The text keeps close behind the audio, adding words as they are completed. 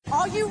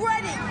Are you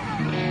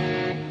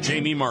ready?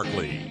 Jamie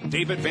Markley,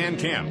 David Van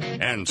Camp,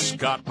 and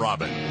Scott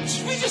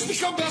Robbins. We just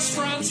become best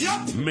friends,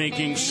 yep.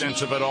 Making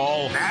sense of it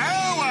all.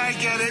 Now I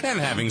get it. And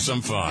having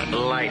some fun.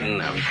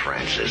 Lighten up,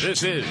 Francis.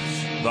 This is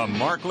the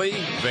Markley,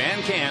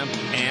 Van Camp,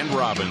 and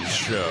Robbins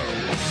Show.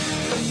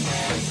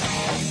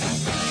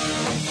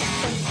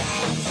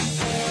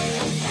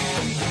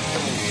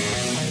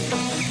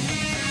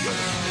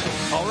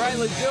 All right,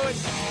 let's do it.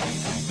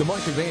 The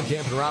Markley, Van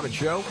Camp, and Robbins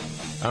Show.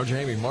 I'm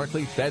Jamie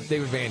Markley. That's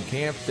David Van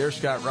Camp. There's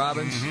Scott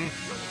Robbins.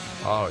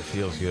 Oh, it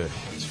feels good.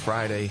 It's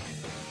Friday,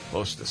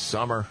 close to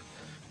summer.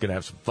 Going to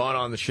have some fun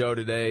on the show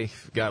today.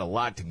 Got a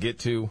lot to get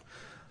to.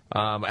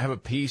 I have a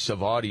piece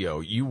of audio.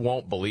 You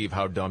won't believe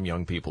how dumb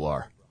young people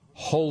are.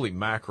 Holy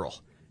mackerel.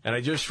 And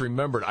I just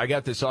remembered, I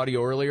got this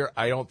audio earlier.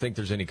 I don't think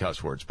there's any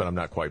cuss words, but I'm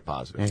not quite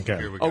positive. Okay.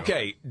 Here we go.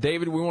 Okay,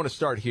 David, we want to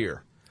start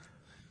here.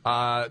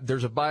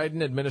 There's a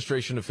Biden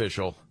administration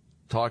official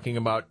talking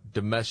about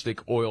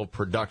domestic oil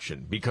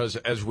production because,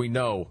 as we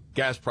know,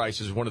 gas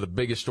prices is one of the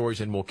biggest stories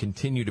and will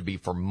continue to be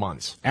for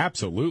months.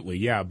 Absolutely,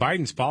 yeah.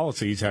 Biden's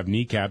policies have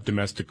kneecapped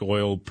domestic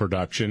oil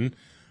production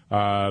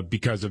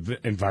because of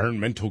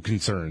environmental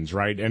concerns,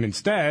 right? And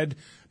instead,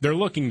 they're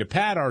looking to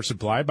pad our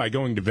supply by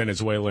going to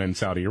Venezuela and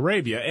Saudi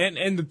Arabia.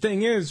 And the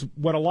thing is,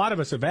 what a lot of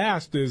us have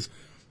asked is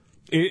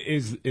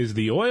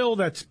the oil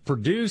that's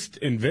produced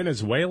in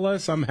Venezuela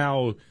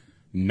somehow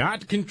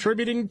not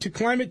contributing to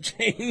climate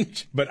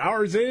change, but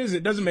ours is?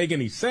 It doesn't make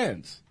any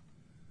sense.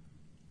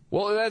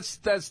 Well,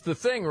 that's the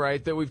thing,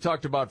 right, that we've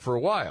talked about for a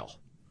while.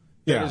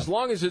 Yeah. That as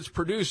long as it's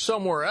produced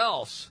somewhere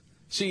else,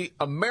 see,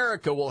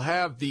 America will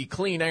have the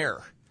clean air.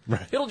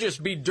 Right. It'll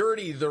just be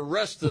dirty the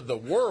rest of the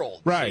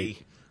world. Right.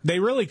 See? They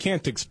really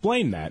can't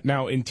explain that.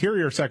 Now,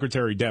 Interior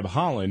Secretary Deb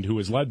Haaland, who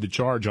has led the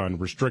charge on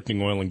restricting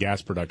oil and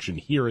gas production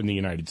here in the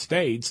United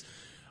States,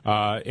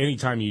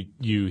 anytime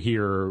you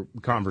hear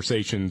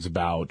conversations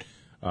about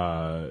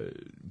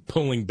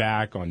pulling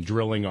back on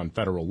drilling on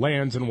federal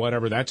lands and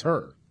whatever, that's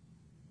her.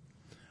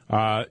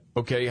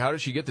 Okay, how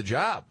did she get the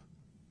job?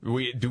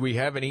 Do we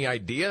have any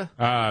idea?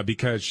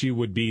 Because she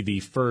would be the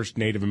first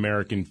Native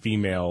American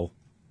female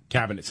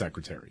cabinet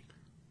secretary.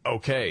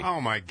 Okay. Oh,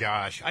 my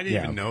gosh. I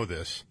didn't even know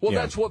this. Well,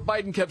 Yeah. that's what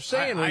Biden kept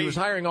saying when he was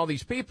hiring all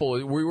these people.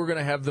 We were going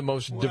to have the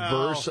most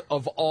diverse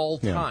of all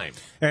time.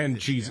 And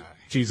she's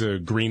a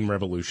Green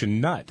Revolution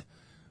nut.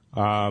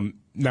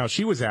 Now,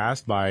 she was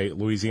asked by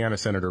Louisiana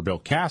Senator Bill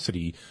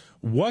Cassidy,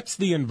 what's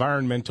the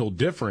environmental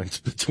difference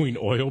between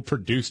oil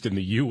produced in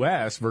the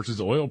U.S.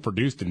 versus oil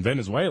produced in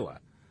Venezuela?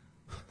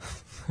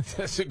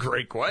 That's a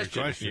great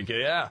question. Good question.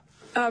 Yeah.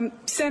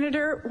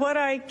 Senator, what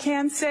I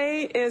can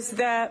say is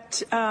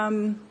that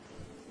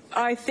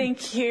I think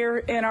here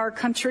in our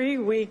country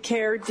we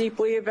care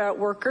deeply about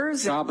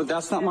workers. But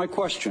that's not my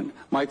question.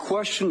 My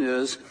question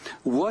is,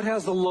 what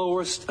has the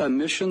lowest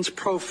emissions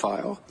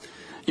profile?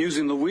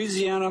 Using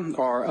Louisiana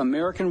or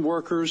American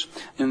workers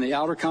in the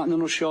outer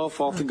continental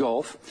shelf off the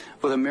Gulf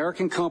with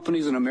American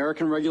companies and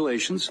American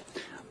regulations,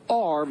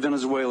 or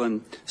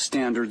Venezuelan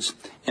standards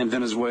and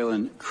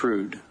Venezuelan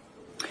crude?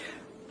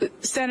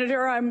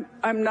 Senator,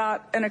 I'm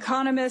not an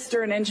economist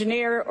or an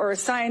engineer or a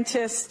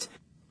scientist.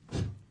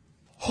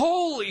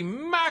 Holy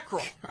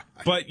mackerel.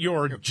 But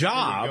your Here we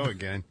job go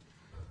again.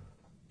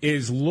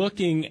 is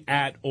looking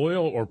at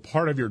oil, or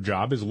part of your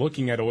job is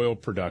looking at oil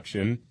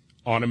production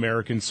on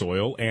American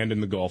soil and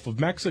in the Gulf of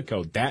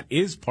Mexico. That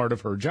is part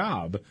of her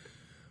job.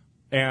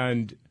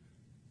 And,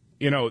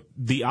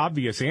 the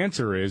obvious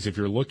answer is, if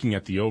you're looking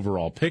at the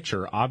overall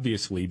picture,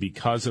 obviously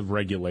because of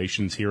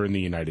regulations here in the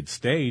United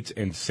States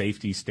and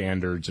safety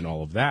standards and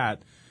all of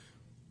that,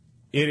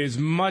 it is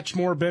much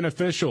more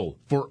beneficial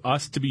for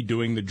us to be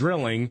doing the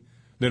drilling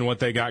than what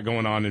they got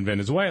going on in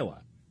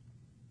Venezuela.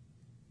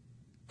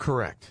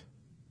 Correct.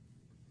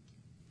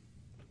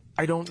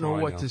 I don't know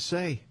I what know. to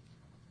say.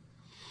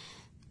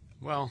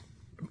 Well,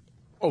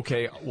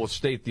 Okay, we'll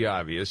state the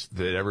obvious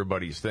that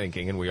everybody's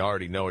thinking, and we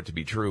already know it to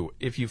be true.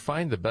 If you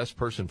find the best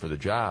person for the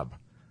job,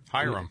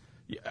 hire them.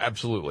 yeah,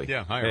 absolutely.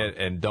 Yeah, hire 'em.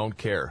 and don't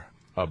care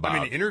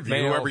about Interview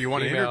male, whoever you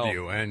want to female,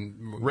 interview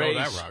and race, go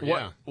that route.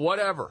 Yeah.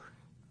 whatever.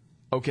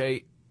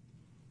 Okay,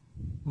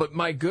 but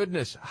my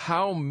goodness,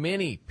 how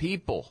many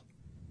people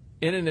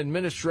in an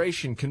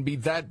administration can be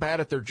that bad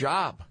at their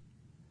job?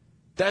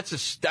 That's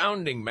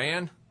astounding,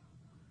 man.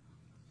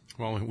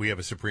 Well, we have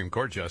a Supreme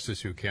Court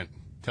justice who can't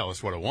tell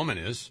us what a woman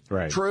is.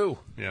 Right. True.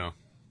 Yeah,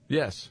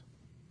 Yes.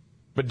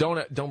 But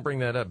don't bring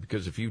that up,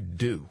 because if you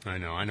do, I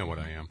know what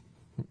I am.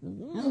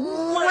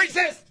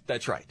 racist.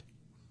 That's right.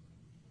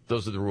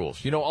 Those are the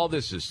rules. All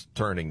this is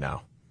turning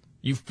now.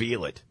 You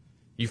feel it.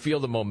 You feel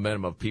the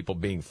momentum of people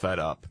being fed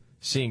up,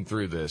 seeing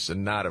through this,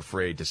 and not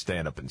afraid to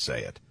stand up and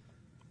say it.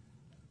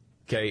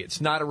 Okay, it's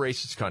not a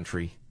racist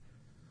country.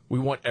 We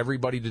want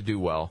everybody to do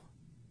well,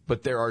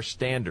 but there are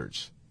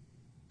standards.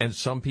 And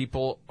some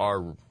people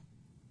are,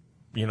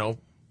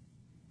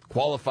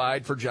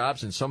 qualified for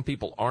jobs, and some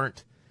people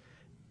aren't.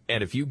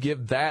 And if you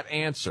give that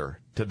answer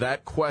to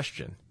that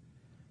question,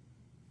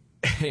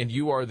 and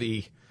you are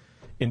the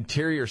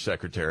Interior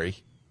Secretary,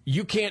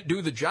 you can't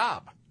do the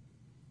job.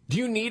 Do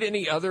you need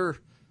any other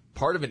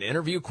part of an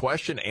interview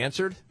question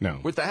answered? No.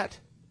 With that?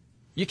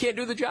 You can't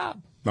do the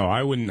job. No,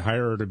 I wouldn't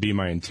hire her to be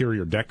my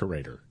interior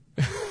decorator.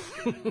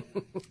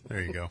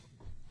 There you go.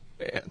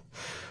 Man.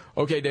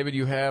 Okay, David,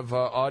 you have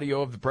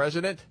audio of the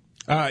president?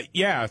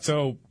 Yeah,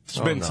 so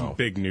there's been some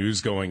big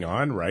news going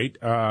on, right?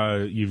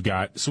 You've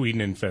got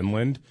Sweden and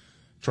Finland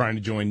trying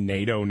to join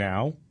NATO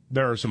now.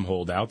 There are some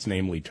holdouts,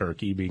 namely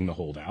Turkey being the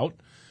holdout.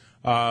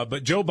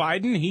 But Joe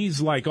Biden,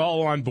 he's like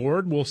all on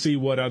board. We'll see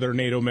what other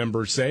NATO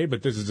members say,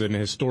 but this is an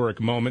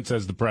historic moment,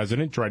 says the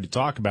president, tried to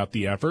talk about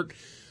the effort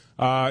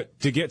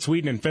to get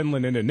Sweden and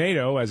Finland into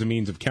NATO as a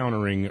means of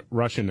countering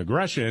Russian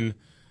aggression.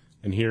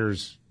 And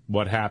here's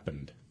what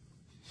happened.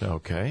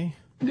 Okay.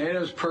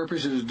 NATO's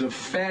purpose is to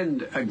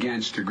defend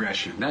against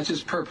aggression. That's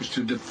its purpose,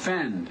 to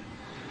defend.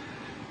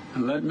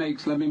 And let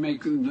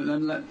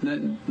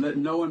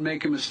no one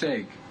make a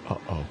mistake.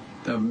 Uh-oh.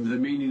 The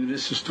meaning of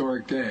this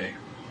historic day.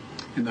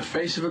 In the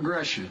face of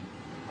aggression,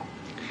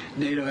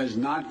 NATO has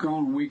not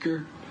grown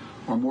weaker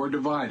or more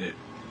divided.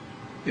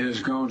 It has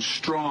grown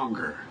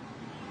stronger.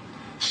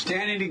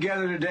 Standing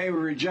together today, we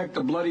reject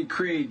the bloody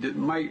creed that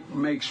might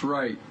makes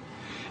right.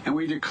 And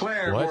we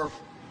declare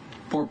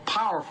more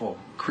powerful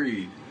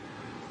creed.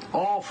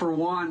 All for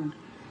one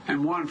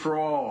and one for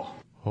all.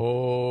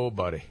 Oh,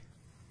 buddy.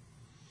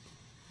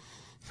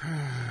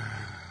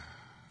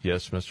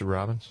 Yes, Mr.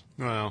 Robbins?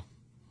 Well,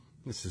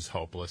 this is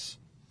hopeless.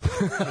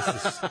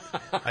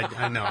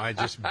 I know. I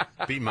just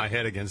beat my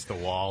head against the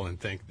wall and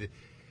think that,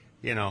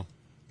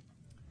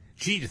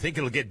 gee, do you think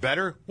it'll get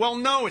better? Well,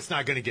 no, it's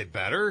not going to get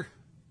better.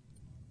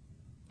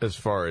 As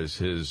far as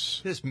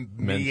his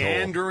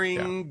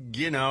meandering,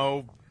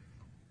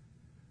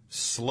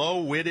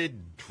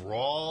 slow-witted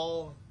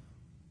drawl.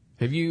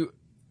 Have you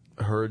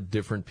heard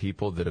different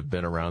people that have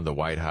been around the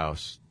White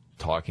House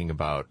talking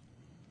about,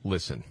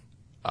 listen,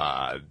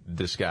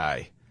 this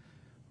guy,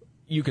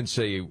 you can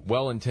say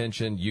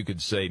well-intentioned, you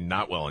could say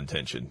not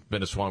well-intentioned,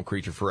 been a swamp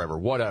creature forever,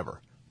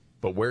 whatever.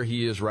 But where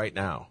he is right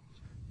now,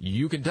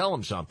 you can tell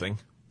him something,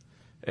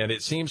 and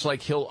it seems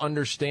like he'll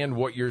understand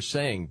what you're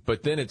saying,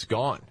 but then it's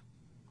gone.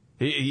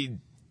 He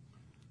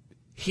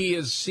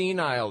is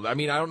senile. I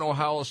mean, I don't know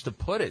how else to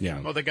put it. Yeah.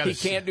 Well, he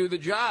can't do the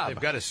job. They've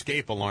got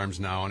escape alarms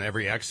now on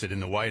every exit in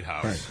the White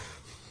House. Right.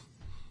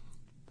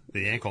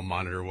 The ankle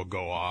monitor will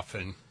go off,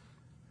 and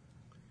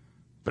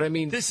but I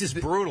mean, this is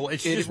brutal.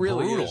 It's just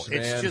really brutal. is,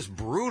 it's just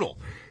brutal,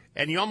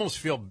 and you almost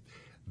feel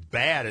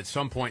bad at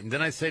some point. And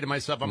then I say to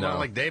myself, I'm not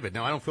like David.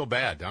 No, I don't feel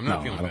bad. I'm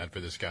not feeling bad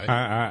for this guy.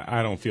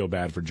 I don't feel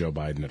bad for Joe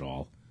Biden at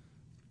all.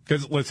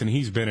 Because, listen,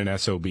 he's been an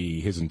SOB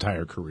his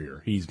entire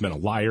career. He's been a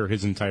liar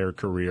his entire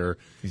career.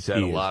 He's had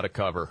a lot of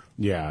cover.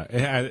 Yeah,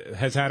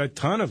 has had a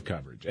ton of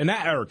coverage. And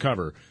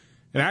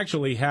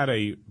actually had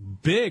a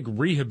big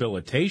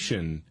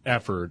rehabilitation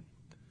effort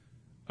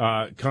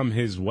come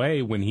his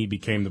way when he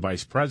became the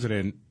vice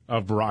president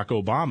of Barack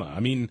Obama. I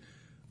mean,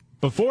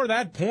 before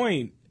that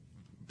point,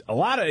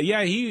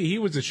 he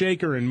was a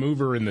shaker and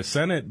mover in the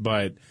Senate,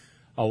 but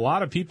a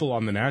lot of people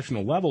on the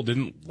national level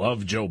didn't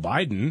love Joe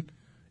Biden.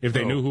 If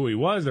they knew who he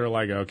was, they're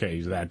like, okay,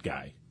 he's that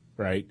guy,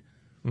 right?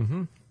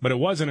 Mm-hmm. But it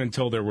wasn't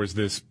until there was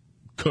this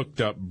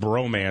cooked-up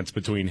bromance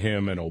between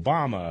him and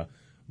Obama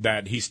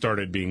that he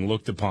started being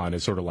looked upon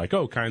as sort of like,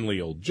 oh, kindly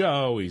old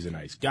Joe, he's a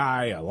nice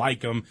guy, I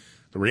like him.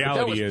 The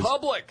reality is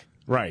public,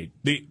 right?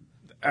 The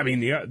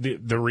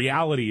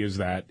reality is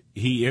that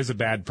he is a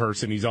bad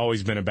person. He's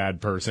always been a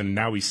bad person.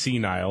 Now he's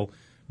senile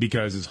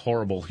because his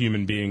horrible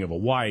human being of a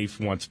wife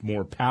wants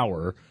more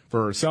power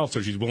for herself,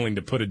 so she's willing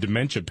to put a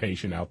dementia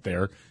patient out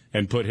there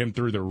and put him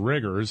through the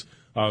rigors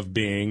of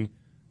being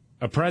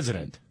a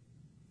president.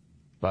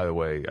 By the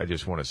way, I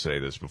just want to say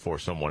this before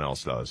someone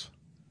else does.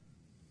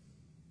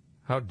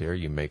 How dare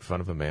you make fun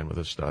of a man with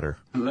a stutter?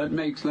 Let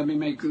no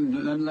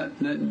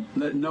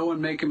one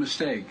make a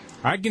mistake.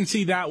 I can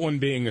see that one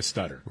being a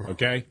stutter,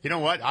 okay? You know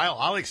what?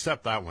 I'll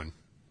accept that one.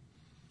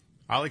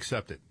 I'll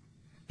accept it.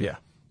 Yeah.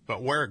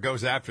 But where it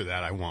goes after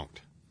that, I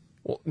won't.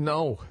 Well,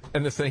 no.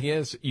 And the thing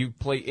is, you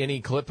play any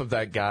clip of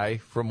that guy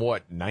from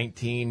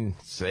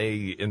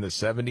say in the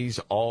 70s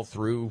all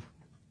through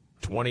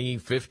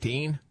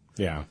 2015?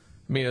 Yeah.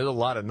 I mean, there's a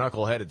lot of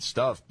knuckleheaded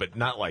stuff, but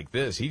not like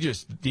this. He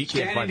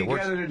can't find the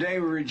words. Standing together today,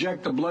 we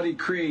reject the bloody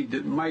creed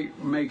that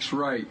might makes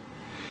right.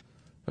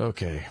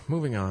 Okay,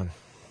 moving on.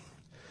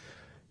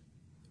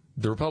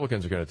 The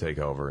Republicans are going to take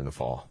over in the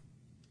fall.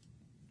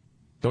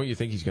 Don't you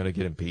think he's going to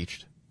get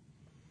impeached?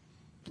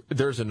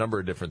 There's a number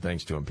of different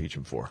things to impeach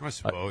him for. I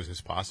suppose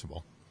it's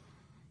possible.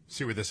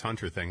 See where this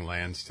Hunter thing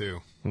lands,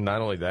 too.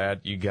 Not only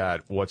that, you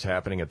got what's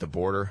happening at the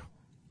border,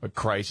 a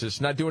crisis,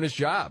 not doing his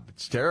job.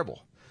 It's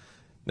terrible.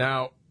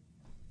 Now,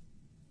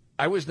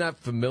 I was not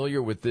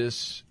familiar with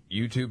this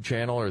YouTube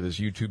channel or this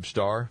YouTube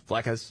star,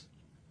 Fleccas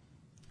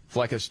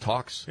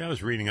Talks. Yeah, I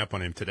was reading up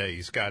on him today.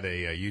 He's got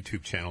a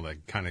YouTube channel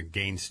that kind of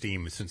gained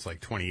steam since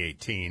like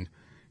 2018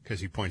 because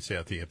he points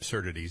out the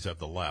absurdities of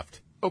the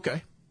left.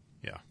 Okay.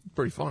 Yeah.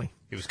 Pretty funny.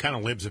 He was kind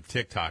of libs of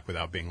TikTok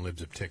without being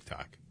libs of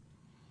TikTok.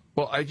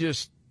 Well, I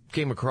just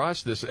came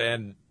across this,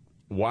 and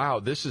wow,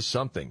 this is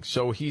something.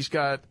 So he's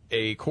got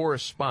a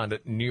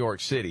correspondent in New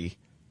York City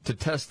to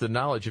test the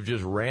knowledge of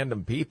just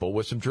random people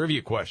with some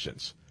trivia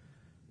questions.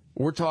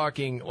 We're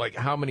talking like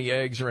how many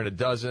eggs are in a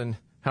dozen,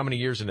 how many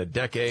years in a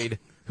decade,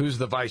 who's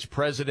the vice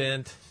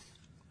president.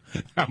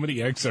 How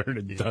many eggs are in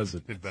a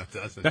dozen?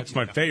 That's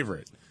my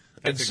favorite.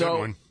 That's a good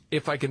one.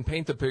 If I can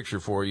paint the picture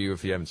for you,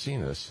 if you haven't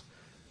seen this,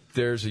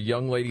 there's a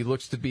young lady,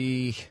 looks to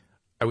be,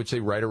 I would say,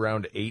 right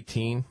around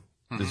 18.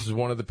 Mm-hmm. This is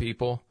one of the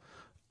people.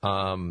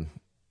 Young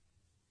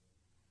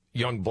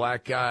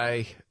black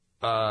guy.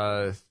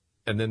 And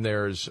then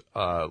there's,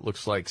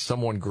 looks like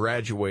someone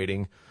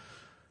graduating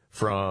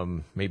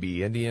from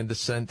maybe Indian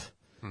descent.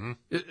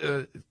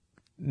 Mm-hmm.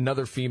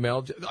 Another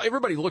female.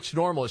 Everybody looks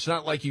normal. It's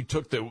not like you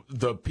took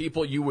the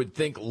people you would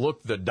think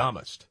look the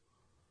dumbest.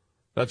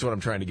 That's what I'm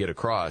trying to get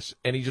across.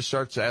 And he just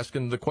starts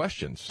asking the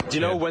questions. Do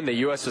you know when the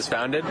U.S. was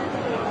founded?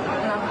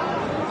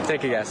 No.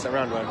 Take a guess.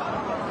 Around when?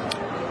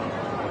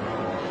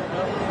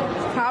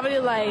 Probably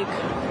like,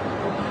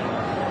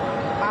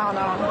 I don't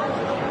know,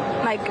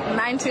 like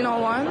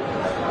 1901?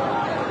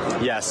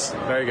 Yes.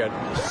 Very good.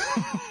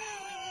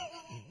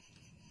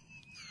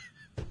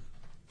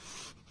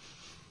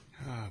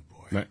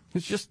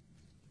 It's just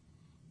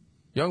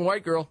young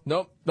white girl.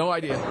 Nope, no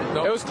idea.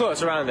 Nope. It was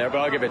close around there, but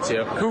I'll give it to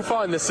you. Who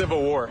fought in the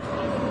Civil War?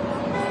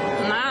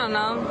 I don't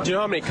know. Do you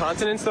know how many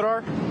continents there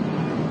are?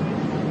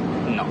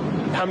 No.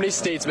 How many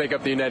states make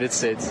up the United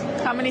States?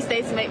 How many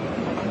states make...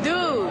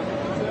 Dude!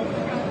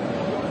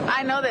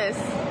 I know this.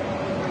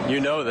 You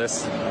know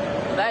this.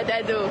 I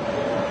do.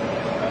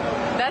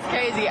 That's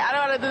crazy. I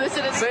don't want to do this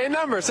shit. Say a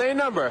number. Say a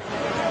number.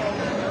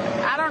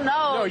 I don't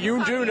know. No,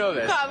 you do know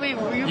this.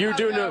 You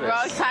do know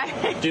this.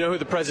 Do you know who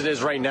the president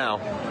is right now?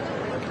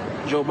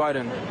 Joe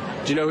Biden.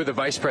 Do you know who the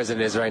vice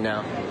president is right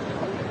now?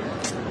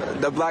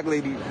 The black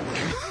lady.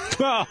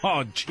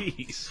 Oh,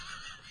 jeez.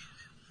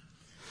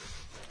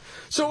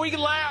 So we can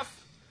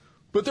laugh,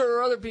 but there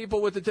are other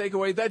people with the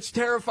takeaway. That's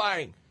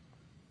terrifying.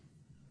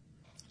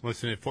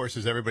 Listen, it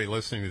forces everybody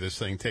listening to this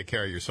thing, take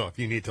care of yourself.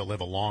 You need to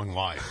live a long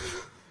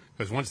life.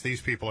 Because once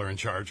these people are in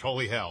charge,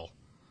 holy hell.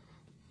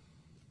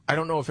 I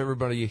don't know if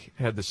everybody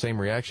had the same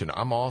reaction.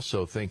 I'm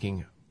also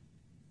thinking,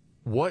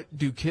 what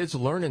do kids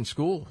learn in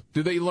school?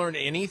 Do they learn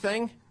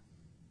anything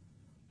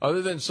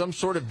other than some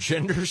sort of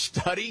gender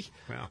study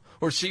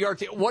or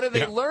CRT? What are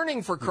they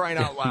learning, for crying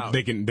out loud?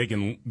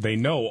 They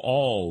know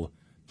all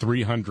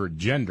 300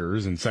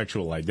 genders and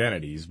sexual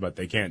identities, but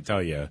they can't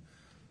tell you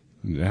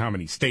how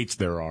many states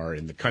there are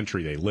in the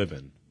country they live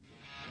in.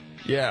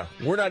 Yeah,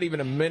 we're not even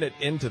a minute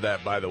into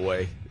that, by the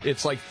way.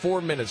 It's like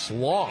 4 minutes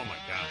long. Oh, my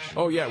gosh.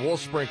 Oh, yeah, we'll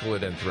sprinkle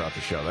it in throughout the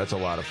show. That's a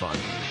lot of fun.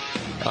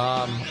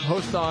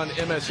 Host on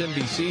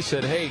MSNBC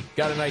said, hey,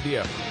 got an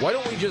idea. Why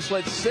don't we just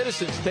let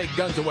citizens take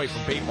guns away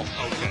from people?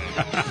 Okay.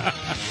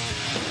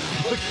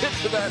 We'll get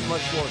to that and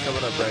much more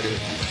coming up right here.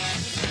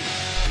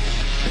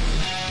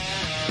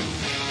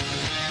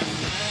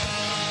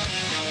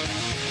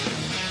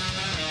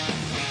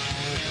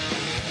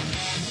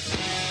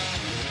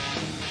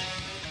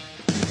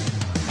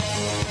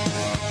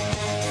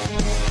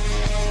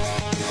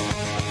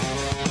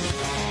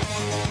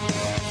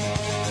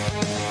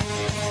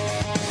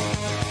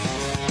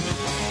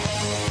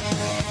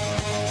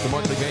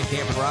 Van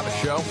Camp and Robbins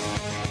Show.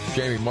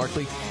 Jamie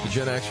Markley, the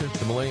Gen Xer,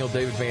 the Millennial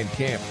David Van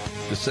Camp,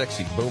 the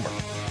sexy boomer,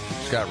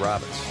 Scott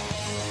Robbins.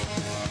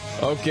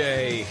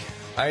 Okay,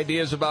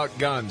 ideas about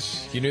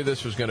guns. You knew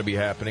this was going to be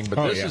happening,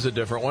 but this is a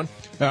different one.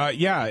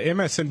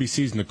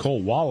 MSNBC's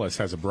Nicole Wallace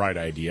has a bright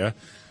idea.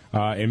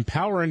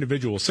 Empower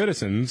individual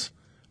citizens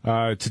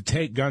to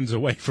take guns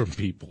away from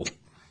people.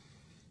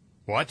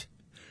 What?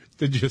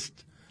 To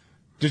just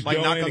like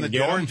go knock in on the and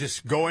door and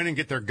just go in and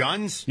get their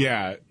guns?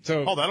 Yeah.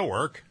 Oh, that'll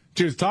work.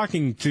 She was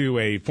talking to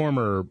a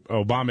former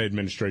Obama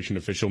administration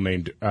official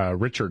named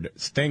Richard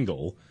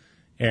Stengel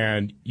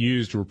and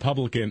used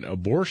Republican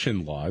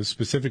abortion laws,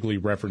 specifically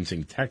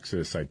referencing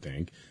Texas, I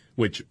think,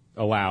 which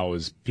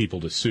allows people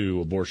to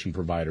sue abortion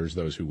providers,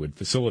 those who would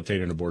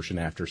facilitate an abortion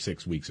after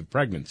 6 weeks of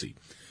pregnancy.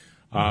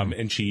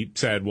 And she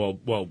said, well,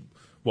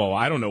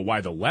 I don't know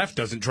why the left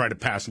doesn't try to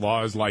pass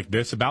laws like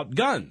this about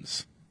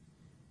guns.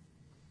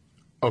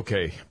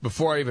 Okay,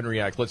 before I even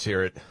react, let's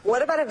hear it.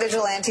 What about a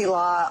vigilante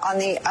law on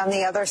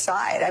the other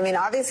side? I mean,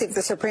 obviously, if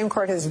the Supreme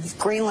Court has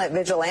greenlit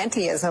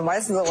vigilantism, why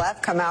doesn't the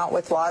left come out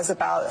with laws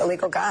about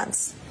illegal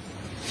guns?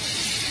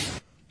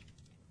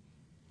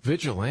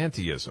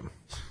 Vigilantism?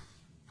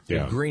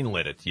 Yeah.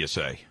 Greenlit it, you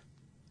say?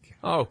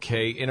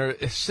 Okay, in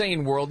a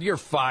sane world, you're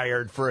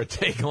fired for a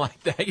take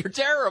like that. You're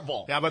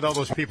terrible. How about all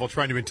those people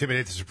trying to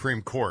intimidate the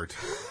Supreme Court?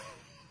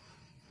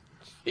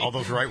 All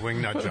those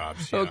right-wing nut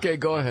jobs. Yeah. Okay,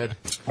 go ahead.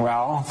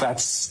 Well,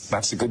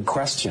 that's a good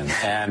question,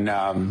 and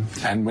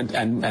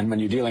when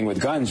you're dealing with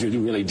guns, you're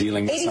really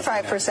dealing with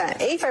 85%.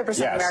 85% of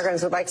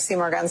Americans would like to see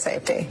more gun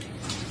safety.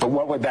 But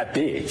what would that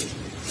be?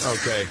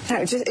 Okay.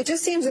 It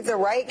just seems if the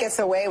right gets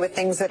away with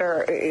things that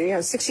are,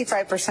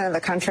 65% of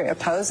the country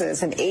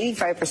opposes and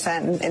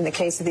 85% in the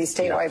case of these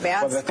statewide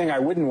bans. Well, the thing I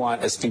wouldn't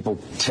want is people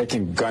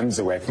taking guns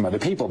away from other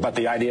people. But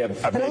the idea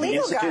of maybe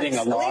instituting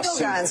a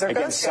lawsuit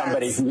against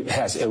somebody who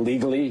has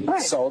illegally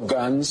sold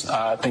guns,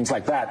 things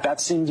like that, that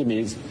seemed to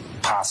me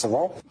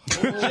possible.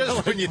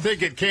 Just when you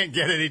think it can't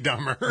get any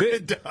dumber,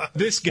 it does.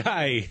 This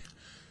guy,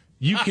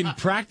 you can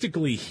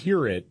practically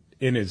hear it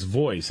in his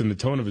voice, in the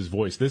tone of his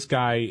voice. This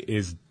guy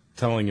is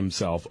telling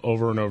himself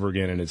over and over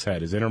again in his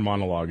head. His inner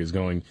monologue is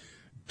going,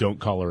 don't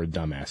call her a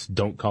dumbass.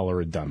 Don't call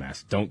her a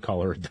dumbass. Don't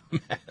call her a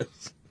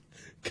dumbass.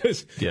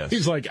 Because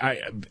he's like,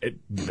 it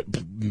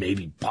may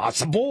be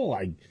possible,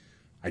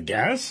 I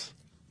guess.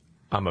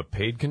 I'm a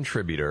paid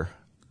contributor.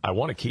 I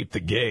want to keep the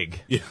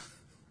gig. Yeah.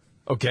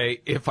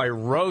 Okay, if I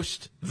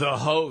roast the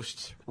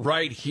host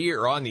right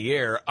here on the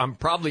air, I'm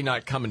probably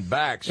not coming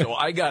back, so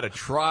I got to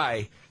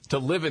try to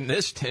live in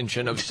this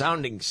tension of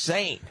sounding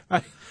sane.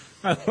 I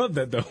love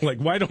that, though. Like,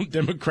 why don't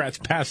Democrats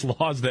pass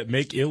laws that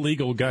make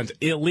illegal guns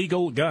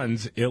illegal?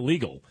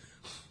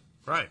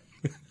 Right.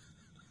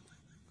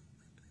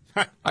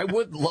 I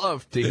would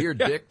love to hear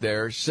Dick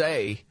there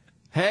say,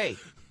 hey,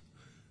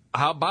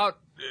 how about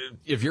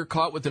if you're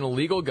caught with an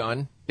illegal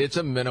gun, it's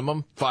a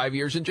minimum 5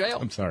 years in jail.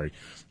 I'm sorry.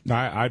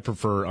 I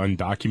prefer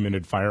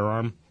undocumented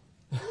firearm.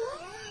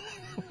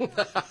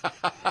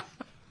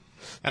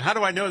 And how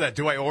do I know that?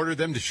 Do I order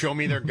them to show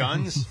me their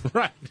guns?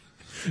 Right.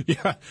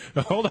 Yeah.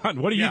 Hold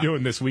on. What are you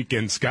doing this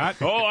weekend, Scott?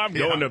 Oh, I'm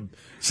going to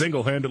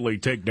single-handedly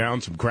take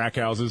down some crack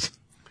houses.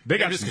 They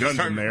got some guns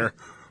in there.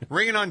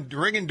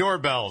 Ringing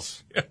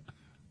doorbells.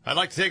 I'd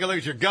like to take a look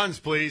at your guns,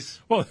 please.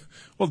 Well,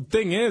 the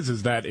thing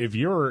is that if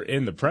you're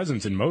in the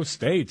presence in most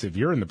states, if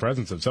you're in the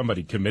presence of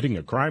somebody committing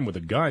a crime with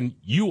a gun,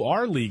 you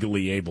are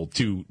legally able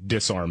to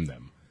disarm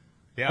them.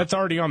 Yeah. That's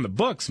already on the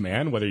books,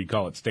 man, whether you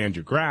call it stand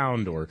your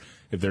ground or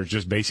if there's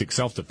just basic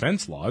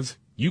self-defense laws,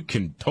 you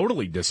can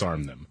totally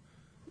disarm them.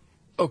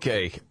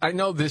 Okay, I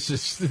know this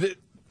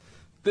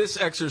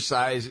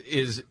exercise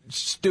is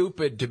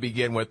stupid to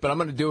begin with, but I'm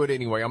going to do it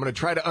anyway. I'm going to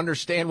try to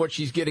understand what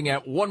she's getting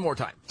at one more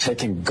time.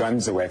 Taking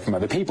guns away from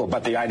other people,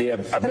 but the idea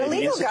of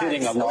maybe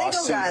instituting a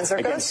lawsuit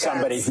against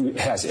somebody who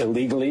has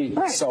illegally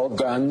sold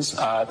guns,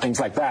 things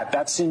like that,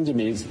 that seemed to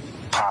me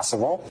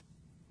possible.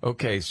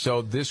 Okay,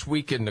 so this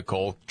weekend,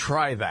 Nicole,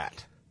 try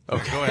that.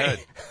 Okay.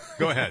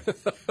 Go ahead.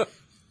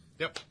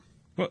 Yep.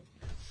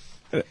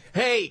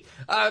 Hey,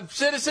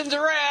 citizens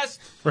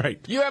arrest! Right.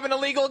 You have an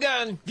illegal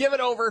gun. Give it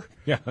over.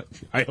 Yeah,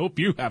 I hope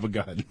you have a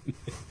gun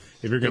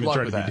if you're going to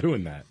try to be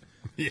doing that.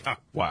 Yeah.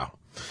 Wow.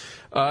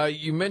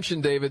 You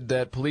mentioned, David,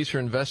 that police are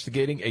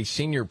investigating a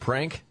senior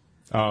prank.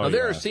 Oh, now,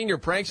 there are senior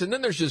pranks, and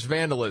then there's just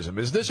vandalism.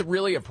 Is this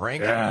really a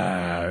prank?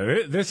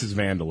 This is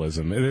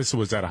vandalism. This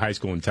was at a high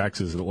school in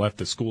Texas that left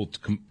the school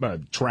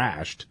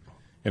trashed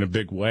in a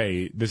big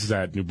way. This is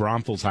at New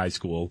Braunfels High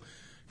School.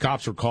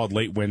 Cops were called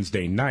late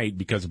Wednesday night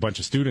because a bunch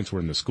of students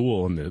were in the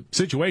school, and the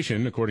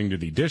situation, according to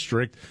the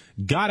district,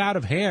 got out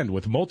of hand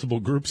with multiple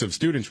groups of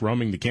students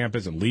roaming the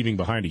campus and leaving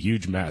behind a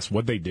huge mess.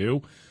 What'd they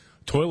do?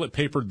 Toilet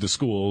papered the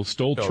school,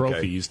 stole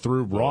trophies,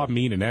 threw raw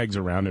meat and eggs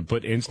around, and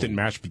put instant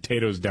mashed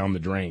potatoes down the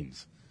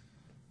drains.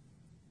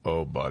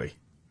 Oh, buddy.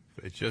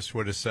 If it just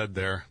would have said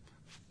there,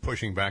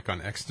 pushing back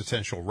on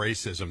existential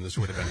racism, this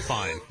would have been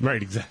fine.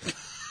 Right, exactly.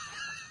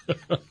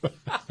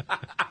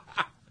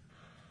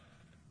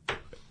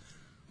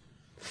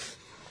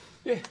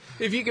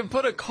 If you can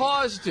put a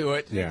cause to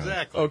it,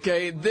 exactly.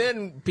 Okay,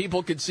 then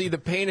people could see the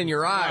pain in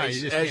your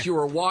eyes as you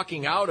were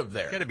walking out of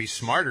there. You got to be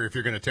smarter if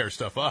you're going to tear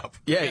stuff up.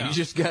 Yeah, you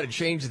just got to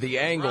change the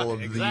angle of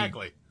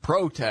the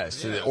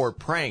protest or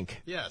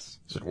prank, as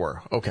it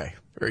were. Okay,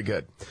 very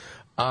good.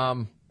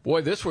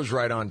 Boy, this was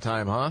right on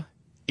time, huh?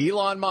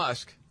 Elon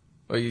Musk,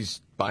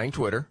 he's buying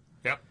Twitter.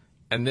 Yep.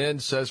 And then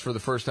says for the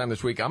first time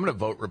this week, I'm going to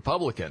vote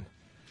Republican.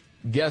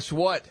 Guess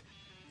what?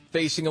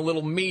 Facing a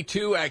little Me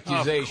Too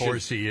accusation. Of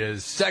course he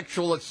is.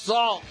 Sexual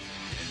assault.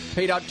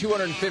 Paid out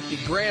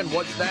 $250,000.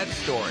 What's that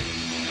story?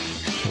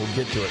 We'll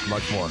get to it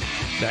much more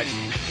next.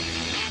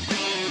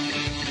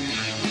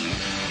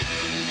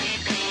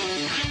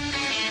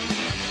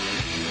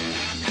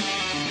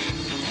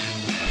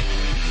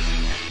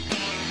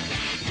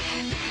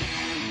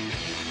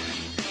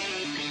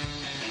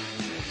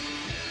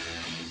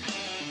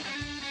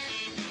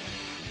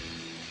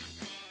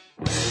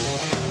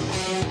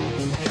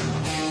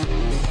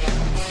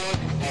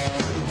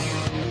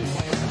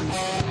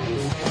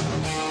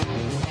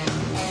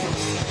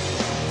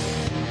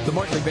 The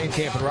Markley, Van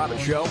Camp, and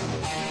Robbins Show.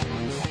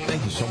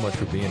 Thank you so much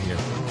for being here.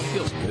 It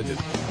feels good to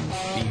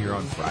be here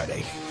on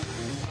Friday.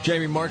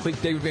 Jamie Markley,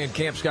 David Van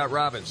Camp, Scott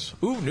Robbins.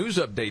 Ooh, news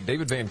update,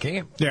 David Van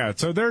Camp. Yeah,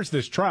 so there's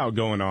this trial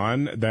going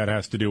on that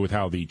has to do with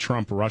how the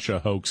Trump-Russia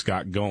hoax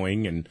got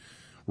going. And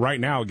right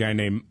now, a guy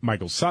named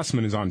Michael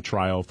Sussman is on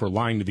trial for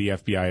lying to the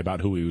FBI about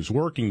who he was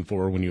working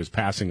for when he was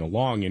passing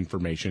along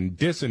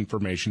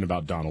disinformation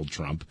about Donald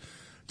Trump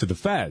to the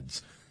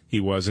feds. He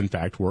was, in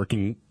fact,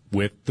 working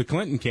with the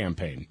Clinton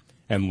campaign.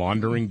 and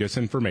laundering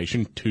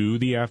disinformation to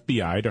the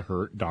FBI to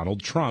hurt Donald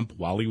Trump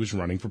while he was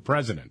running for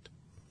president.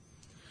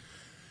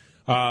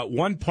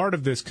 One part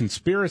of this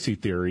conspiracy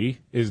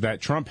theory is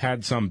that Trump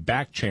had some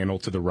back channel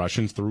to the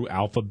Russians through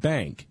Alpha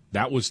Bank.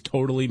 That was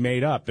totally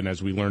made up. And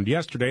as we learned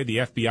yesterday, the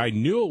FBI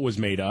knew it was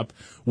made up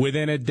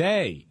within a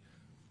day.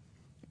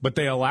 But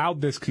they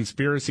allowed this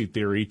conspiracy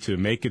theory to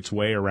make its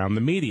way around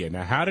the media.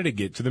 Now, how did it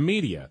get to the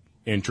media?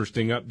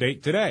 Interesting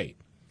update today.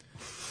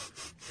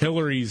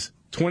 Hillary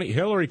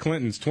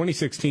Clinton's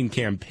 2016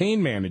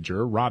 campaign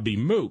manager, Robbie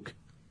Mook,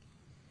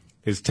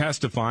 is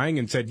testifying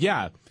and said,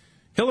 yeah,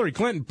 Hillary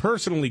Clinton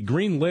personally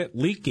greenlit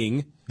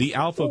leaking the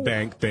Alpha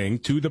Bank thing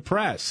to the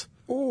press.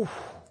 Ooh.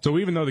 So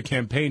even though the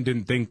campaign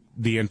didn't think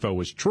the info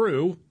was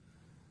true,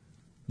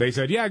 they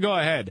said, yeah, go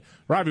ahead.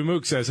 Robbie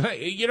Mook says,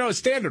 hey,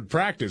 standard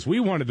practice. We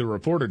wanted the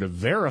reporter to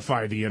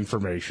verify the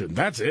information.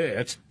 That's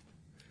it.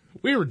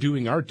 We were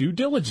doing our due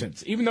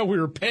diligence, even though we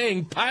were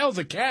paying piles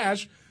of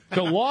cash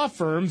to law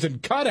firms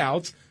and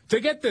cutouts to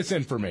get this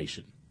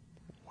information.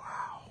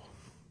 Wow.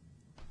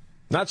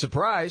 Not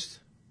surprised.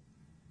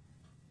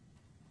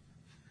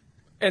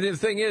 And the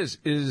thing is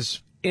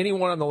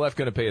anyone on the left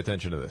going to pay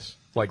attention to this?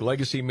 Like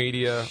legacy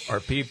media, are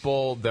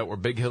people that were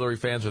big Hillary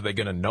fans, are they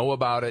going to know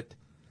about it?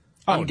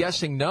 I'm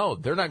guessing no.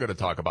 They're not going to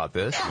talk about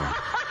this.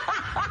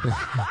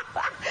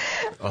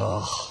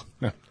 Ugh.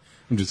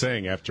 I'm just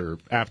saying,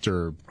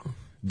 after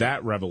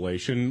that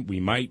revelation,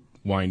 we might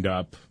wind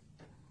up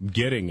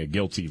getting a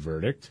guilty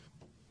verdict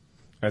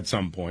at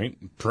some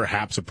point,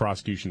 perhaps a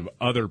prosecution of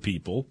other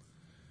people.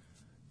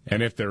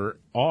 And if there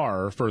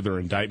are further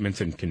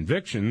indictments and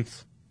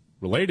convictions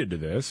related to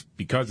this,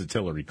 because it's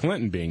Hillary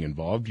Clinton being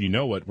involved, you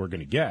know what we're going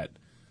to get.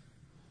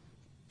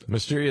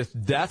 Mysterious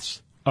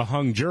deaths? A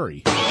hung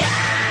jury.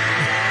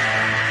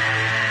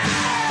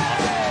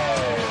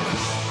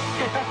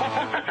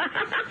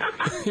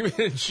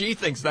 She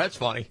thinks that's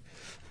funny.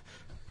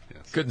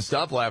 Yes. Couldn't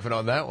stop laughing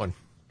on that one.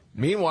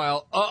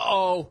 Meanwhile,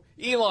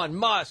 Elon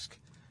Musk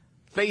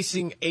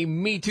facing a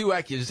Me Too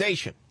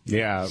accusation.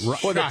 Yeah.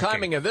 For the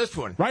timing of this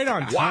one. Right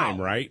on time,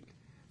 right?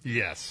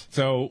 Yes.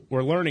 So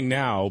we're learning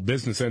now,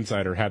 Business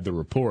Insider had the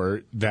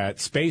report that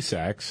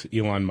SpaceX,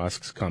 Elon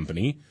Musk's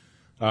company,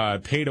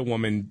 paid a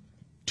woman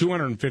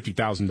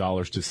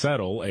 $250,000 to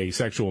settle a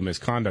sexual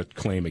misconduct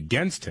claim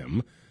against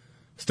him,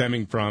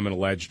 stemming from an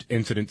alleged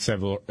incident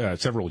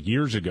several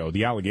years ago.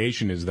 The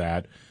allegation is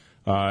that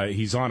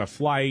he's on a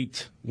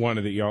flight,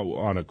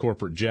 on a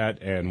corporate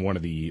jet, and one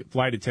of the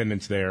flight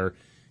attendants there,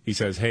 he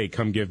says, hey,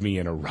 come give me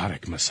an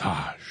erotic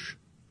massage.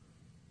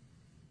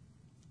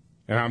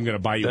 And I'm going to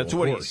buy you a horse. That's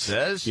what he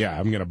says? Yeah,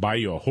 I'm going to buy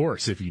you a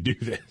horse if you do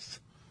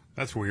this.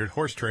 That's weird.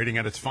 Horse trading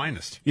at its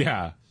finest.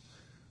 Yeah.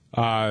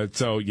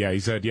 He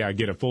said, yeah,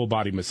 get a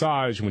full-body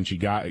massage. When she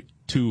got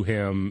to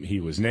him,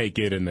 he was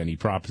naked, and then he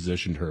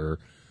propositioned her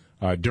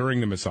during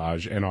the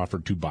massage and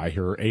offered to buy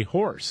her a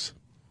horse.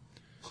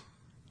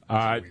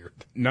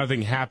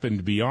 Nothing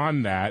happened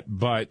beyond that,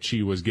 but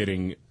she was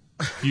getting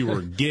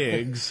fewer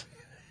gigs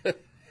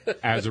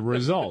as a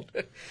result.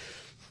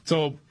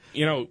 So,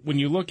 when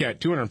you look at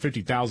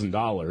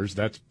 $250,000,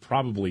 that's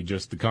probably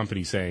just the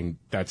company saying,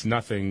 that's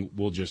nothing,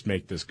 we'll just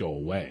make this go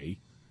away.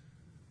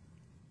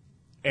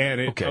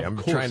 And I'm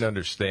trying to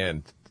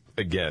understand,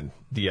 again,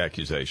 the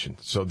accusation.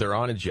 So they're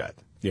on a jet.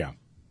 Yeah.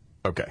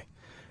 Okay.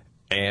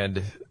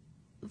 And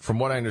from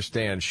what I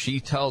understand, she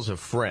tells a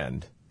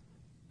friend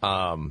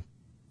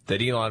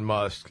that Elon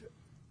Musk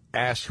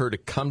asked her to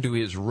come to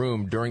his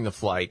room during the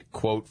flight,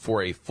 quote,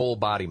 for a full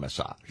body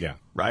massage. Yeah.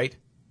 Right?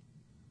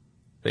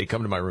 They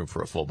come to my room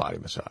for a full body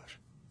massage.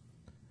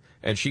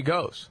 And she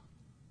goes.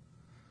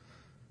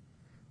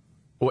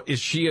 Well,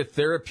 is she a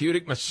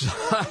therapeutic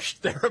massage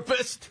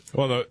therapist?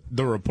 Well,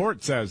 the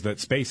report says that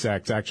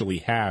SpaceX actually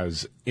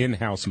has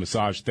in-house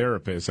massage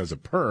therapists as a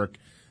perk,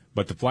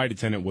 but the flight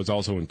attendant was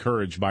also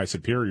encouraged by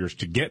superiors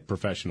to get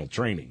professional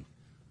training.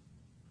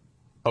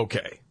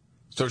 Okay.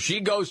 So she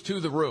goes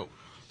to the room.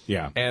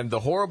 Yeah. And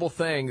the horrible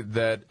thing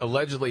that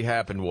allegedly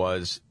happened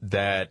was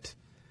that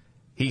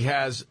he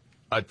has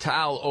a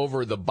towel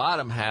over the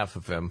bottom half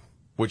of him,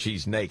 which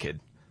he's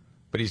naked,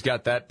 but he's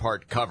got that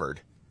part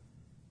covered,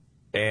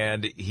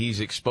 and he's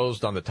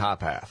exposed on the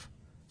top half.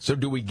 So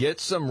do we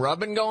get some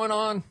rubbing going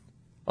on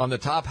the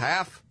top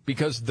half?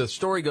 Because the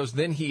story goes,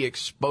 then he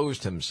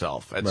exposed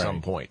himself at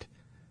some point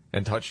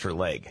and touched her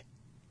leg.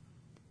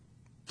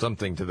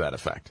 Something to that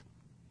effect.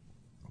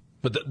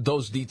 But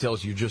those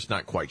details, you're just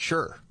not quite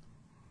sure.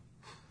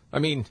 I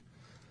mean,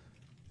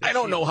 I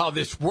don't know how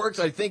this works.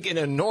 I think in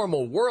a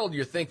normal world,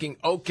 you're thinking,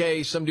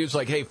 okay, some dude's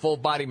like, hey, full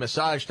body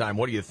massage time.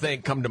 What do you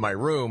think? Come to my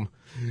room.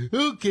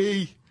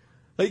 Okay.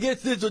 I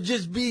guess this will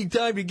just be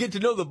time to get to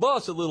know the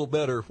boss a little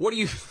better. What do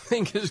you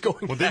think is going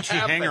to happen? Well, did she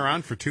hang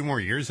around for 2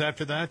 more years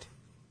after that?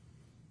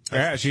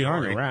 Yeah, she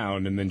hung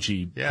around, and then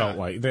she felt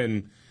like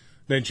then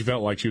she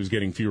felt like she was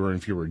getting fewer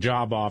and fewer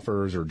job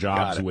offers or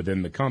jobs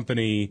within the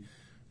company,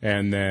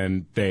 and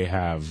then they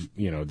have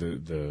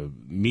the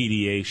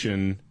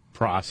mediation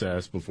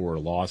process before a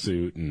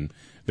lawsuit, and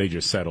they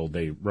just settled.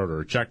 They wrote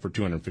her a check for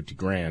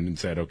 $250,000 and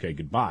said, "Okay,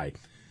 goodbye."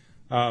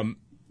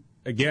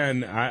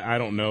 again, I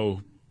don't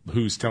know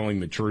who's telling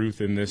the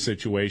truth in this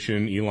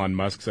situation. Elon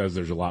Musk says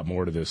there's a lot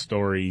more to this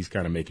story. He's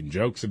kind of making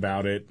jokes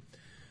about it.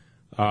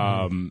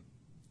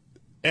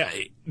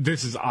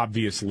 This is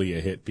obviously a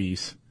hit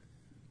piece.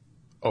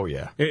 Oh,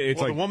 yeah.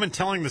 The woman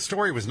telling the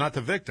story was not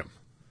the victim.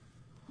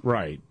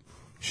 Right.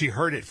 She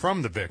heard it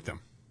from the victim.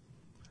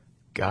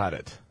 Got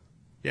it.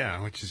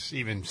 Yeah, which is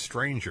even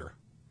stranger.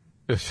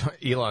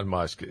 Elon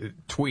Musk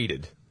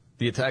tweeted,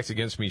 "The attacks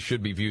against me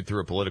should be viewed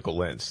through a political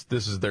lens.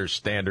 This is their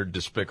standard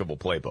despicable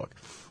playbook.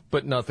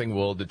 But nothing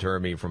will deter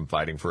me from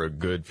fighting for a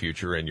good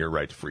future and your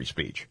right to free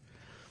speech."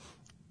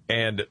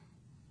 And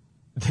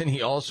then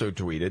he also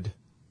tweeted,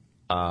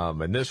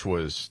 and this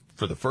was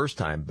for the first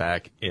time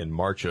back in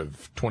March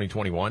of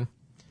 2021,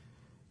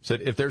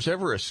 said, "If there's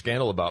ever a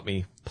scandal about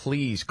me,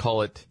 please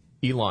call it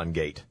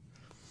Elon-gate."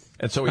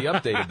 And so he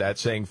updated that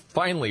saying,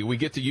 "Finally, we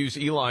get to use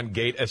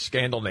Elon-gate as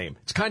scandal name.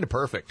 It's kind of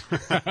perfect."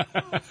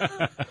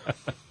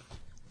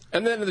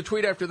 And then in the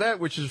tweet after that,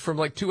 which is from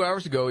like 2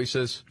 hours ago, he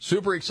says,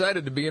 "Super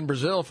excited to be in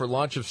Brazil for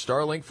launch of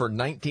Starlink for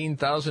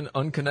 19,000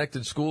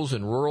 unconnected schools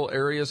in rural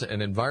areas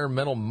and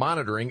environmental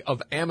monitoring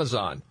of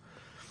Amazon."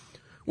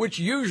 Which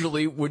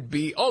usually would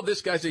be, oh,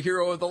 this guy's a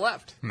hero of the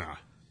left. Nah.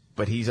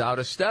 But he's out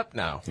of step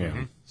now.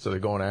 Yeah. So they're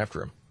going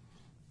after him.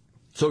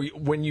 So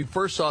when you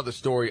first saw the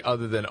story,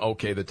 other than,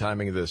 okay, the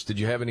timing of this, did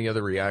you have any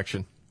other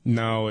reaction?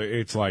 No,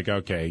 it's like,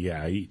 okay,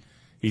 yeah,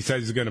 he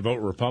says he's going to vote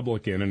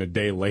Republican, and a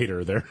day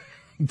later they're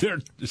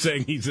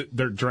saying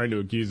they're trying to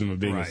accuse him of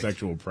being a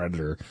sexual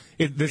predator.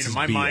 In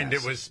my mind,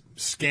 it was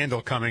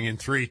scandal coming in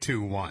 3,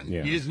 2, 1.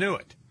 Yeah. You just knew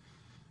it.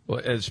 Well,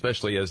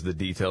 especially as the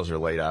details are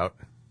laid out.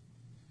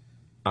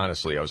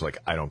 Honestly, I was like,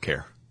 I don't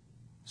care.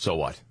 So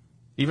what?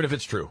 Even if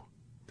it's true.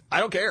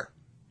 I don't care.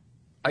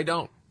 I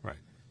don't. Right.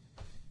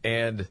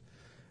 And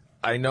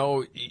I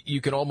know you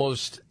can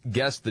almost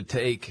guess the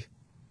take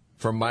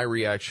from my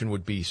reaction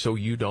would be, so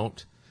you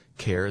don't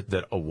care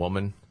that a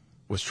woman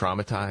was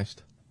traumatized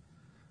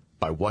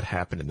by what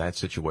happened in that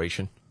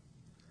situation?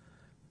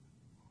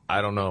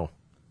 I don't know.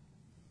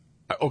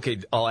 Okay,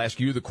 I'll ask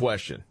you the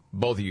question,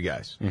 both of you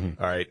guys.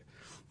 Mm-hmm. All right?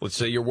 Let's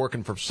say you're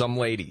working for some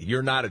lady.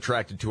 You're not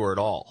attracted to her at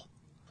all.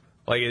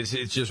 Like, it's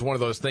just one of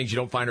those things. You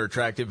don't find her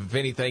attractive. If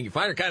anything, you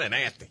find her kind of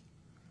nasty.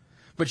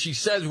 But she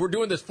says, we're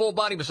doing this full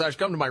body massage.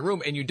 Come to my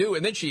room. And you do.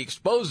 And then she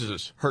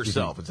exposes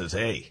herself and says,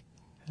 hey,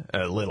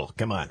 a little.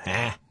 Come on.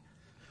 Huh?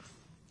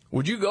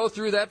 Would you go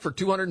through that for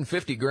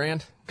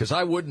 $250,000? Because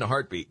I would in a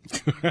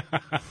heartbeat.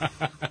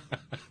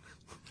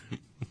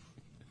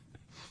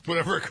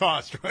 Whatever it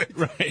costs, right?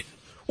 Right.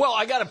 Well,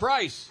 I got a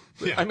price.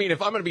 Yeah. I mean,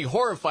 if I'm going to be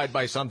horrified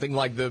by something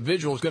like the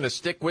visual is going to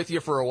stick with you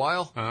for a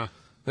while,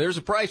 there's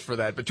a price for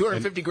that. But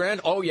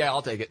 $250,000? Oh, yeah,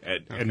 I'll take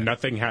it. And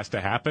nothing has to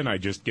happen. I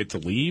just get to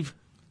leave?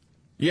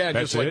 Yeah,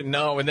 That's just like, it?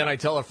 no. And then I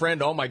tell a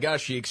friend, oh, my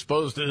gosh, she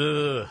exposed.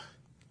 Oh,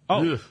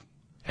 Ugh.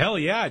 Hell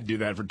yeah, I'd do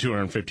that for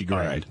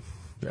 $250,000.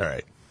 All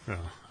right.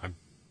 I've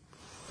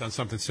done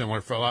something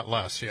similar for a lot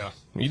less, yeah.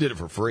 You did it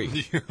for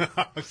free.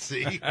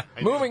 See?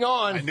 Moving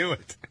on. I knew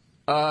it.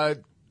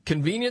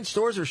 Convenience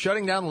stores are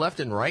shutting down left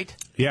and right.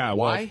 Yeah.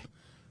 Why?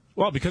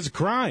 Well, because of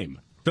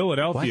crime.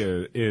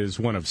 Philadelphia is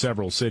one of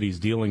several cities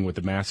dealing with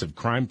a massive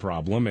crime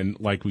problem. And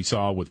like we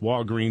saw with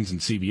Walgreens and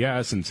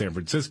CVS in San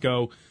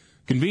Francisco,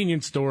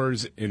 convenience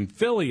stores in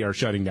Philly are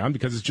shutting down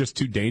because it's just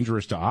too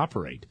dangerous to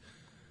operate.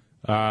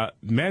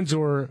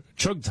 Manzoor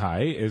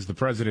Chugtai is the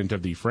president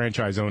of the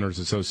Franchise Owners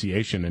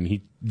Association, and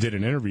he did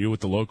an interview with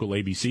the local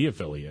ABC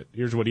affiliate.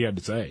 Here's what he had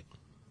to say.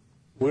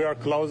 We are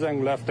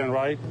closing left and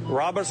right.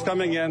 Robbers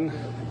coming in.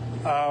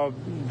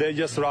 They're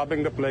just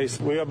robbing the place.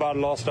 We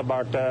lost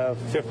about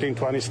 15,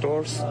 20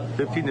 stores.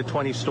 15 to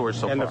 20 stores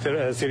so far? In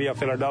the city of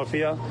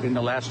Philadelphia. In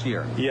the last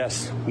year?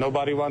 Yes.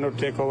 Nobody want to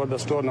take over the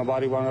store.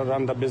 Nobody want to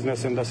run the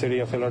business in the city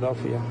of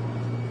Philadelphia.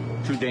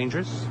 Too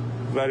dangerous?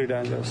 Very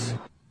dangerous.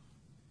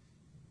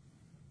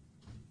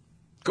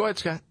 Go ahead,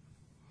 Scott.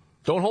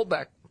 Don't hold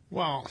back.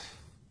 Well,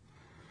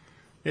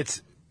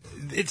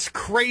 it's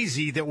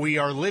crazy that we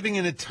are living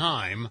in a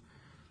time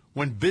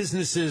when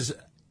businesses,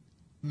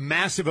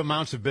 massive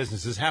amounts of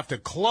businesses, have to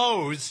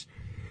close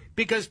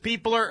because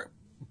people are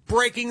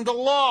breaking the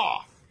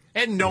law,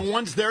 and no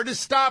one's there to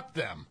stop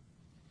them.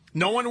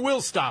 No one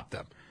will stop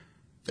them.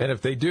 And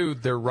if they do,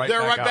 they're right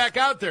back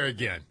out there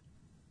again.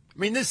 I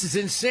mean, this is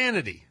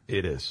insanity.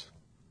 It is.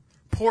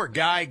 Poor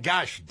guy.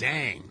 Gosh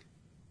dang.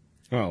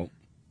 Well,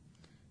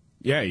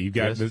 yeah, you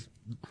got this.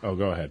 Oh,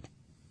 go ahead.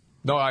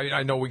 No,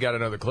 I know we got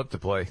another clip to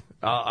play.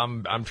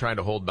 I'm trying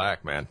to hold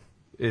back, man.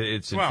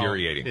 It's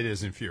infuriating. It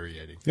is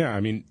infuriating. Yeah,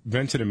 I mean,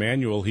 Vincent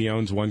Emanuel, he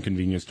owns one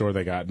convenience store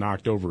that got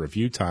knocked over a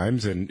few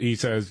times, and he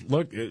says,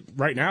 look,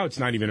 right now it's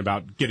not even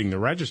about getting the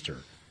register.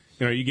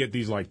 You know, you get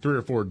these like 3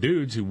 or 4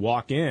 dudes who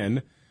walk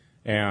in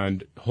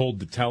and hold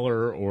the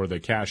teller or the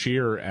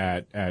cashier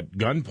at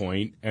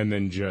gunpoint and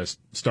then just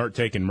start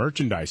taking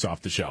merchandise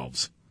off the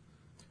shelves.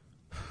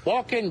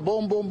 Walk in,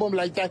 boom, boom, boom,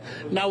 like that.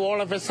 Now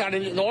all of a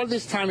sudden, all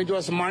this time it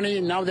was money.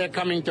 Now they're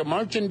coming to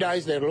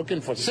merchandise. They're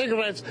looking for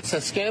cigarettes. It's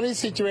a scary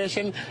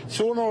situation.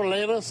 Sooner or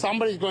later,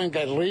 somebody's going to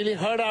get really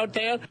hurt out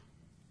there.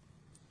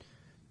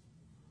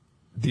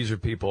 These are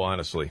people,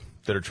 honestly,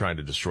 that are trying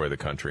to destroy the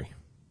country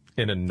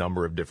in a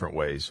number of different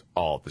ways,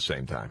 all at the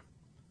same time.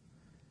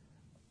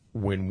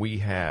 When we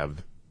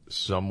have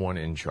someone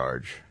in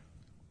charge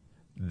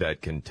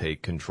that can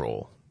take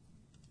control,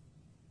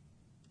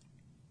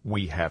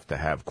 we have to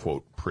have,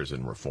 quote,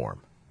 prison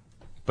reform.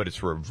 But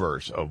it's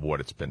reverse of what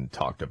it's been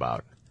talked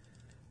about.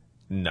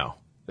 No.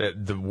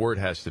 The word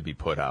has to be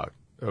put out.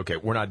 Okay,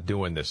 we're not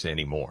doing this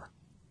anymore.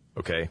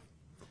 Okay?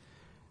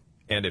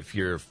 And if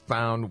you're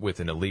found with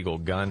an illegal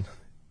gun,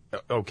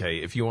 okay,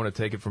 if you want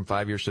to take it from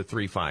 5 years to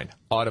 3, fine.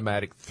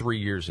 Automatic 3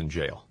 years in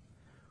jail.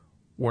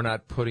 We're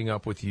not putting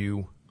up with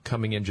you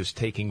coming in just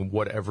taking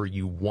whatever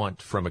you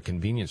want from a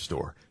convenience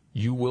store.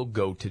 You will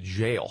go to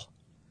jail.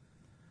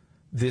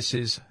 This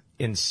is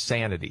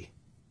insanity.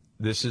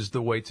 This is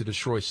the way to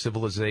destroy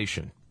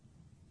civilization.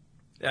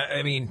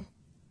 I mean,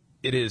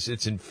 it is.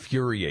 It's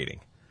infuriating.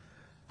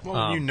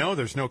 Well,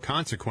 there's no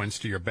consequence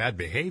to your bad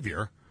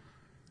behavior.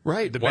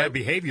 Right. The bad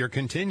behavior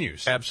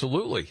continues.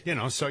 Absolutely.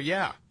 So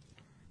yeah.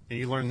 And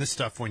you learn this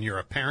stuff when you're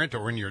a parent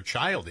or when you're a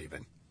child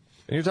even.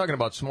 And you're talking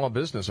about small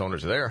business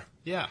owners there.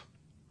 Yeah.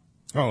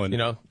 Oh, and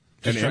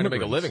just trying to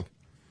make a living.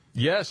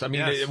 Yes, I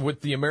mean, Yes.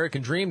 with the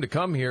American dream to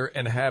come here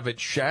and have it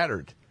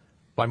shattered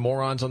by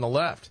morons on the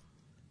left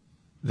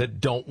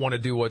that don't want to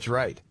do what's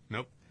right.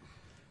 Nope.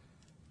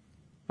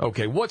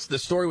 Okay, what's the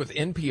story with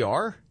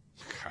NPR?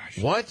 Gosh,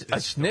 what? A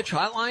snitch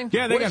hotline?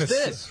 Yeah, What is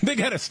this? They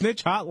got a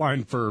snitch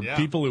hotline for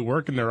people who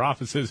work in their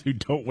offices who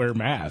don't wear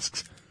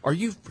masks. Are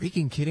you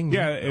freaking kidding me?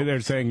 Yeah, they're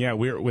saying,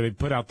 they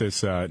put out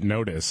this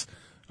notice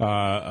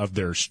of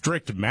their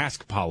strict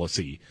mask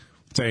policy,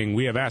 saying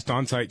we have asked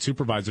on-site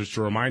supervisors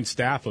to remind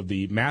staff of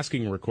the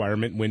masking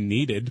requirement when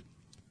needed.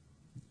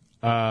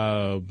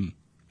 They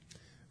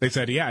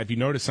said, if you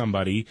notice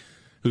somebody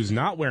who's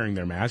not wearing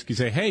their mask, you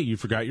say, hey, you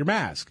forgot your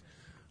mask.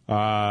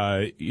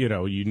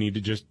 You need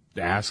to just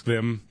ask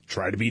them,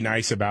 try to be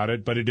nice about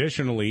it, but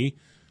additionally,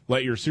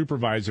 let your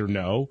supervisor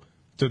know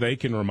so they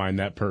can remind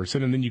that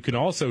person. And then you can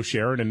also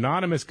share an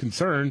anonymous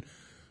concern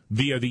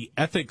via the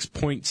ethics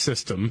point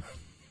system.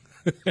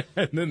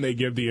 And then they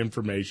give the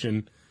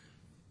information.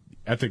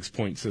 Ethics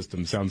point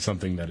system sounds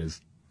something that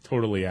is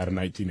totally out of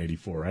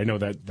 1984. I know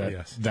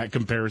that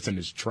comparison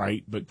is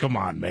trite, but come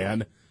on,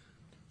 man.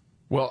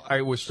 Well,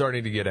 I was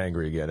starting to get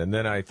angry again, and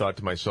then I thought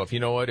to myself, you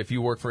know what? If you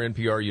work for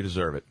NPR, you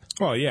deserve it.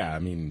 Well, yeah, I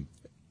mean...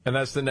 And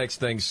that's the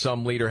next thing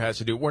some leader has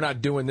to do. We're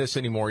not doing this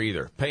anymore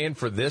either. Paying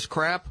for this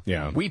crap?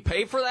 Yeah. We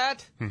pay for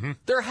that? Mm-hmm.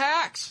 They're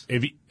hacks.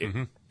 If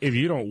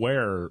you don't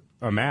wear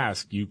a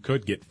mask, you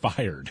could get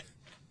fired.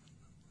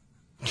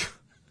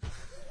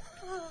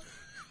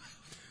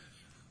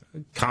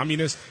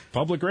 Communist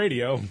public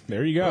radio.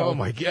 There you go. Oh,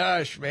 my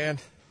gosh, man.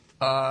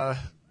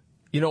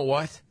 You know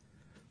what?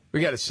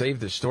 We got to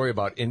save this story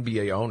about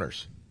NBA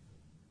owners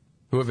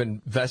who have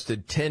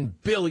invested $10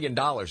 billion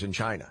in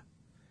China.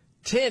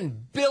 $10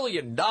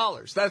 billion.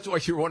 That's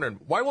what you're wondering.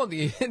 Why won't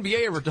the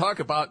NBA ever talk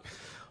about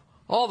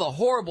all the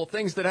horrible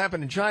things that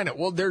happen in China?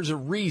 Well, there's a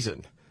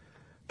reason.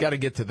 Got to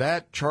get to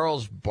that.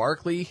 Charles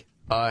Barkley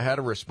had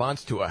a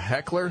response to a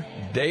heckler.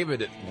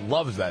 David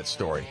loves that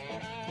story.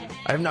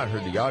 I have not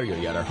heard the audio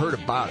yet. I heard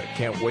about it.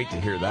 Can't wait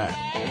to hear that.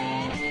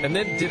 And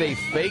then did a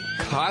fake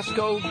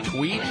Costco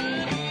tweet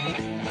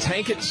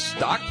tank its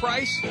stock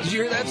price? Did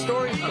you hear that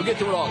story? We'll get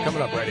to it all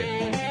coming up right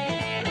here.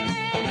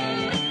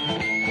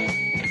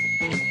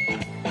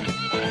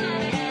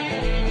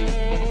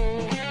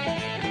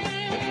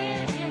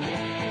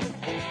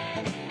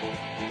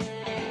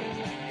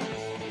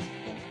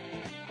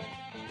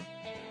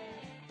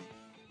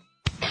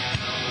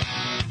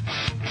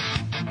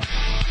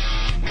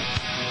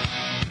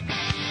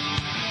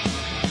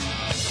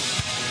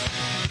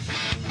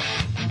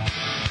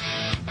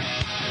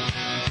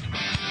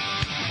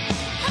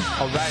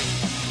 All right.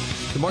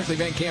 The Markley,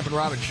 Van Camp, and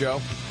Robbins Show.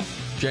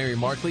 Jamie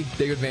Markley,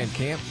 David Van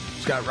Camp,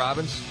 Scott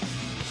Robbins.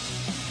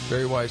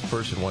 Very wise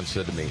person once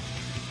said to me,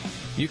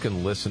 you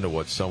can listen to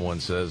what someone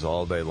says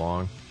all day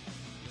long.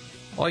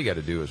 All you got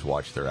to do is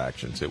watch their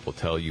actions. It will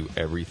tell you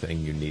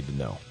everything you need to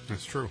know.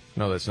 That's true.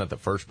 No, that's not the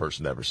first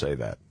person to ever say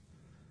that.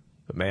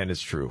 But, man,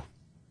 it's true.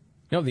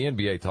 You know, the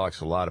NBA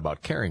talks a lot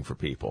about caring for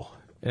people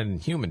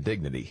and human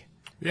dignity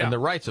and the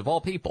rights of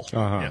all people.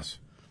 Yes.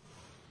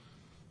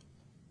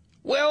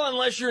 Well,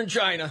 unless you're in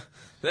China.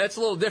 That's a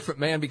little different,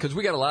 man, because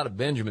we got a lot of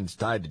Benjamins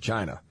tied to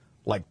China.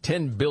 Like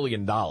 $10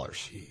 billion.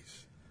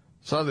 Jeez.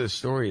 Saw this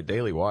story at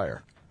Daily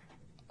Wire.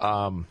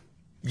 The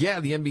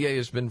NBA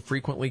has been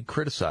frequently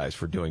criticized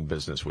for doing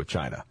business with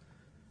China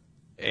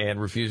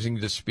and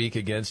refusing to speak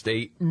against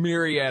a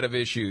myriad of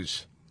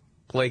issues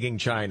plaguing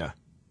China.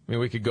 I mean,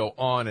 we could go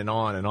on and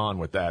on and on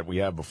with that. We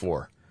have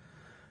before.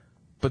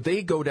 But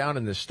they go down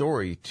in this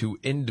story to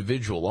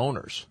individual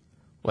owners,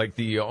 like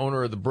the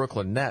owner of the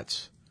Brooklyn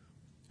Nets,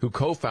 who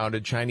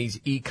co-founded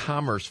Chinese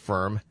e-commerce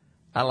firm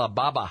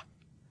Alibaba,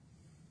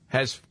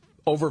 has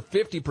over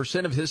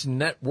 50% of his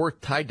net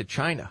worth tied to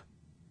China.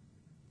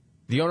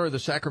 The owner of the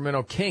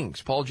Sacramento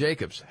Kings, Paul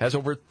Jacobs, has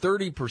over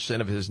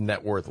 30% of his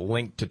net worth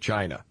linked to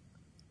China.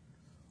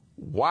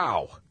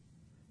 Wow.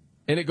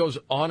 And it goes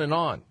on and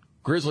on.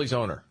 Grizzlies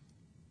owner,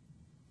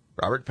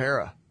 Robert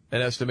Pera,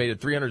 an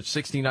estimated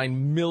 $369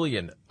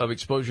 million of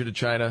exposure to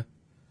China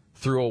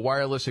through a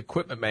wireless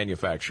equipment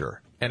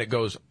manufacturer. And it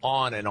goes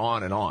on and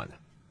on and on.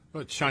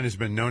 Well, China's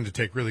been known to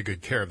take really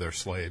good care of their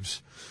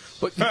slaves.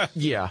 But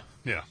yeah.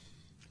 Yeah.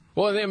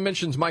 Well, and then it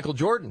mentions Michael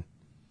Jordan,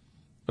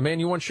 the man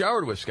you once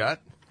showered with,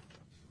 Scott.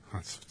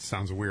 That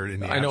sounds weird in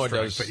the I know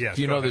abstract, it does. but yes, if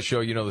you know ahead. the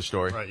show, you know the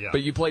story. Right, yeah.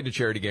 But you played a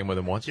charity game with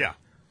him once. Yeah.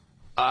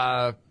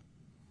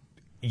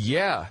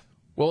 Yeah.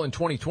 Well, in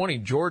 2020,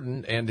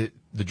 Jordan and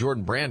the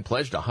Jordan brand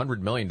pledged $100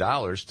 million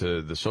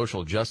to the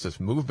social justice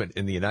movement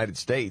in the United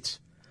States.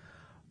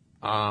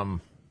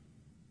 Well,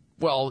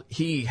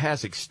 he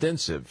has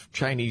extensive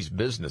Chinese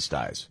business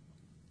ties.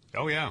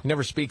 Oh, yeah. He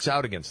never speaks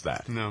out against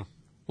that. No.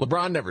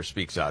 LeBron never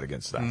speaks out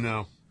against that.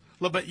 No.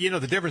 But, you know,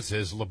 the difference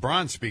is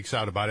LeBron speaks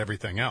out about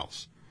everything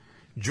else.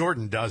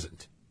 Jordan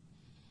doesn't.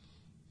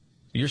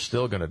 You're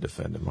still going to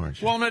defend him,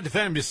 aren't you? Well, I'm not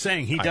defending him, just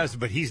saying he does,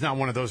 but he's not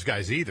one of those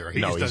guys either.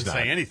 He just doesn't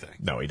say anything.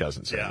 No, he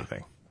doesn't say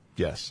anything.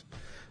 Yes.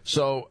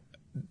 So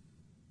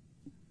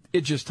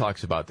it just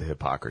talks about the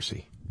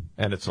hypocrisy,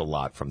 and it's a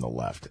lot from the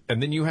left.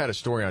 And then you had a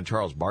story on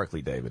Charles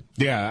Barkley, David.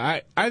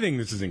 Yeah, I think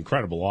this is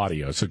incredible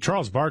audio. So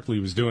Charles Barkley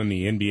was doing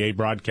the NBA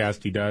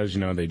broadcast he does. You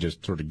know, they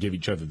just sort of give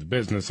each other the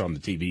business on the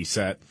TV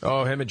set.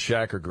 Oh, him and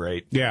Shaq are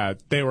great. Yeah,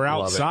 they were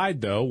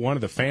outside, though. One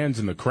of the fans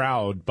in the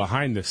crowd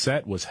behind the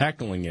set was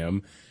heckling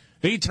him.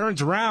 He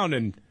turns around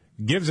and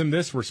gives him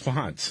this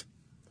response.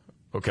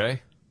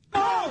 Okay.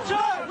 Oh,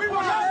 John, we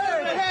want to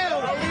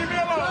hell. Leave me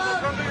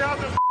alone. Come to your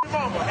house and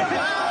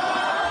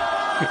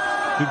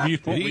mama.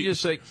 Did he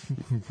just say,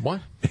 what?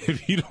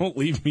 If you don't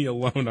leave me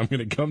alone, I'm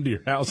going to come to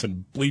your house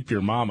and bleep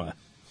your mama.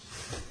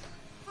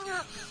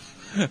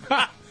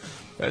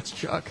 That's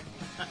Chuck.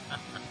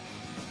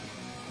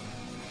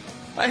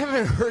 I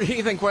haven't heard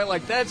anything quite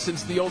like that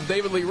since the old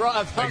David Lee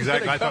Roth.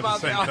 Exactly, I thought the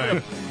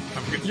same thing.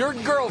 Your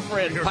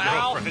girlfriend,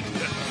 pal.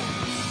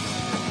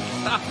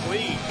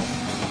 Golly.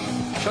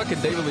 Chuck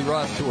and David Lee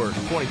Roth tour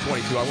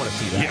 2022. I want to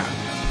see that.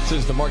 Yeah. This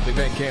is the Markley,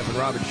 Van Camp, and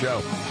Robbins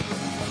Show.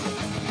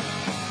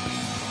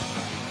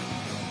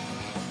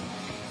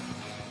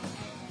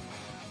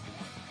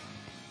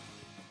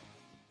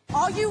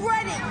 Are you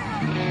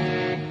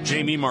ready?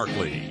 Jamie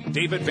Markley,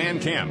 David Van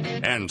Camp,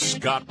 and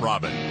Scott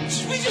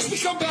Robbins. We just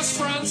become best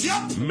friends.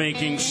 Yep.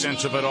 Making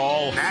sense of it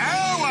all.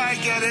 Now I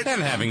get it.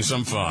 And having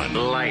some fun.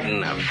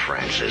 Lighten up,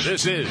 Francis.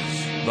 This is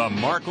the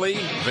Markley,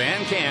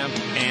 Van Camp,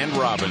 and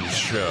Robbins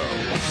Show.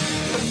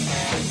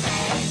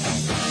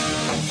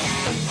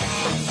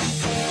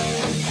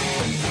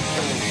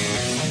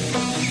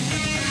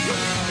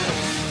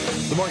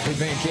 The Markley,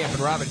 Van Camp,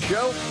 and Robbins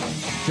Show.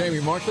 Jamie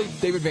Markley,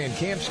 David Van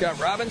Camp, Scott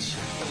Robbins.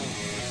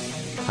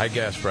 High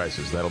gas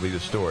prices. That'll be the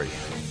story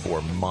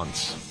for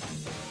months.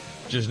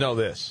 Just know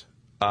this.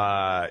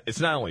 It's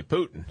not only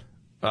Putin.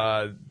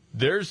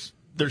 There's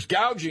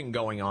gouging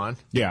going on.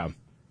 Yeah.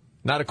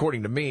 Not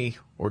according to me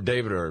or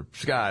David or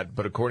Scott,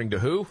 but according to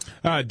who?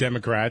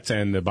 Democrats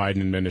and the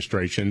Biden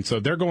administration. So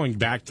they're going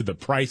back to the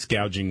price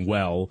gouging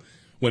well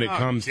when it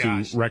comes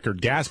to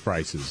record gas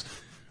prices.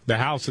 The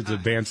House has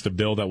advanced a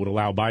bill that would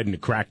allow Biden to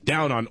crack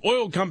down on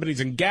oil companies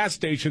and gas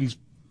stations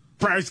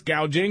price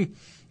gouging,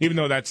 even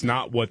though that's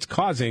not what's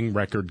causing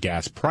record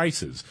gas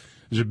prices.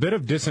 There's a bit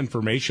of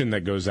disinformation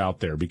that goes out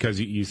there because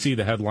you see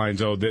the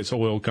headlines, oh, this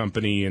oil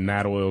company and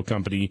that oil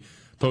company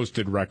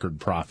posted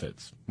record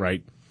profits,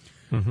 right?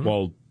 Mm-hmm.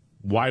 Well,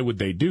 why would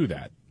they do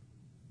that?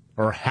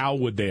 Or how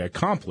would they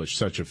accomplish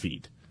such a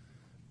feat?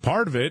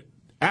 Part of it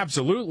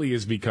absolutely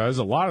is because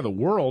a lot of the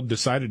world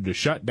decided to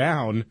shut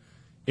down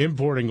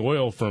importing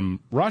oil from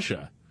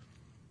Russia.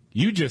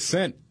 You just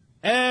sent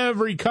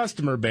every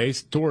customer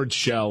base towards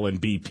Shell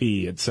and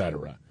BP,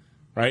 etc.,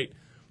 right?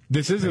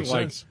 This isn't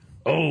like,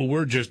 oh,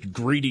 we're just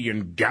greedy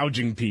and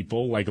gouging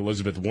people like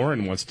Elizabeth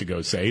Warren wants to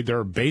go say. There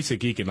are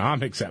basic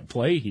economics at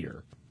play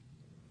here.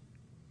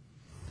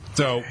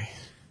 So,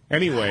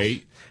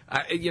 anyway.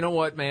 You know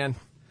what, man?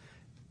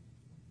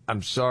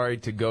 I'm sorry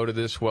to go to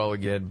this well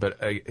again, but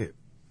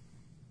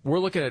we're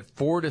looking at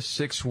 4 to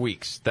 6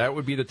 weeks. That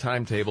would be the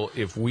timetable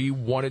if we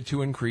wanted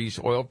to increase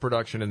oil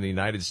production in the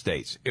United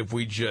States. If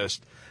we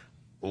just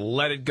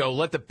let it go,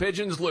 let the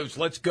pigeons loose,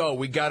 let's go.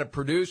 We got to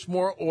produce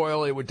more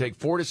oil. It would take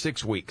 4 to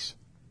 6 weeks,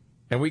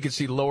 and we could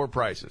see lower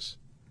prices.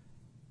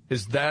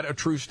 Is that a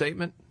true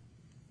statement?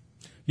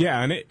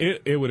 Yeah, and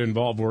it would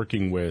involve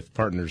working with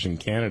partners in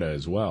Canada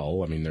as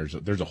well. I mean,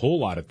 there's a whole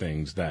lot of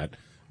things that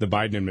the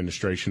Biden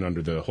administration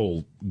under the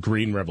whole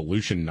green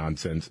revolution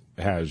nonsense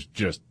has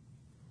just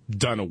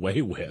done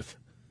away with.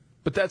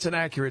 But that's an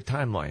accurate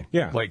timeline.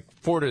 Yeah. Like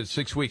 4 to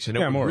 6 weeks, and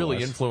it would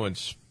really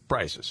influence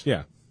prices.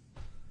 Yeah.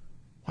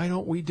 Why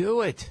don't we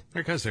do it?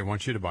 Because they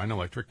want you to buy an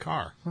electric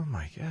car. Oh,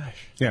 my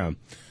gosh. Yeah.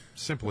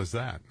 Simple as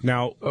that.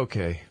 Now,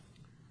 okay.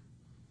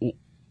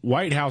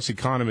 White House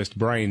economist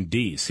Brian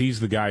Deese,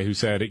 he's the guy who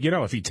said, you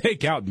know, if you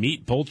take out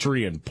meat,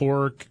 poultry, and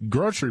pork,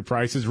 grocery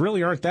prices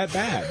really aren't that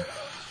bad.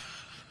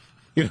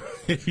 You know,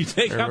 if you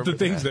take out the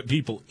things that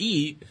people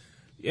eat,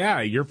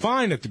 yeah, you're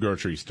fine at the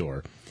grocery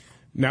store.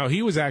 Now,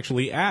 he was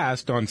actually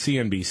asked on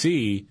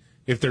CNBC,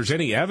 if there's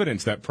any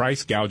evidence that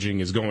price gouging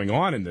is going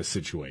on in this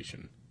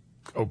situation.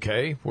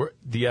 Okay,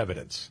 the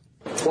evidence.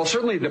 Well,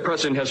 certainly the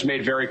president has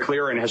made very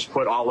clear and has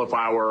put all of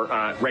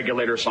our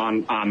regulators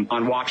on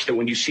watch that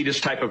when you see this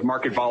type of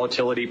market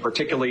volatility,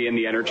 particularly in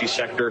the energy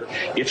sector,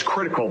 it's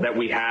critical that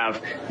we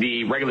have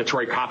the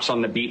regulatory cops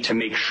on the beat to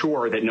make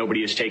sure that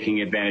nobody is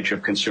taking advantage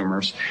of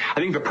consumers.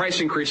 I think the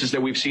price increases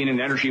that we've seen in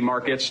energy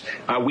markets,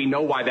 we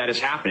know why that is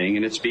happening,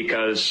 and it's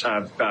because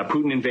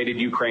Putin invaded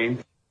Ukraine.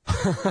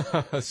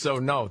 So,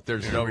 no,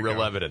 there's no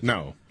real evidence.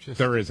 No,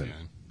 there isn't.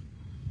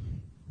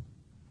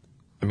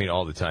 I mean,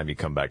 all the time you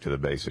come back to the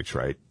basics,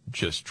 right?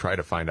 Just try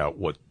to find out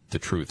what the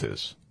truth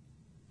is.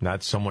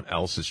 Not someone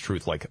else's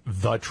truth, like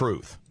the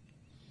truth.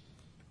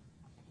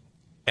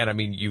 And, I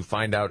mean, you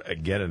find out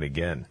again and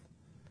again.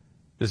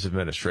 This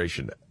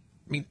administration,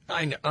 I mean,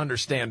 I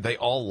understand they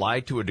all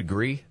lie to a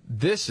degree.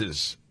 This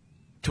is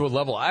to a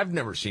level I've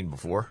never seen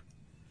before.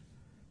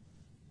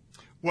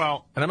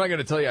 Well, and I'm not going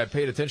to tell you I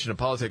paid attention to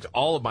politics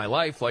all of my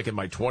life, like in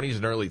my 20s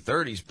and early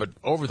 30s, but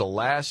over the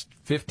last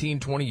 15,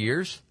 20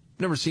 years,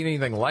 never seen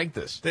anything like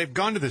this. They've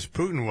gone to this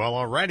Putin well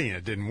already, and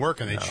it didn't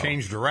work, and they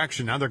changed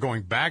direction. Now they're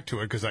going back to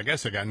it because I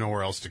guess they got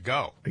nowhere else to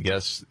go. I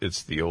guess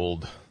it's the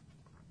old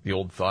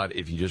thought,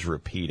 if you just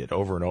repeat it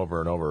over and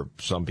over and over,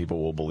 some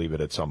people will believe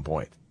it at some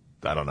point.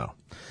 I don't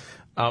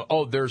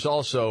know. There's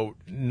also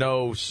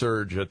no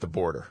surge at the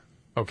border.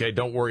 Okay,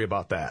 don't worry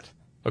about that.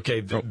 Okay,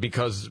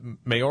 because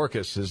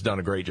Mayorkas has done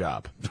a great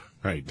job.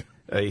 Right.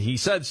 He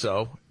said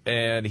so,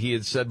 and he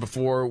had said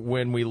before,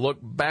 when we look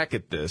back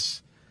at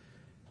this,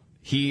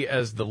 he,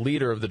 as the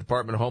leader of the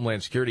Department of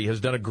Homeland Security, has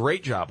done a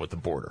great job with the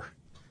border.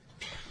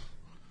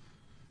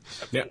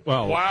 Yeah,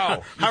 well,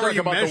 wow. How are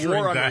you about the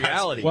war on that?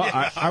 reality? Well,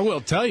 I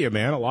will tell you,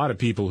 man, a lot of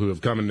people who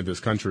have come into this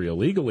country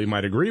illegally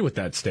might agree with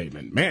that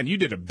statement. Man, you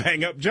did a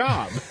bang-up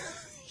job.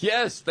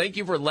 Yes, thank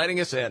you for letting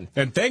us in.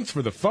 And thanks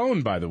for the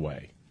phone, by the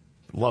way.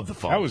 Love the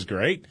phone. That was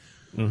great.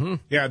 Mm-hmm.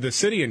 Yeah, the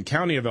city and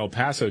county of El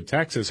Paso,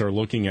 Texas, are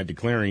looking at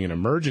declaring an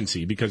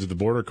emergency because of the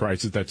border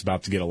crisis that's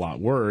about to get a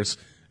lot worse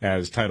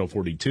as Title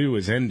 42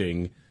 is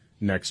ending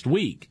next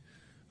week.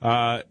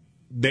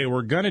 They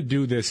were going to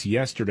do this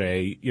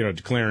yesterday,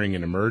 declaring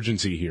an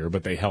emergency here,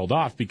 but they held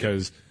off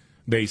because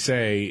they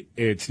say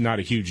it's not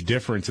a huge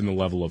difference in the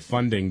level of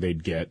funding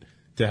they'd get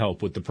to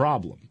help with the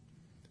problem.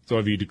 So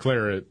if you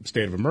declare a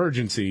state of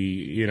emergency,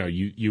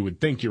 you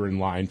would think you're in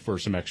line for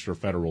some extra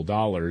federal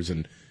dollars,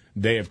 and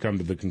they have come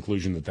to the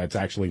conclusion that that's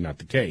actually not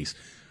the case.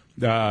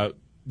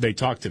 They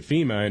talked to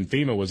FEMA, and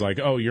FEMA was like,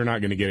 oh, you're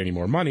not going to get any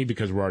more money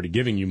because we're already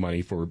giving you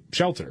money for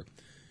shelter.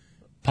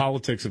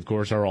 Politics, of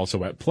course, are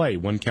also at play.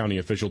 One county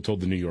official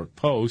told the New York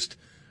Post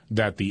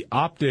that the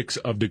optics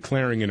of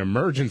declaring an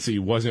emergency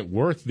wasn't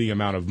worth the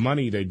amount of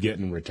money they'd get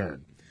in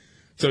return.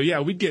 So,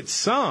 yeah, we'd get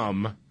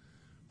some,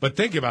 but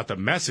think about the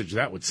message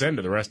that would send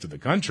to the rest of the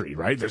country,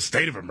 right? The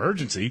state of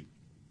emergency.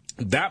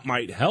 That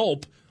might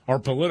help our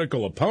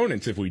political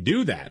opponents if we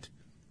do that.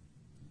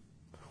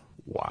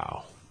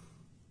 Wow.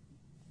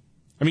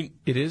 I mean,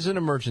 it is an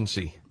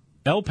emergency.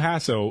 El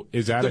Paso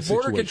is at a situation.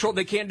 The border control,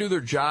 they can't do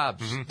their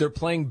jobs. Mm-hmm. They're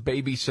playing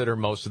babysitter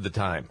most of the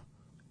time.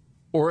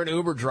 Or an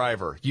Uber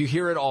driver. You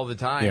hear it all the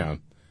time. Yeah.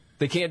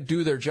 They can't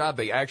do their job.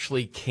 They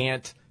actually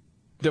can't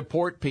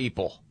deport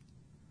people.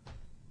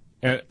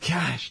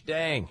 Gosh,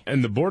 dang.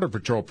 And the Border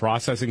Patrol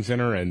Processing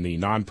Center and the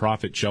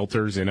nonprofit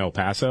shelters in El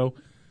Paso,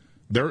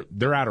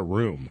 they're out of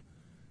room.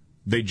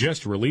 They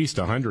just released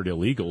 100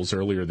 illegals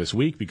earlier this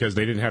week because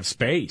they didn't have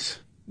space.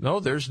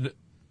 No,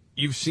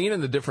 you've seen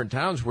in the different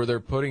towns where they're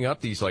putting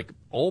up these like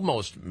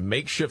almost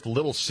makeshift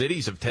little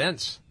cities of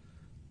tents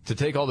to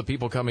take all the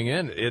people coming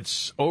in.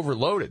 It's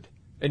overloaded.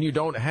 And you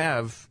don't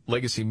have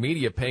legacy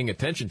media paying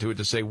attention to it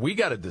to say, we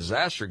got a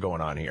disaster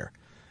going on here.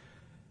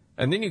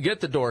 And then you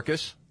get the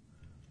Dorcas,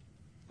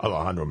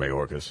 Alejandro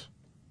Mayorkas,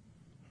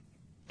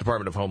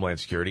 Department of Homeland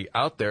Security,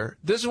 out there.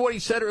 This is what he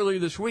said earlier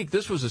this week.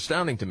 This was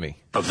astounding to me.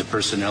 Of the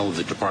personnel of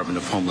the Department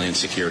of Homeland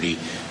Security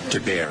to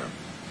bear.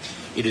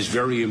 It is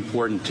very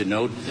important to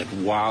note that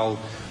while,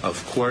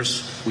 of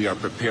course, we are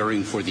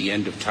preparing for the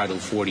end of Title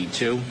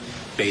 42,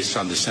 based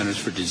on the Centers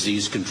for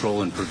Disease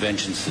Control and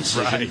Prevention's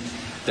decision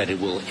that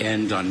it will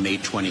end on May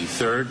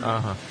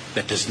 23rd,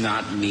 that does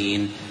not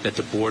mean that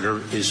the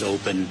border is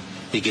open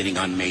beginning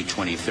on May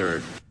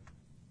 23rd.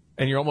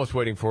 And you're almost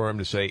waiting for him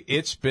to say,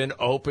 it's been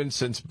open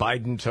since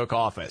Biden took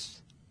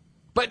office.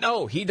 But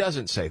no, he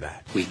doesn't say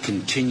that. We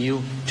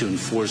continue to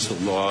enforce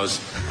the laws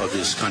of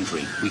this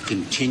country. We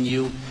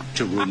continue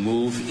to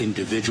remove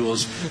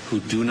individuals who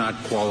do not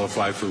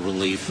qualify for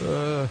relief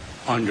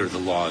under the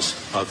laws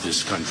of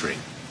this country.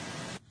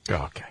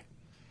 Okay.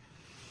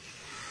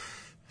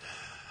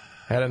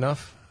 Had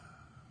enough?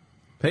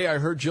 Hey, I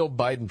heard Jill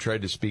Biden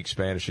tried to speak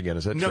Spanish again.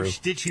 Is that true? No,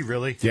 did she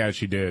really? Yeah,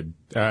 she did.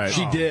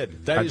 She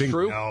did. That is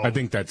true? No. I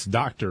think that's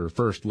Dr.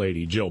 First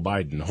Lady Jill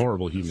Biden,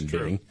 horrible human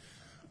being.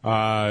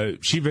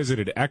 She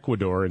visited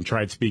Ecuador and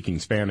tried speaking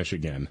Spanish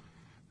again.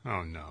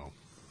 Oh, no.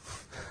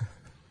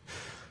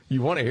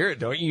 You want to hear it,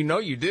 don't you? You know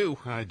you do.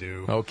 I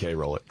do. Okay,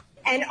 roll it.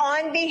 And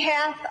on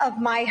behalf of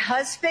my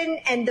husband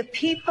and the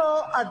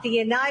people of the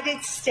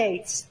United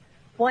States,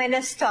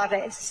 Buenas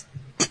tardes.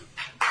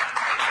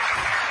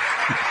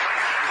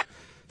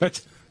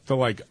 That's the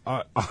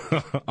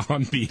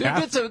on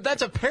behalf. Dude,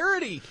 that's a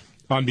parody.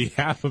 On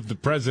behalf of the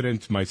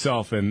president,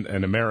 myself, and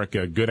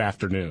America, good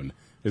afternoon,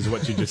 is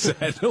what you just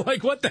said.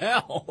 Like, what the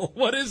hell?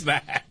 What is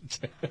that?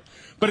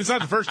 But it's not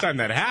the first time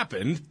that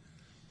happened.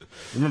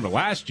 Remember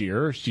last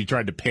year, she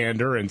tried to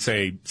pander and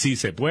say, si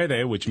se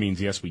puede, which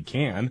means yes, we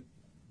can.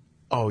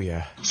 Oh,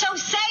 yeah. So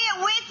say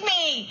it with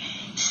me.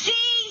 Si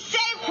se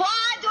puede.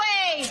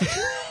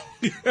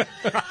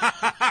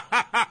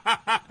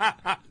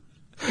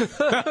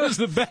 That was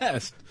the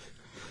best.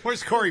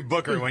 Where's Cory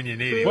Booker when you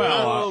need him?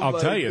 Well,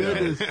 I'll tell you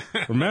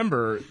that.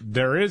 Remember,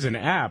 there is an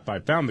app. I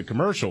found the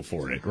commercial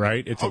for it,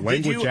 right? It's a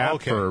language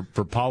app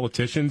for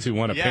politicians who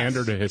want to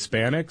pander to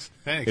Hispanics.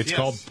 It's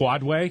called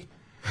Podway.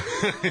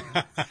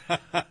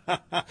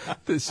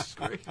 This is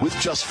great. With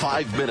just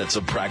 5 minutes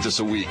of practice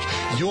a week,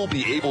 you'll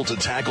be able to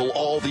tackle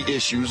all the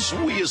issues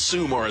we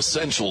assume are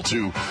essential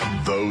to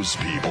those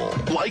people,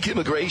 like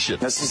immigration.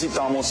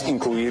 Necesitamos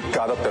incluir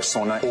cada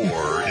persona.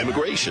 Or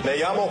immigration. Me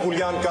llamo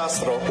Julián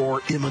Castro.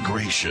 Or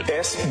immigration.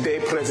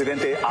 Este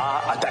presidente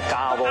ha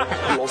atacado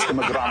los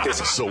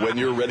inmigrantes. So when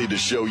you're ready to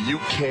show you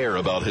care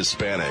about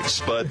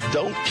Hispanics, but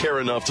don't care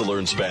enough to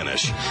learn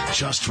Spanish,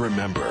 just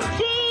remember.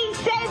 Si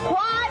se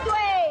puede.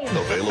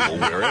 Available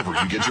wherever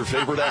you get your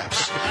favorite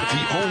apps.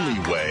 The only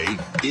way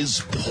is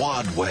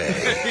Podway.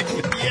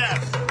 Yes.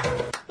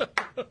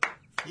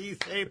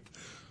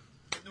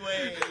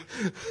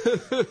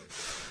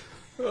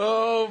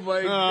 Oh,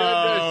 my goodness.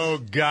 Oh,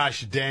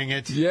 gosh, dang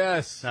it.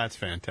 Yes. That's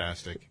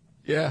fantastic.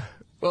 Yeah.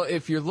 Well,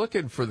 if you're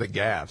looking for the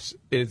gaffes,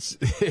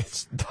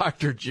 it's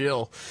Dr.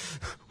 Jill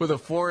with a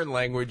foreign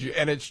language,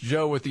 and it's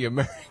Joe with the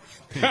American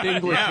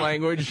English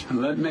language.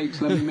 Let no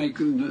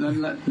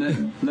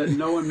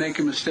one make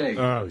a mistake.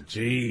 Oh,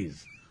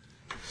 jeez.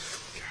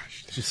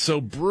 Gosh, it's just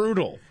so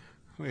brutal.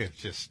 We have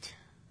just...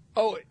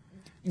 Oh,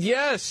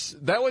 yes.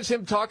 That was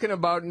him talking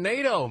about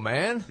NATO,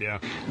 man. Yeah.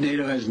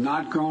 NATO has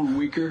not grown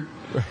weaker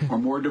or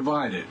more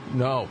divided.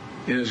 No.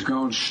 It has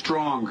grown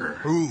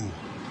stronger. Ooh.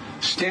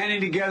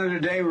 Standing together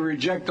today, we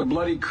reject the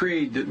bloody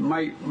creed that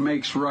might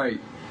makes right.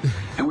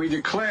 And we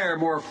declare a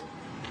more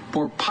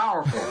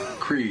powerful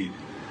creed.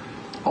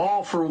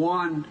 All for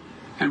one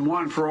and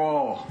one for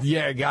all.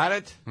 Yeah, got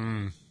it?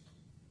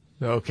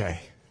 Okay.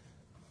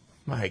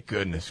 My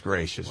goodness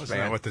gracious, Wasn't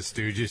man. that what the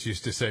Stooges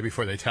used to say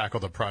before they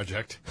tackled a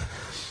project?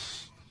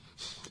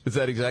 Is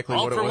that exactly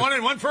all what it was? was? All for one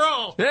and one for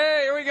all.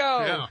 Hey, here we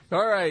go. Yeah.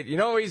 All right. You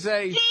know what we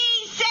say? Si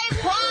se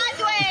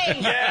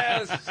puede.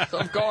 Yes,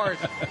 of course.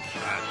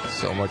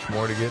 So much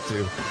more to get to.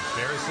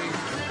 Embarrassing.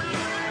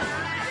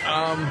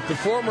 The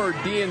former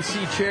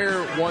DNC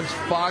chair wants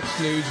Fox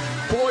News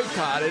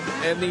boycotted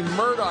and the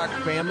Murdoch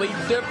family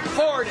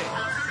deported.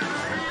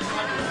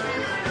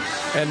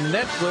 And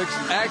Netflix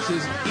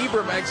axes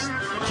Ibram X.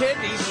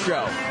 Kennedy's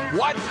show.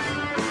 What?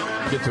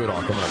 Get to it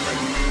all. Coming up right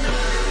now.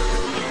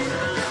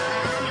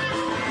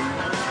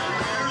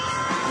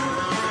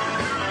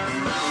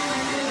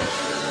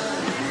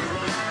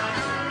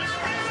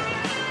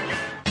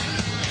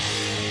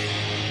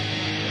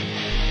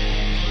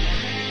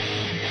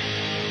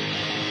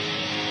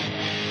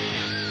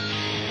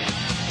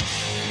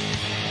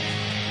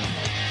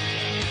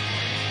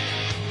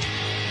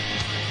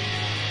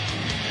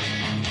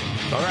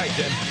 All right,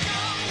 then.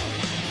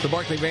 The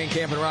Markley, Van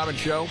Camp, and Robbins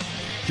Show.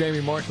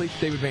 Jamie Markley,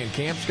 David Van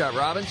Camp, Scott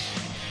Robbins.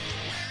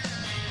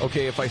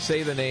 Okay, if I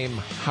say the name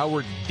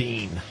Howard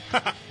Dean.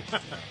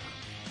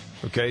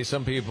 Okay,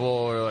 some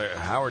people are like,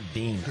 Howard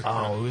Dean.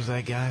 Oh, who's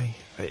that guy?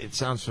 It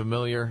sounds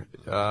familiar.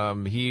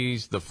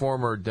 He's the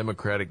former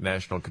Democratic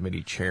National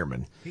Committee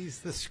chairman. He's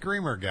the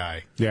screamer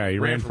guy. Yeah, he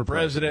ran for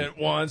president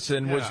once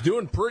and was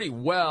doing pretty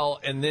well,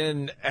 and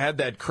then had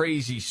that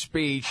crazy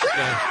speech.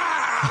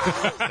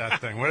 That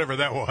thing, whatever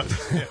that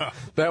was. Yeah.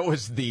 That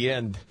was the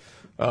end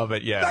of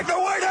it, yeah. Like the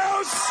White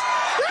House!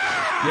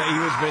 Yeah, he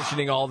was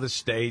mentioning all the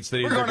states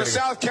that We're going to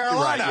South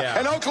Carolina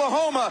and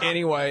Oklahoma.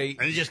 Anyway.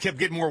 And he just kept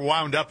getting more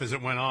wound up as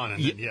it went on.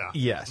 And then,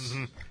 Yes.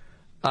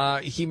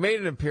 Mm-hmm. He made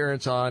an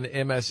appearance on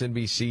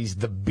MSNBC's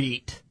The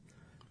Beat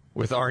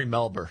with Ari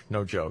Melber,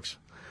 no jokes,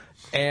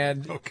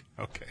 and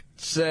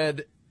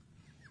said,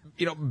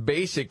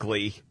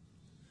 basically,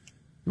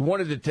 he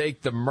wanted to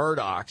take the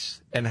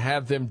Murdochs and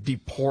have them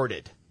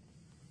deported.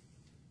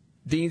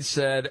 Dean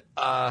said,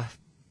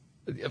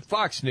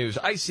 Fox News,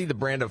 I see the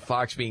brand of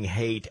Fox being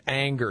hate,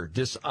 anger,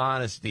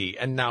 dishonesty,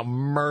 and now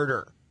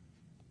murder.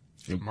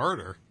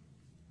 Murder?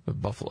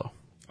 Of Buffalo.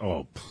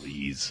 Oh,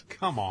 please.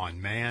 Come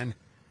on, man.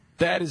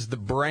 That is the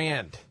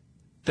brand.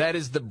 That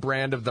is the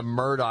brand of the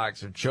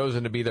Murdochs have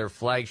chosen to be their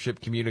flagship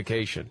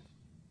communication.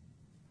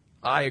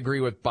 I agree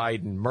with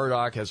Biden.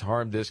 Murdoch has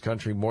harmed this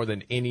country more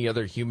than any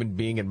other human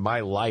being in my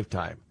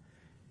lifetime.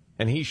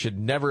 And he should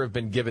never have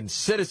been given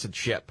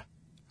citizenship.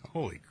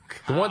 Holy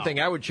cow. The one thing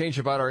I would change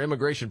about our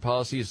immigration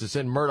policy is to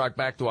send Murdoch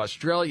back to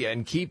Australia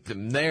and keep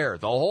them there,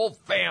 the whole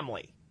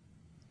family.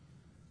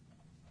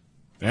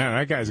 Yeah,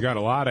 that guy's got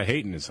a lot of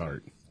hate in his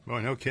heart.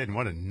 Boy, no kidding.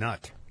 What a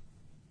nut.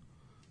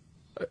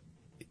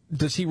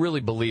 Does he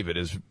really believe it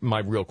is my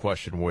real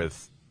question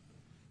with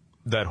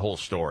that whole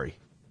story.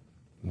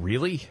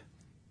 Really?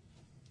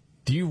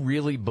 Do you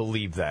really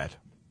believe that?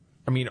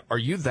 I mean, are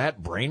you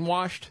that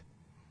brainwashed?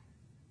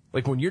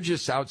 Like when you're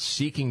just out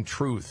seeking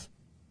truth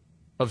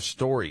of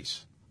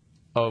stories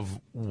of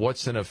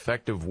what's an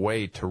effective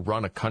way to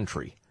run a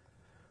country,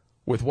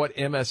 with what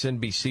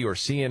MSNBC or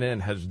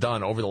CNN has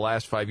done over the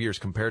last 5 years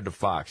compared to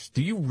Fox,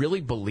 do you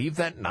really believe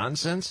that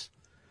nonsense?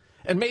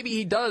 And maybe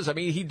he does. I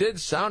mean, he did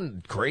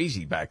sound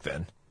crazy back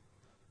then.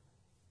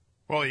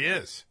 Well, he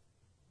is.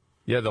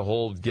 Yeah, the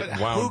whole getting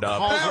wound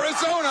up.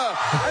 Arizona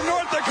and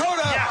North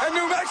Dakota and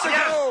New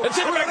Mexico. It's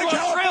in we're going to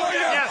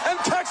California and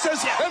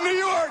Texas and New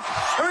York.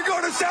 And we're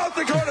going to South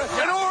Dakota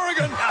and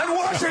Oregon and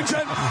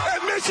Washington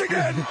and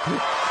Michigan.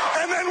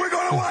 And then we're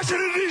going to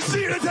Washington,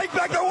 D.C. to take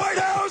back the White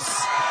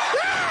House.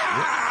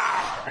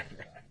 I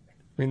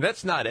mean,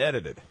 that's not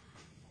edited. I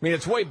mean,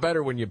 it's way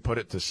better when you put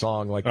it to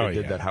song like they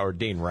did that Howard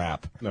Dean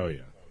rap. Oh,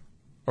 yeah.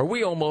 Are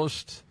we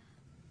almost,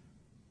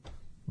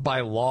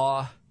 by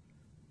law,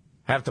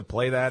 have to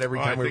play that every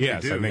time we do?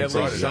 At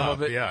least some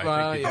of it? Yeah,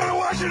 Go to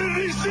Washington,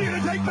 D.C.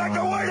 to take back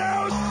the White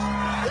House.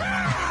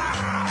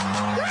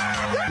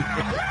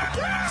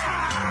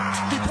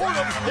 Deport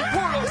him!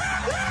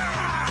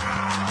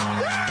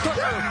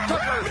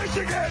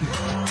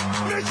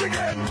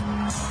 Michigan!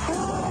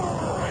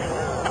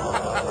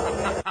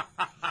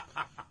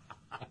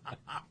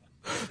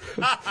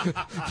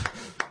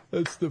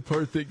 That's the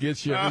part that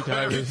gets you every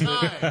time, isn't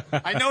it?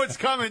 I know it's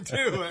coming,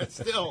 too, but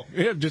still.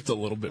 We have just a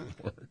little bit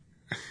more.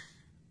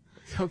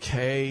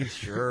 Okay,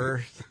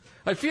 sure.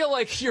 I feel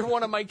like you're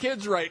one of my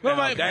kids right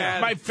now,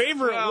 Dad. My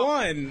favorite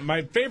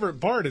my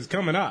favorite part is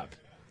coming up.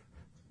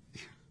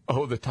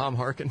 Oh, the Tom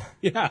Harkin?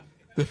 Yeah.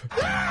 North Dakota.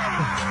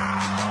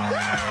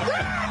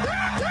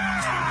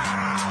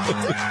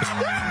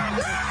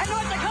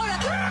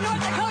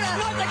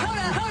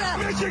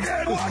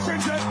 Michigan,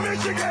 Washington,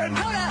 Michigan,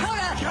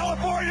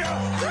 California,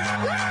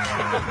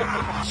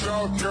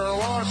 South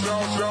Carolina.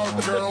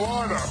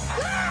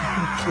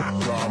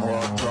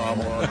 Tomahawk.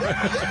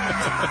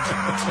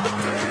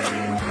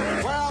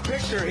 Well,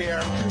 picture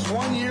here.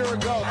 1 year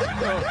ago.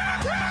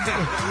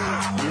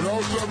 You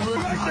know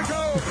something?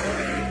 Mexico.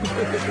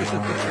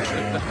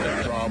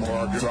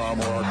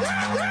 Tomahawk.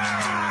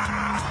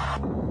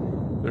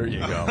 There you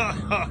go.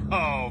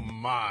 Oh,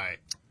 my.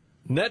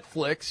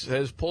 Netflix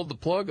has pulled the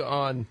plug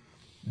on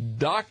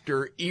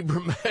Dr.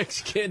 Ibram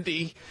X.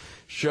 Kendi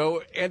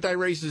show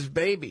Anti-Racist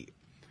Baby,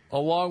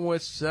 along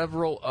with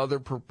several other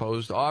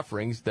proposed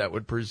offerings that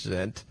would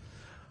present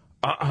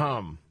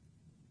a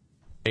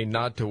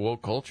nod to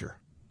woke culture.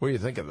 What do you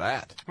think of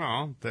that?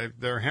 Well,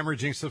 they're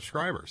hemorrhaging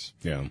subscribers.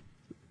 Yeah.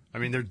 I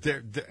mean,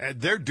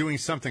 they're doing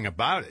something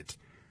about it.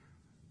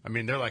 I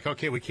mean, they're like,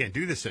 okay, we can't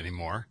do this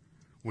anymore.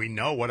 We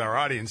know what our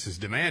audience is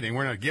demanding.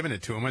 We're not giving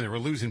it to them, and we're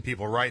losing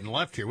people right and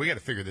left here. We got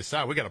to figure this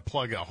out. We got to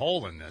plug a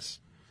hole in this.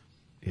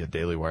 Yeah,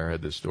 Daily Wire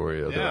had this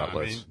story. Other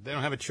outlets. I mean, they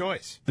don't have a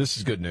choice. This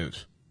is good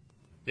news.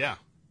 Yeah.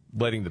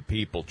 Letting the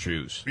people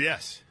choose.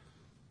 Yes.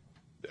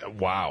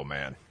 Wow,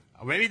 man.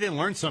 Maybe they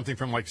learned something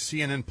from like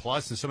CNN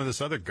Plus and some of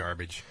this other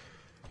garbage.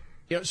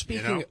 You know,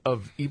 speaking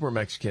of Ibram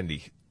X.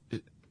 Kendi,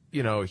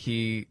 you know,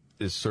 he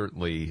is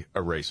certainly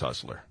a race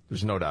hustler.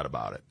 There's no doubt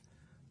about it.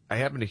 I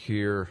happened to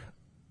hear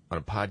on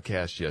a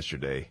podcast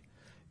yesterday,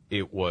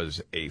 it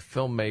was a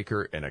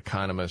filmmaker and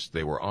economist.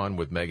 They were on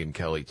with Megyn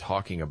Kelly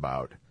talking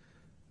about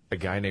a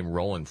guy named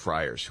Roland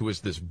Fryers, who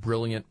is this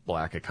brilliant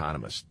black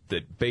economist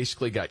that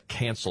basically got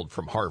canceled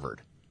from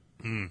Harvard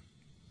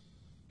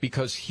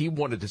because he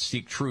wanted to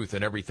seek truth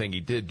in everything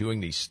he did doing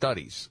these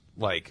studies.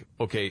 Like,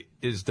 okay,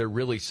 is there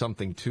really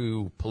something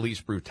to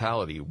police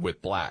brutality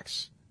with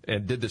blacks?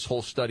 And did this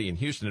whole study in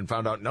Houston and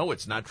found out, no,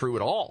 it's not true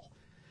at all.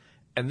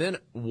 And then,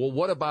 well,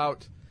 what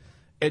about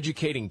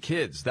educating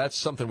kids? That's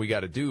something we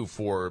got to do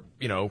for,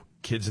 you know,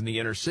 kids in the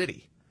inner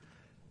city.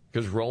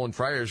 Because Roland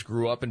Fryers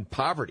grew up in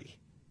poverty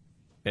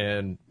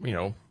and, you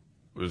know,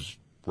 was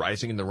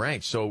rising in the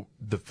ranks. So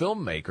the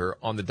filmmaker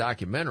on the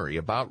documentary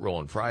about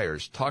Roland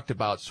Fryers talked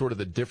about sort of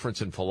the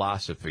difference in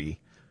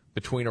philosophy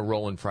between a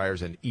Roland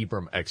Fryers and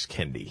Ibram X.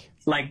 Kendi.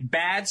 Like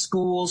bad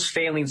schools,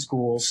 failing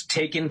schools,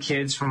 taking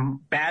kids from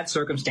bad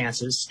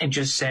circumstances and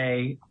just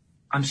say,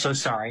 I'm so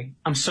sorry.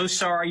 I'm so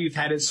sorry you've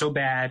had it so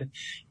bad.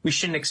 We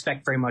shouldn't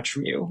expect very much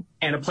from you.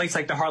 And a place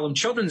like the Harlem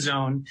Children's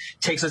Zone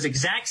takes those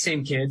exact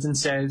same kids and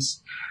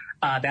says,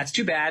 that's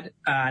too bad.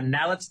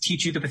 Now let's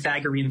teach you the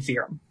Pythagorean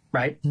theorem,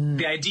 right?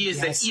 The idea is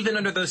that even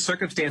under those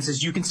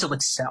circumstances, you can still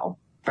excel,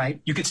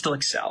 right? You can still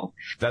excel.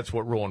 That's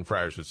what Roland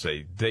Fryers would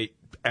say.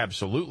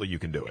 Absolutely, you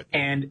can do it.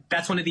 And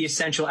that's one of the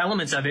essential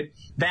elements of it.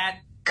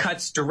 That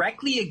cuts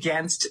directly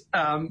against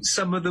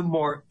some of the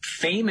more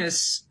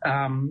famous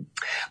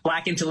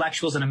black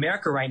intellectuals in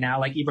America right now,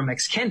 like Ibram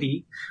X.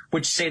 Kendi,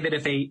 which say that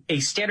if a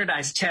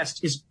standardized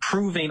test is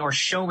proving or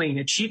showing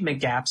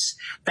achievement gaps,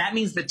 that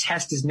means the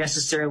test is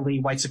necessarily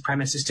white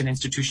supremacist and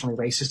institutionally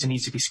racist and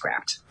needs to be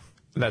scrapped.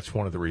 That's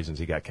one of the reasons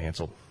he got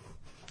canceled,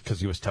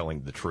 because he was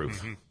telling the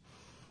truth.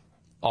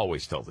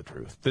 Always tell the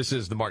truth. This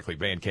is the Markley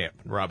Van Camp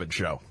and Robbins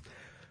Show.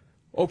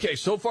 Okay,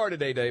 so far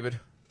today, David,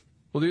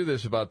 we'll do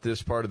this about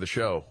this part of the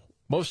show.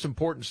 Most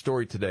important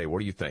story today, what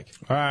do you think?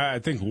 I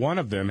think one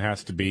of them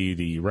has to be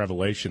the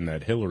revelation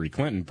that Hillary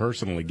Clinton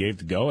personally gave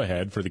the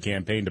go-ahead for the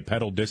campaign to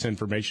peddle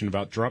disinformation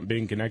about Trump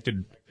being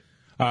connected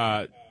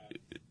to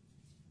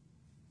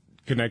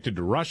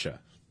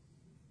Russia.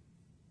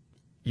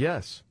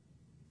 Yes.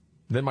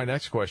 Then my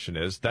next question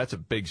is, that's a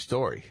big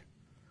story.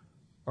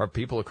 Are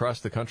people across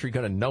the country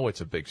going to know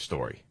it's a big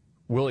story?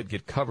 Will it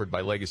get covered by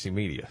legacy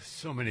media?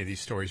 So many of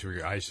these stories where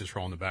your eyes just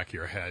roll in the back of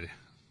your head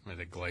and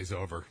they glaze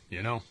over,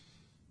 you know?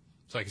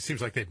 It's like, it seems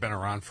like they've been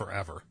around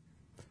forever.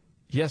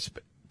 Yes,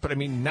 but I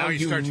mean, now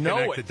you start to know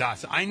connect it. the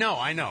dots. I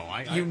know.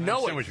 You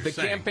know it. What you're The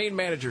saying. campaign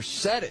manager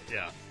said it.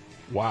 Yeah.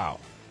 Wow.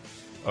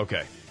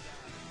 Okay.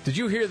 Did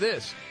you hear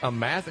this? A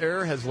math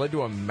error has led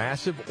to a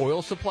massive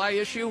oil supply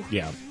issue?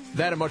 Yeah.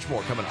 That and much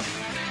more coming up.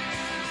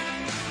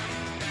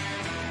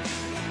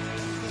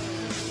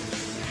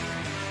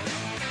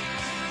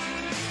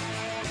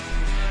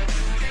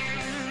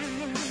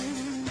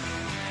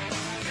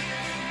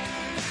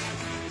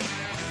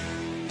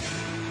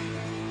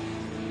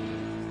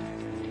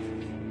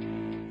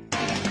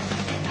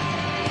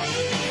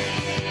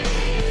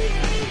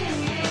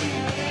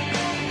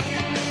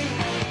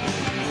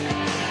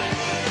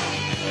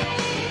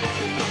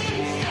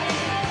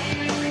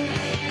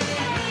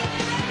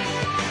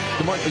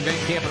 Markley,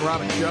 Van Camp, and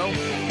Robin Show.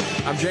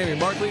 I'm Jamie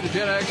Markley, the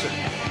Gen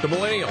Xer, the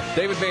Millennial,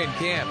 David Van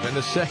Camp, and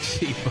the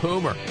sexy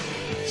boomer,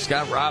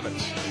 Scott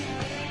Robbins.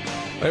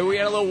 Hey, we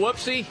had a little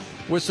whoopsie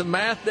with some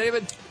math,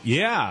 David?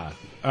 Yeah.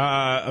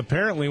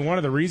 Apparently, one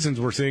of the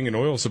reasons we're seeing an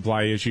oil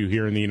supply issue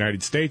here in the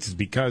United States is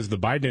because the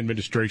Biden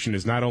administration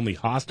is not only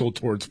hostile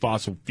towards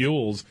fossil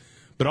fuels,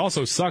 but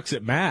also sucks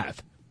at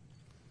math.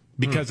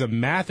 Because a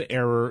math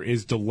error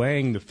is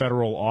delaying the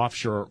federal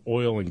offshore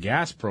oil and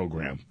gas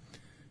program.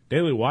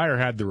 Daily Wire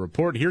had the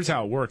report. Here's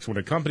how it works. When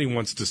a company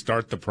wants to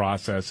start the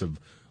process of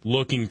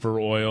looking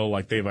for oil,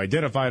 like they've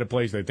identified a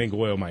place they think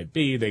oil might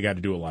be, they got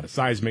to do a lot of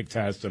seismic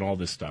tests and all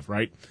this stuff,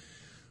 right?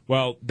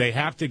 Well, they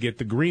have to get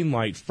the green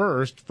light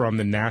first from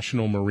the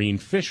National Marine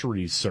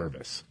Fisheries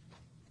Service.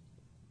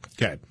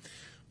 Okay.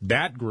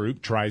 That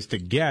group tries to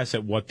guess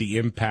at what the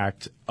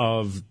impact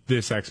of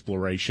this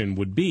exploration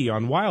would be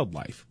on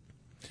wildlife.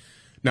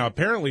 Now,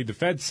 apparently, the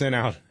Fed sent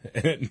out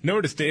a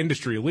notice to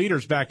industry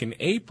leaders back in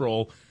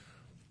April.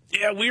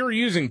 Yeah, we were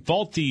using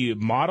faulty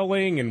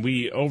modeling, and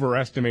we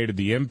overestimated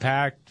the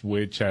impact,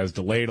 which has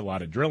delayed a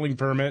lot of drilling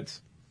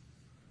permits.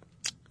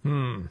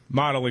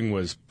 Modeling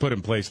was put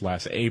in place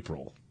last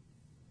April.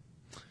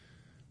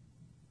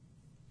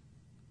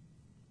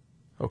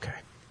 Okay.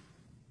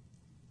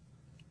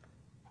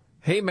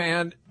 Hey,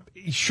 man,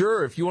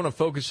 sure, if you want to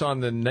focus on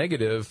the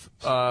negative,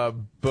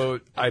 but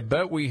I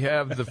bet we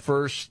have the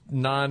first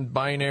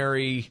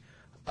non-binary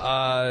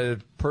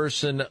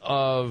person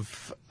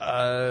of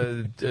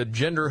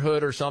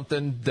genderhood or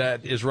something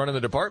that is running the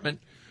department.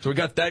 So we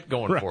got that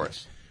going for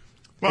us.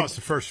 Well, it's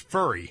the first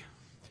furry.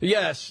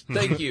 Yes,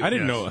 thank you. I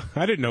didn't know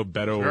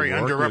Beto Very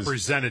O'Rourke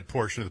underrepresented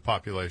portion of the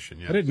population.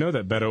 Yes. I didn't know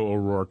that Beto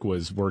O'Rourke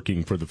was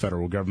working for the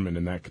federal government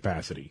in that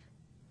capacity.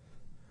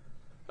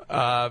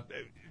 I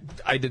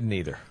didn't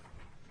either.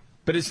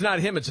 But it's not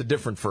him, it's a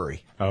different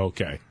furry.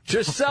 Okay.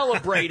 Just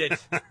celebrate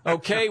it.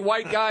 Okay,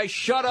 white guy,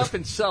 shut up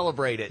and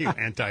celebrate it. You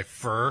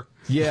anti-fur?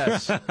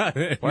 Yes.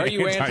 Why are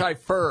you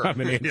anti-fur?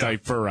 I'm an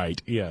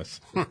anti-furite,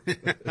 yes.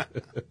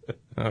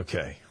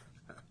 Okay.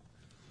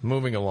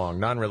 Moving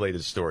along,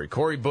 non-related story.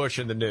 Cori Bush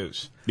in the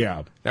news.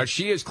 Yeah. Now,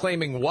 she is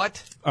claiming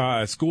what?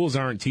 Schools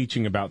aren't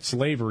teaching about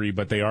slavery,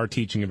 but they are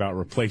teaching about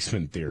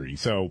replacement theory.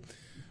 So,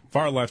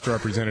 far-left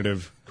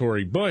Representative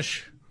Cori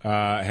Bush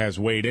has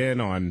weighed in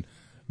on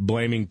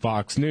blaming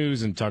Fox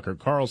News and Tucker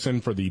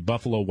Carlson for the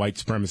Buffalo white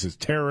supremacist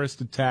terrorist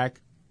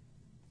attack.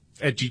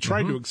 And she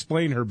tried to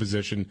explain her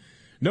position.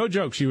 No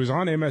joke, she was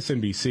on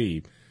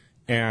MSNBC,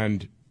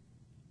 and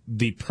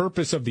the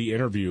purpose of the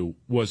interview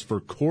was for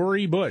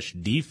Cori Bush,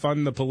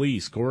 defund the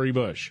police, Cori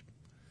Bush.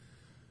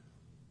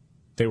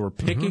 They were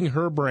picking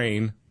her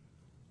brain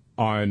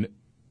on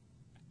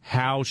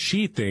how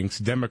she thinks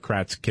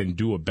Democrats can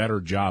do a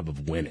better job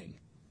of winning.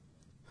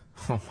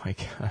 Oh, my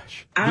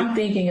gosh. I'm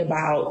thinking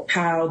about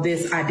how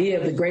this idea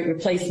of the great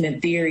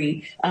replacement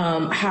theory,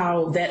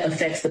 how that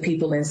affects the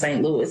people in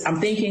St. Louis.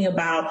 I'm thinking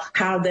about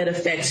how that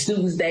affects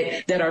students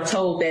that are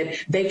told that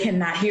they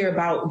cannot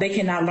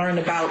learn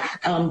about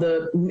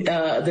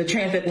the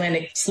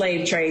transatlantic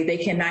slave trade. They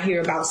cannot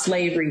hear about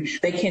slavery.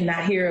 They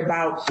cannot hear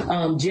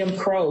about Jim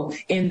Crow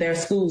in their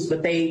schools,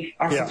 but they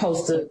are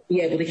supposed to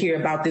be able to hear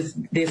about this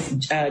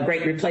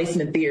great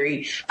replacement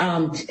theory.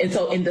 And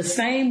so in the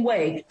same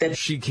way that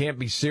she can't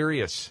be serious.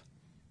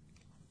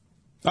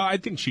 I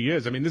think she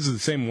is. I mean, this is the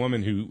same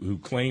woman who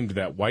claimed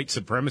that white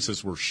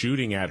supremacists were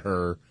shooting at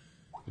her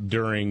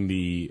during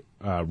the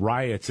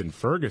riots in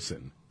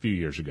Ferguson a few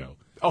years ago.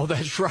 Oh,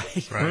 that's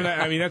right.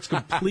 I mean, that's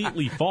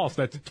completely false.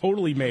 That's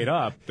totally made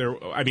up.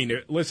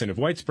 Listen, if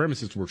white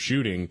supremacists were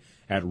shooting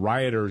at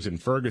rioters in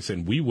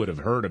Ferguson, we would have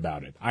heard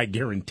about it. I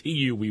guarantee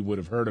you we would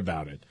have heard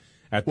about it.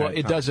 at that Well, time.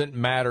 it doesn't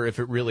matter if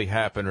it really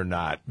happened or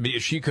not.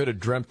 She could have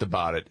dreamt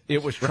about it.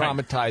 It was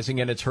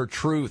traumatizing, and it's her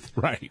truth.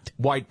 Right.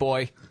 White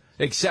boy,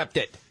 accept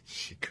it.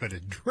 She could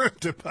have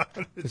dreamt about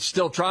it. It's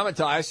still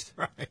traumatized.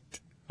 Right.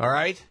 All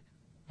right?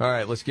 All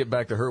right, let's get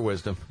back to her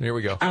wisdom. Here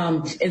we go.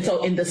 And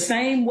so in the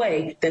same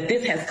way that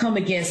this has come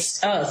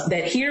against us,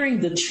 that hearing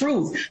the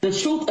truth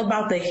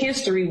about the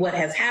history, what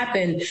has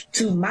happened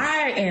to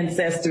my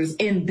ancestors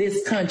in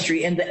this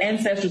country and the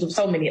ancestors of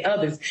so many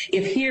others,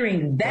 if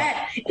hearing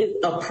that is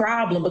a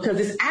problem because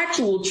it's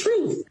actual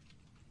truth.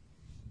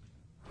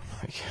 Oh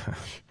my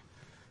gosh.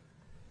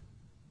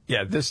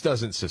 Yeah, this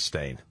doesn't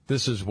sustain.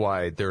 This is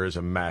why there is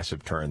a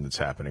massive turn that's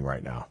happening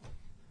right now.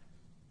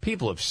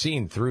 People have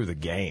seen through the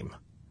game.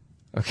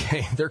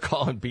 Okay, they're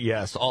calling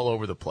BS all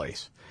over the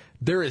place.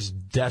 There is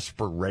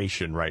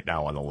desperation right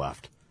now on the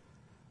left.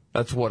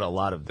 That's what a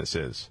lot of this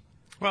is.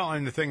 Well,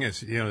 and the thing is,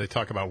 they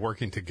talk about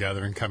working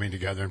together and coming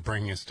together and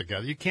bringing us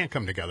together. You can't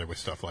come together with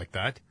stuff like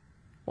that.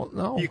 Well,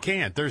 no. You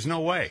can't. There's no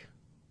way.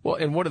 Well,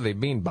 and what do they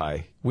mean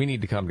by we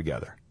need to come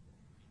together?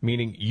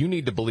 Meaning you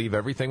need to believe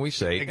everything we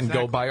say and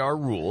go by our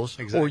rules,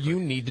 or you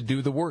need to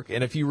do the work.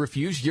 And if you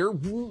refuse, you're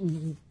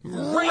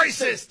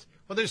racist.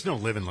 Well, there's no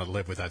live and let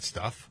live with that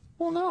stuff.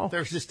 Well, no.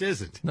 There just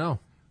isn't. No.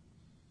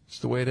 It's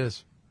the way it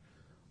is.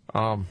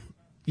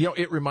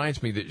 It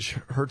reminds me that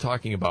her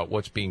talking about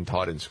what's being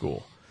taught in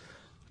school.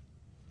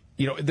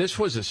 This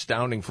was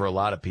astounding for a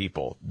lot of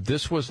people.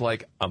 This was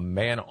like a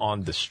man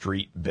on the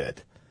street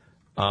bit.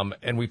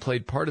 And we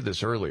played part of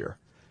this earlier.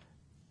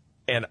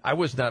 And I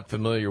was not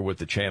familiar with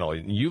the channel.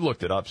 You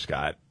looked it up,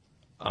 Scott.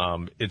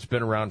 It's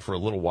been around for a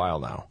little while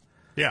now.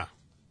 Yeah.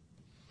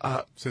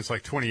 Since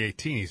like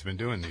 2018, he's been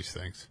doing these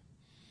things.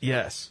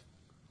 Yes.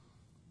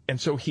 And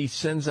so he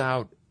sends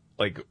out,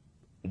 like,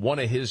 one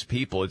of his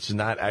people. It's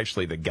not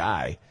actually the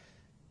guy.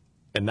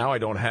 And now I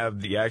don't have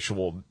the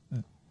actual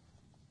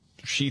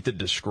sheet that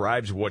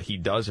describes what he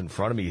does in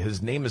front of me.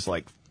 His name is,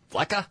 like,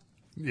 Flecka?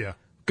 Yeah.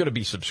 Going to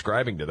be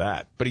subscribing to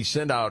that. But he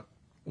sent out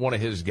one of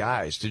his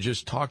guys to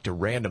just talk to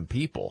random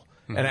people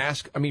and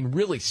ask,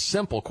 really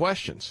simple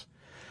questions.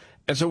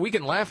 And so we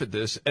can laugh at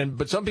this,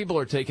 but some people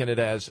are taking it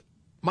as,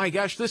 my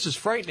gosh, this is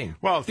frightening.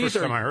 Well, the first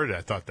time I heard it,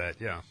 I thought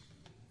that, yeah.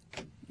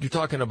 You're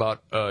talking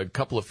about a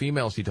couple of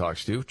females he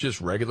talks to,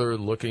 just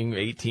regular-looking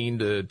 18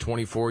 to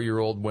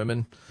 24-year-old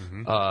women,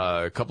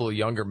 a couple of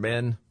younger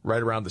men right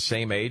around the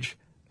same age.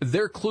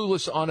 They're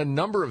clueless on a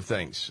number of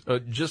things.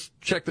 Just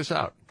check this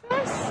out.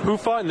 Who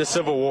fought in the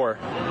Civil War?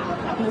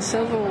 The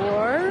Civil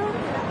War?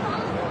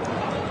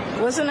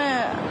 Wasn't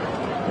it...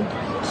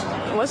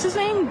 What's his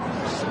name?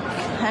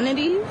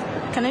 Kennedy?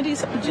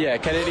 Kennedy's... Yeah,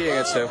 Kennedy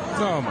against who?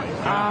 Oh, my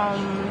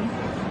God.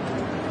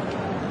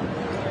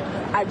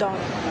 I don't.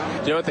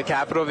 Do you know what the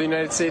capital of the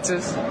United States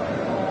is?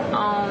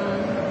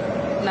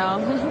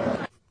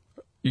 No.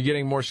 You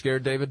getting more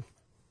scared, David?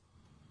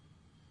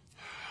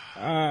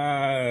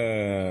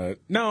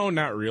 No,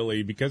 not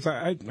really, because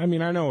I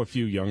know a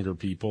few younger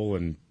people,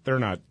 and they're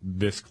not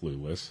this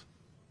clueless.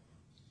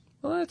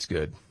 Well, that's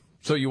good.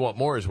 So you want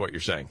more is what you're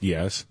saying?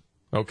 Yes.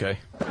 Okay.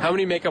 How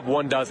many make up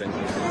 1 dozen?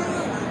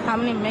 How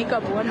many make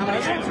up 1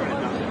 dozen?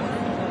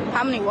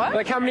 How many what?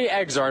 Like, how many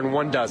eggs are in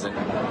 1 dozen?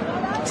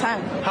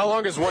 10. How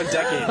long is 1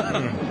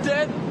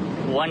 decade?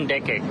 1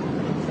 decade.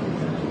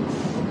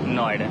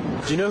 No idea.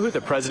 Do you know who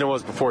the president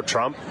was before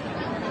Trump?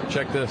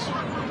 Check this.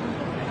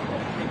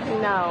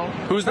 No.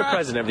 Who's the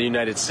president of the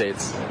United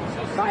States?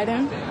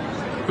 Biden.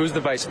 Who's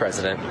the vice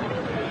president?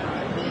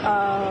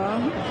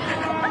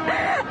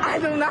 I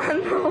do not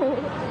know.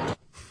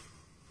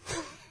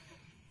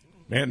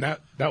 Man,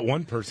 that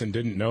one person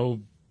didn't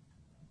know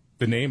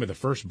the name of the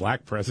first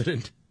black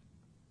president.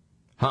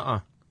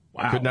 Wow.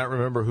 Could not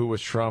remember who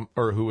was Trump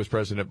or who was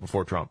president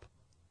before Trump.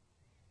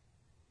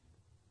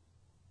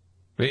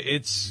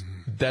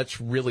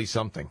 That's really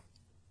something.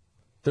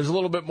 There's a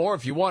little bit more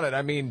if you want it.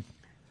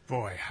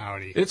 Boy,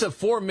 howdy. It's a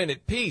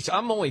 4-minute piece.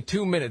 I'm only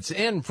 2 minutes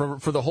in for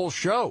the whole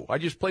show. I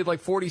just played like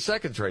 40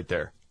 seconds right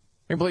there.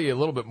 I can play you a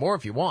little bit more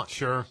if you want.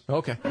 Sure.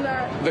 Okay.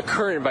 The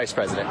current vice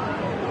president.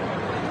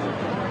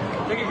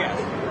 Take a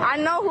guess. I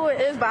know who it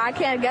is, but I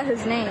can't get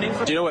his name.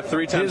 Do you know what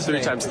 3 times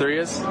 3 times 3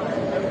 is?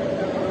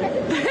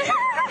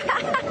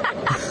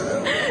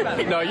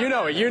 No, you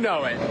know it. You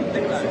know it.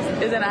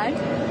 Is it I?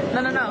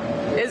 No.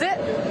 Is it?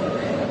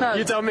 No.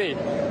 You tell me. 3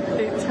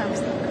 times.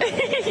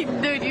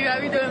 Dude, you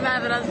got me doing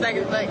math in a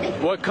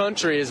second. What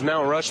country is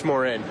Mount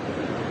Rushmore in?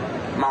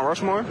 Mount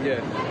Rushmore?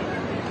 Yeah.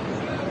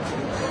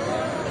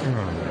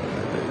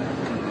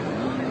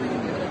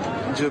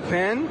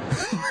 Japan?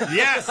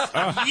 Yes.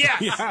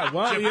 Yes. Yeah,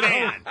 well,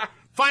 Japan.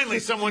 Finally,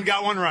 someone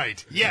got one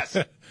right. Yes.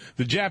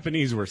 The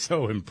Japanese were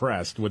so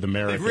impressed with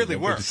America They really that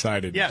were. they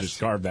decided Yes. to just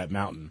carve that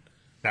mountain.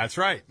 That's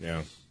right.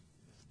 Yeah.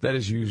 That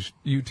is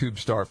YouTube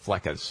star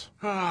Fleckas.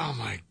 Oh,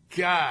 my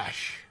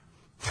gosh.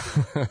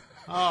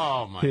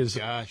 Oh, my His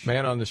gosh.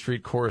 man on the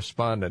street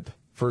correspondent,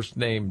 first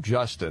name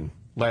Justin,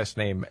 last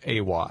name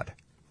Awad.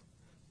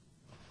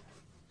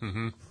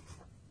 Mm-hmm.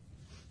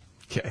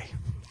 Okay.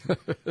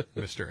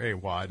 Mr.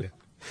 Awad.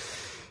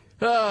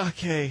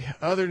 Okay.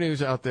 Other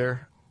news out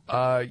there.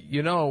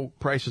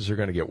 prices are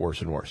going to get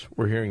worse and worse.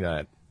 We're hearing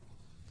that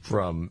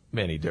from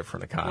many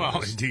different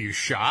economists. Well, do you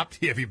shop?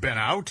 Have you been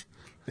out?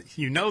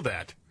 You know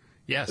that.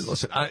 Yes.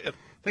 Listen,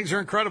 things are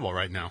incredible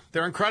right now.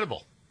 They're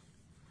incredible.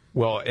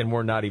 Well, and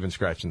we're not even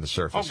scratching the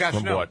surface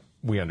from what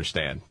we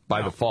understand.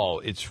 By the fall,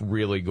 it's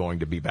really going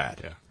to be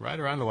bad. Yeah, right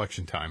around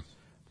election time.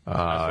 That's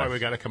why we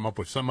got to come up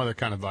with some other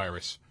kind of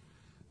virus.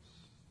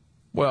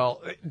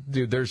 Well,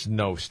 dude, there's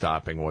no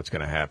stopping what's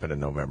going to happen in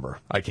November.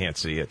 I can't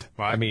see it.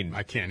 Well,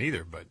 I can't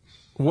either, but...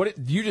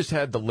 You just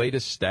had the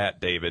latest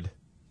stat, David,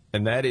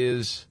 and that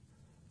is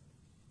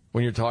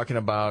when you're talking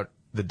about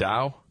the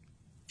Dow?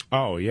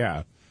 Oh,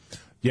 yeah.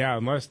 Yeah,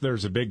 unless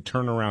there's a big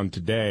turnaround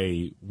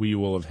today, we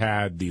will have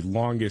had the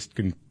longest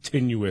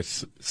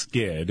continuous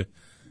skid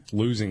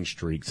losing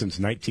streak since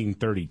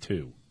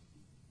 1932.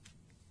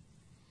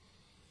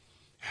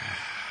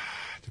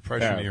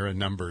 Depression era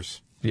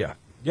numbers. Yeah.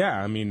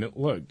 Yeah, I mean,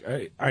 look,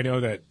 I know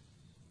that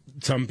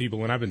some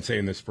people, and I've been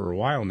saying this for a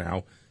while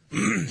now,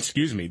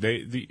 excuse me,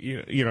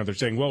 they're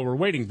saying, well, we're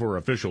waiting for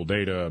official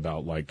data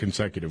about like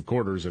consecutive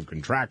quarters of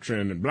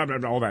contraction and blah, blah,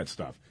 blah, all that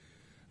stuff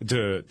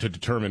to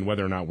determine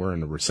whether or not we're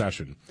in a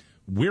recession.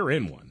 We're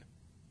in one,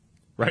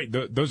 right?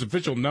 Those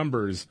official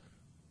numbers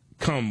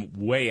come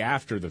way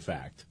after the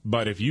fact.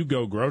 But if you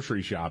go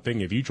grocery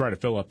shopping, if you try to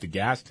fill up the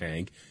gas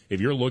tank,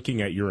 if you're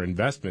looking at your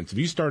investments, if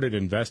you started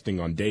investing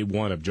on day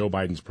one of Joe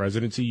Biden's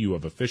presidency, you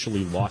have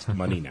officially lost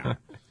money now.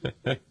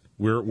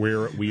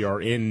 We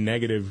are in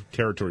negative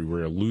territory.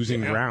 We're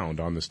losing ground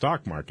on the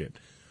stock market.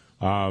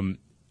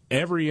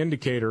 Every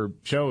indicator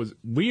shows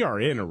we are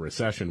in a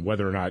recession,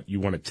 whether or not you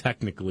want to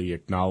technically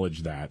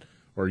acknowledge that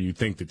or you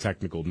think the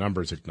technical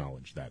numbers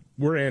acknowledge that.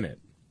 We're in it,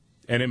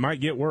 and it might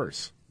get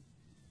worse.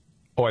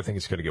 Oh, I think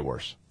it's going to get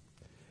worse.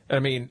 I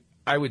mean,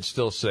 I would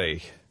still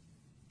say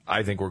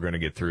I think we're going to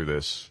get through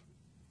this.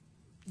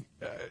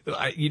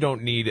 You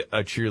don't need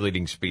a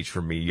cheerleading speech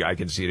from me. I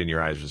can see it in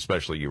your eyes,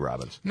 especially you,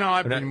 Robbins. No,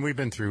 I've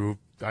been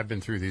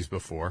through these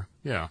before.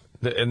 Yeah.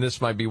 And this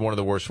might be one of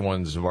the worst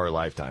ones of our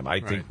lifetime. I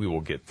think we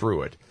will get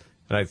through it.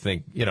 And I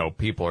think,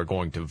 people are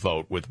going to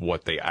vote with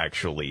what they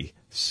actually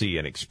see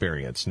and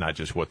experience, not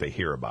just what they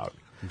hear about.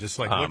 Just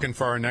like looking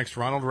for our next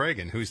Ronald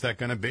Reagan. Who's that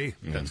going to be?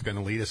 That's going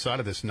to lead us out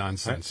of this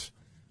nonsense.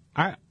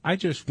 I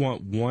just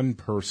want one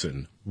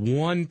person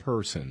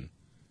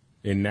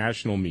in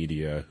national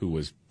media who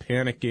was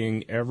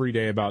panicking every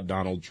day about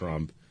Donald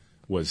Trump,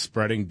 was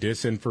spreading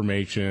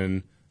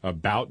disinformation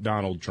about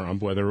Donald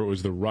Trump, whether it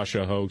was the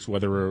Russia hoax,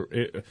 whether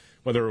it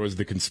was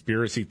the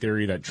conspiracy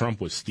theory that Trump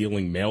was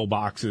stealing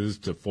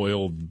mailboxes to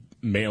foil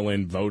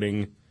mail-in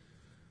voting,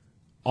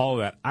 all of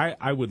that.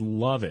 I would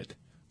love it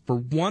for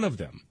one of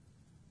them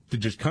to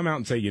just come out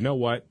and say, you know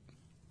what,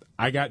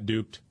 I got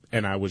duped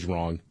and I was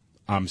wrong.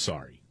 I'm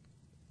sorry.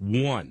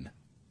 One.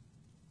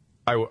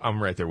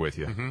 I'm right there with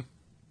you. Mm-hmm.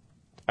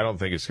 I don't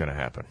think it's going to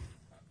happen.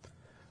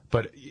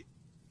 But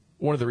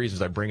one of the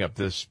reasons I bring up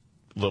this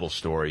little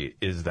story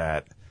is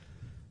that,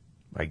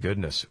 my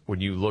goodness, when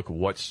you look at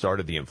what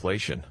started the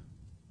inflation,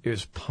 it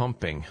was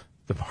pumping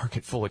the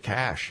market full of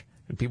cash,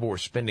 and people were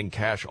spending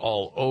cash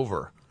all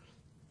over.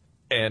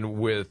 And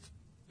with,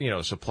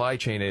 supply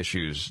chain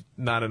issues,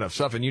 not enough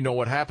stuff, and you know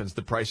what happens,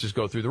 the prices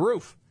go through the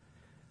roof.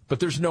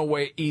 But there's no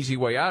easy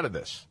way out of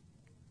this.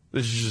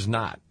 This is just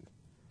not.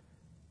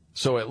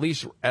 So at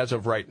least as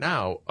of right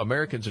now,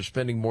 Americans are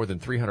spending more than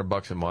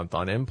 $300 a month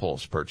on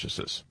impulse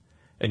purchases.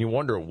 And you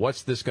wonder,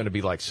 what's this going to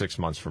be like 6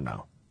 months from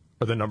now?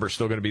 Are the numbers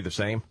still going to be the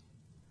same?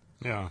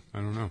 Yeah, I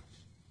don't know.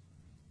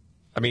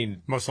 I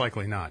mean, most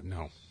likely not,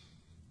 no.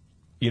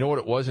 You know what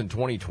it was in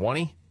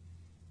 2020?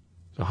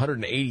 It's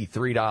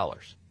 $183.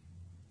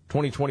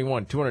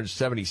 2021,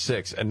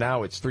 $276, and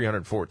now it's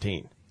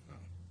 $314.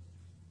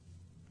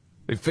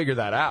 They figured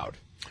that out.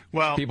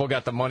 Well, people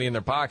got the money in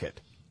their pocket.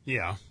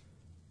 Yeah.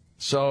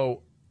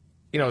 So,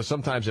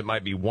 sometimes it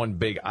might be one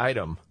big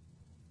item.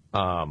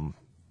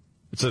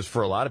 It says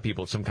for a lot of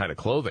people, it's some kind of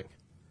clothing.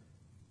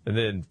 And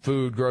then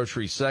food,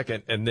 groceries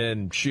second, and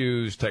then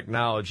shoes,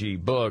 technology,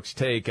 books,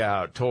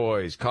 takeout,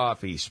 toys,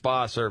 coffee,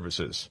 spa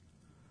services.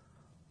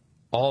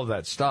 All of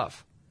that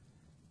stuff.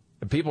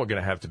 And people are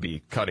going to have to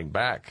be cutting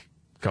back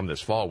come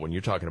this fall when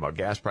you're talking about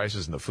gas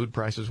prices and the food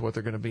prices, what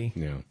they're going to be.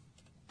 Yeah.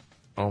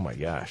 Oh, my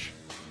gosh.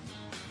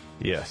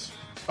 Yes.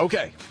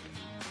 Okay.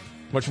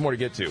 Much more to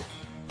get to.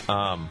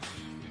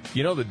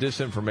 The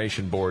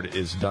disinformation board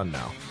is done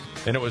now.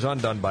 And it was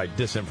undone by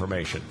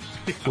disinformation,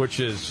 which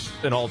is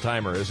an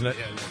all-timer, isn't it?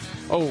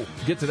 Yeah, Oh,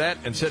 get to that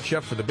and set you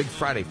up for the Big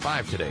Friday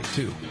 5 today,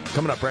 too.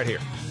 Coming up right here.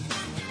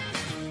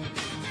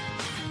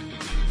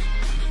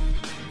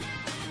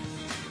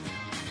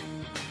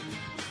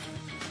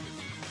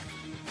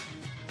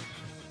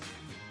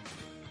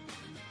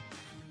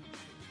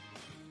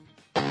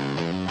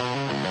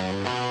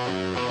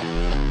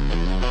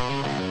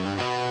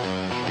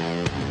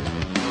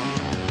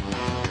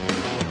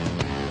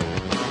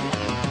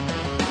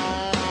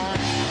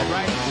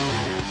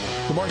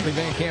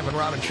 Van Camp and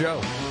Robbins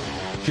Show.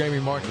 Jamie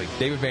Markley,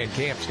 David Van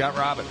Camp, Scott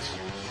Robbins.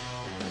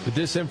 The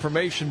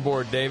disinformation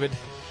board, David,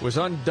 was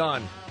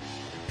undone.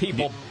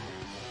 People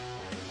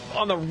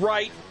on the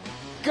right.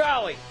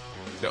 Golly.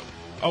 No.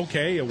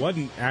 Okay, it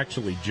wasn't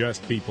actually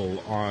just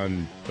people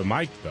on the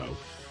mic, though,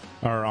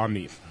 or on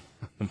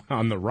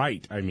the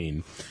right, I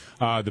mean.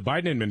 The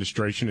Biden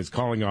administration is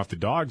calling off the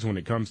dogs when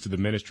it comes to the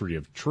Ministry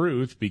of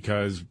Truth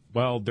because,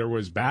 well, there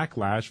was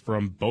backlash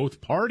from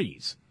both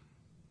parties.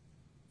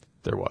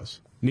 There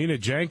was. Nina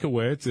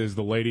Jankowicz is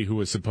the lady who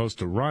was supposed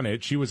to run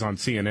it. She was on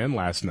CNN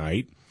last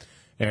night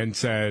and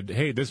said,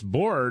 hey, this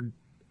board,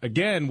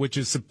 again, which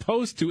is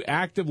supposed to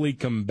actively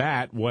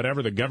combat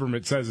whatever the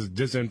government says is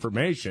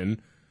disinformation,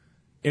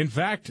 in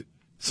fact,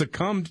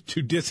 succumbed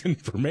to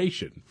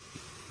disinformation.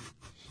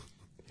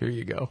 Here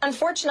you go.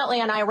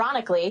 Unfortunately and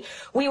ironically,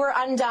 we were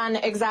undone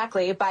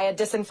exactly by a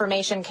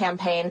disinformation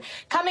campaign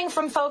coming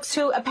from folks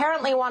who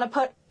apparently want to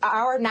put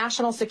our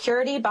national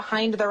security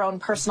behind their own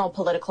personal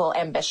political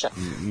ambition.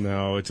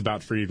 No, it's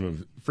about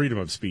freedom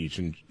of speech,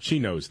 and she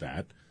knows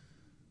that.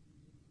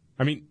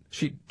 I mean,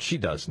 she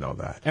does know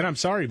that. And I'm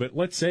sorry, but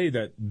let's say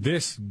that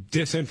this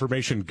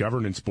disinformation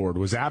governance board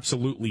was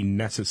absolutely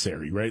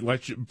necessary, right?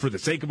 For the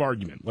sake of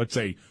argument, let's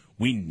say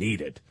we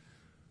need it.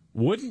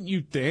 Wouldn't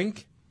you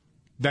think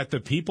that the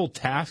people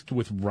tasked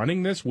with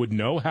running this would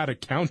know how to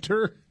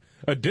counter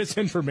a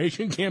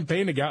disinformation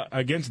campaign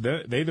against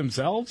they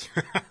themselves?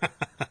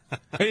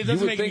 It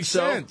doesn't make any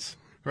sense.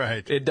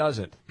 Right. It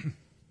doesn't.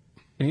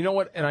 And you know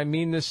what? And I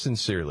mean this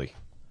sincerely.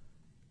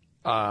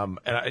 And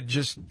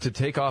just to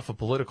take off a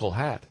political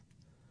hat,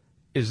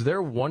 is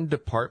there one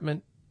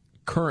department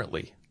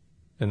currently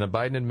in the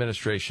Biden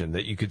administration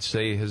that you could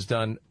say has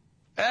done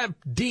a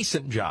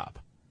decent job?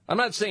 I'm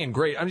not saying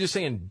great. I'm just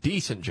saying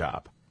decent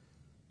job.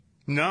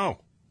 No.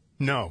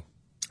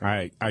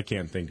 I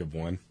can't think of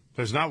one.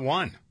 There's not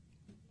one.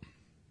 I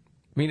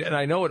mean, and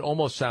I know it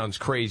almost sounds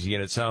crazy,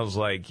 and it sounds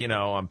like,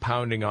 I'm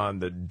pounding on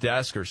the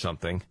desk or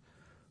something.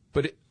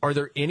 But are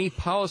there any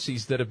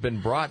policies that have been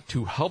brought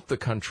to help the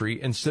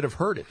country instead of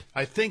hurt it?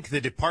 I think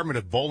the Department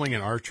of Bowling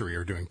and Archery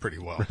are doing pretty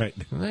well. Right.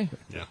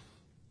 Yeah.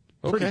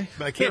 Okay.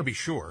 I can't be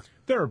sure.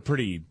 They're a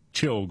pretty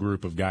chill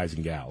group of guys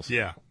and gals.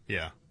 Yeah.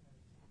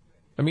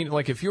 I mean,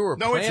 like if you were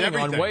planning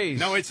on ways...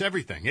 No, it's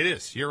everything. It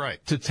is. You're right.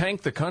 To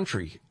tank the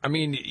country. I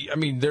mean,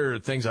 there are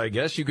things I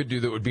guess you could do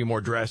that would be more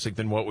drastic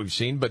than what we've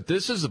seen, but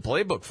this is the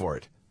playbook for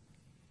it.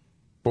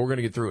 But we're going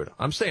to get through it.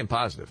 I'm staying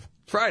positive.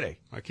 Friday.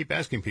 I keep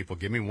asking people,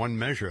 give me one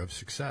measure of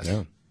success.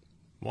 Yeah.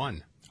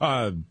 One.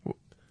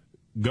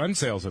 Gun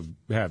sales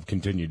have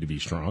continued to be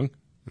strong.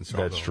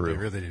 That's true. They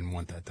really didn't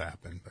want that to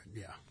happen, but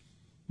yeah.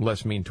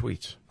 Less mean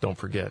tweets. Don't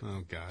forget.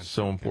 Oh, God.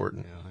 So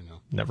important. Yeah, I know.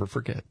 Never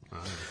forget.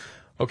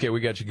 Okay, we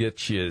got to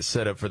get you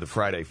set up for the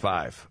Friday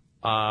Five.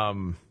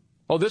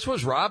 This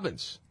was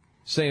Robbins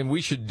saying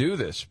we should do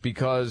this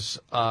because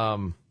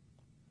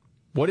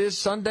what is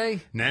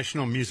Sunday?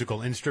 National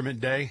Musical Instrument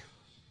Day.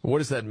 What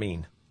does that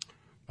mean?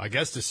 I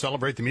guess to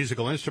celebrate the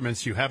musical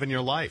instruments you have in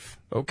your life.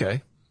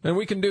 Okay. And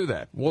we can do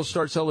that. We'll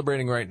start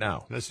celebrating right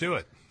now. Let's do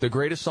it. The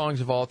greatest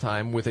songs of all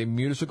time with a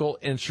musical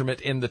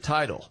instrument in the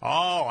title.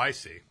 Oh, I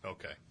see.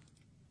 Okay.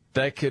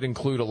 That could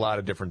include a lot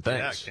of different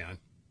things. Yeah,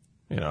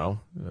 it can. A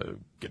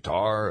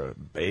guitar, a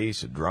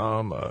bass, a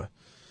drum, a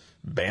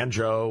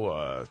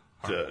banjo,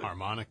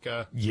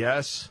 harmonica.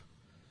 Yes.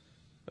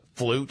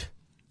 Flute.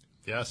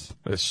 Yes.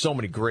 There's so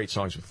many great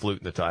songs with flute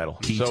in the title.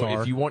 Guitar.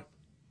 So if you want...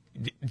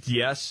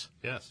 Yes.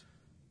 Yes.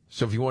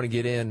 So if you want to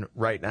get in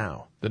right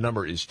now, the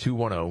number is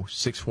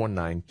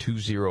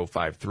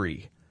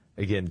 210-619-2053.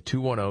 Again,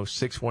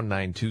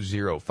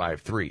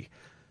 210-619-2053.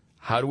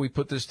 How do we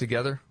put this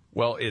together?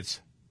 Well,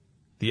 it's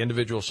the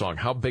individual song.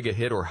 How big a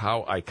hit or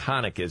how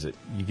iconic is it?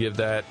 You give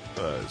that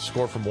a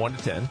score from 1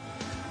 to 10,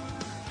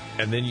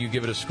 and then you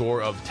give it a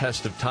score of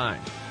test of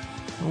time.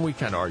 Well, we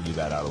kind of argue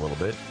that out a little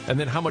bit. And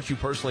then how much you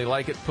personally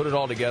like it, put it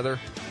all together,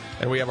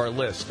 and we have our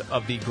list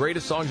of the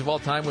greatest songs of all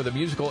time with a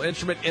musical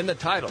instrument in the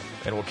title.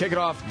 And we'll kick it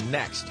off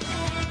next.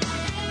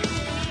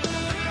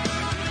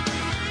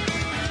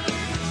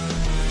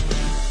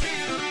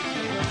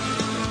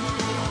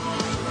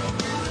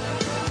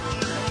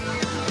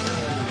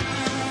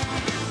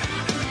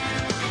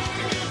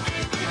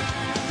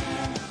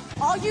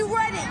 Are you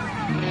ready?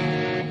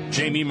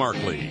 Jamie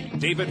Markley,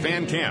 David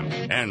Van Camp,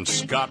 and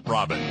Scott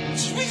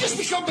Robbins. We just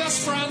become best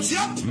friends,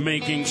 yep.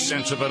 Making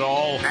sense of it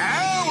all.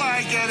 Now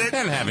I get it.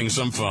 And having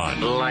some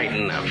fun.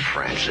 Lighten up,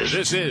 Francis.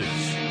 This is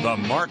the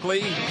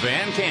Markley,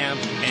 Van Camp,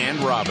 and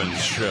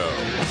Robbins Show.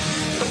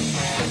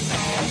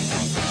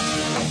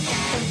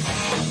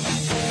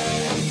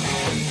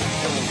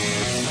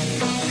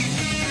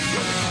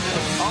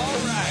 All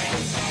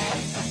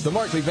right. The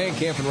Markley, Van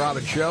Camp, and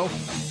Robbins Show.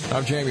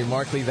 I'm Jamie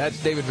Markley.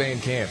 That's David Van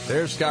Camp.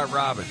 There's Scott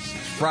Robbins.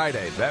 It's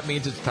Friday. That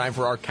means it's time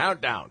for our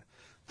countdown,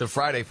 the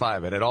Friday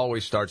Five, and it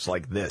always starts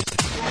like this. The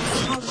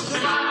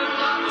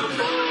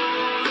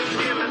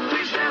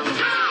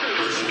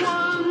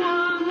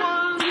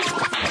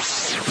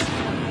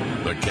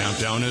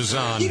countdown is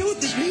on. You know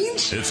what this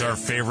means? It's our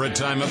favorite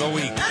time of the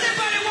week.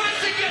 Anybody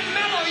wants to get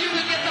mellow, you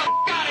can get the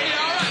out of here,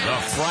 all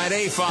right? The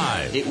Friday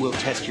Five. It will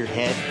test your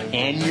head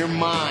and your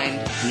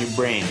mind and your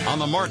brain. On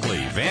the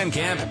Markley, Van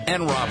Camp,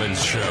 and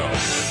Robbins Show.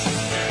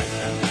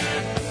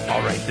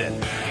 All right, then.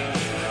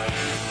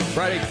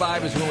 Friday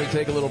 5 is when we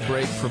take a little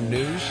break from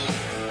news.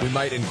 We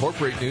might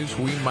incorporate news.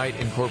 We might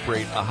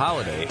incorporate a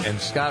holiday. And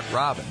Scott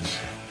Robbins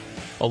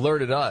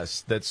alerted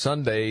us that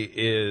Sunday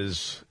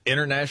is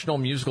International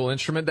Musical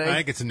Instrument Day. I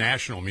think it's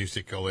National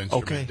Musical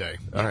Instrument Day.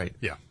 All right.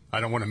 Yeah.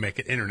 I don't want to make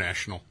it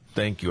international.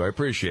 Thank you. I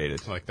appreciate it.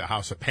 It's like the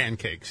House of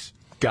Pancakes.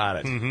 Got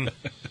it. Mm-hmm.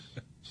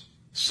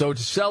 So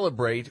to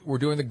celebrate, we're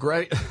doing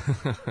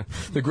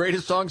the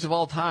greatest songs of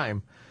all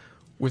time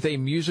with a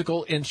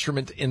musical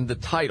instrument in the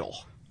title.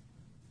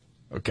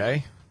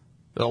 Okay?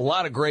 There are a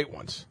lot of great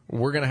ones.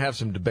 We're going to have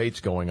some debates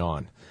going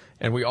on.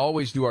 And we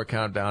always do our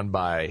countdown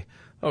by,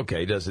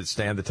 okay, does it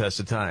stand the test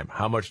of time?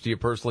 How much do you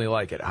personally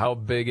like it? How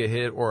big a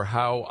hit or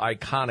how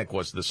iconic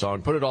was the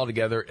song? Put it all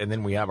together, and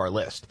then we have our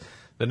list.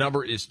 The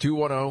number is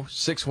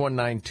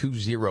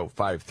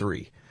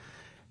 210-619-2053.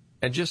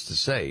 And just to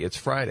say, it's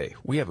Friday.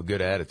 We have a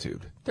good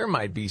attitude. There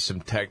might be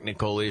some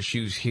technical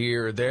issues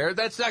here or there.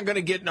 That's not going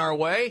to get in our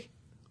way.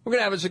 We're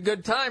going to have us a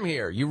good time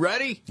here. You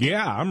ready?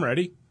 Yeah, I'm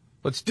ready.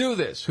 Let's do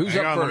this. Who's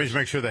Hang up on, first? Let me just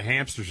make sure the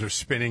hamsters are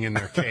spinning in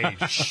their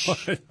cage.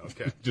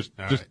 Okay. Just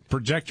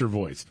project your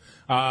voice.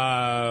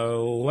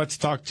 Let's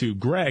talk to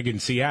Greg in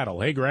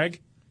Seattle. Hey,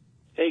 Greg.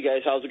 Hey,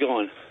 guys. How's it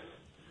going?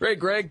 Great,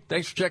 Greg.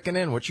 Thanks for checking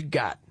in. What you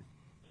got?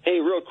 Hey,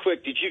 real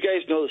quick, did you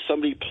guys know that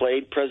somebody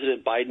played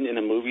President Biden in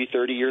a movie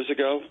 30 years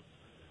ago?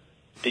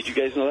 Did you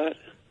guys know that?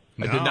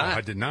 No,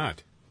 I did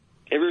not.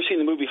 Have you ever seen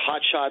the movie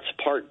Hot Shots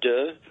Part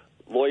 2?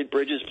 Lloyd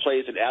Bridges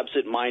plays an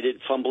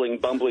absent-minded, fumbling,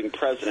 bumbling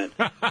president.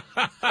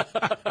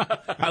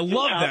 I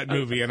love that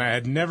movie, and I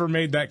had never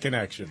made that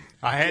connection.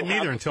 I hadn't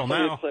either until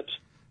now.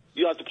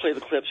 You have to play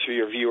the clips for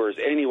your viewers.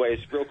 Anyways,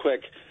 real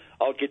quick,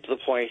 I'll get to the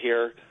point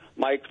here.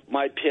 My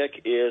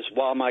pick is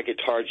While My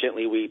Guitar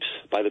Gently Weeps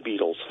by the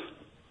Beatles.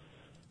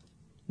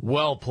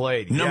 Well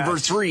played. Number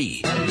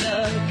 3. Look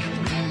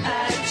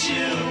at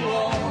you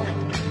all,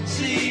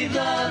 see the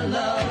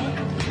love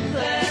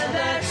there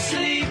that's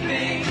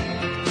sleeping.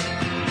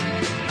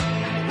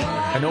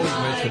 I know we've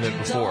mentioned it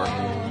before.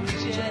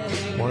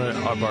 One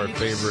of our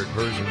favorite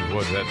versions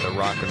was at the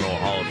Rock and Roll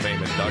Hall of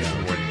Fame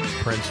induction when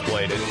Prince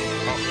played it.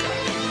 Oh,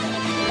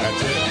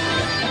 that's it.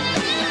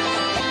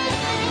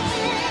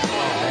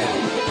 Oh, man.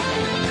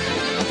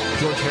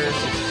 George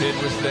Harrison's kid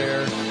was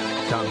there.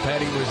 Tom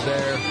Petty was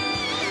there.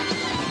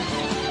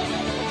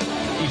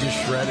 He just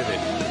shredded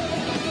it.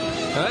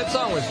 Now, that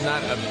song was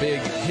not a big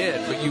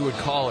hit, but you would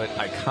call it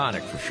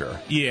iconic for sure.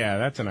 Yeah,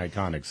 that's an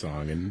iconic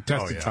song. And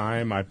Test of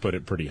Time, I put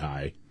it pretty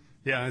high.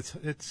 Yeah,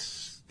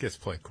 it's gets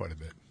played quite a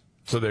bit.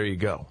 So there you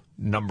go.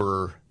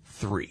 Number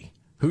 3.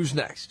 Who's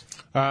next?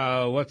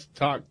 Let's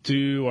talk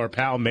to our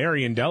pal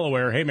Mary in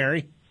Delaware. Hey,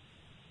 Mary.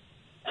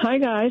 Hi,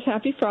 guys.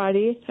 Happy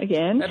Friday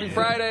again. Happy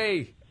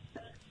Friday.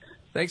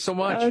 Thanks so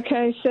much.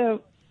 Okay,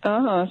 so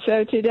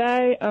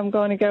today I'm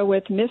going to go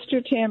with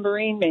Mr.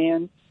 Tambourine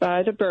Man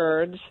by the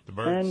Byrds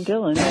and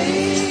Dylan.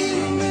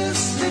 Hey,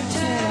 Mr.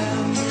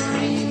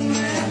 Tambourine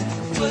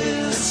Man, play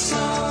a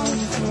song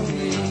for me.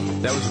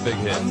 That was a big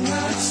hit.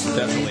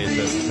 Definitely a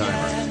test of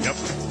time. Yep.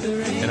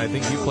 And I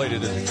think you played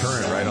it as a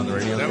current, right, on the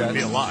radio? That would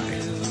be a lie.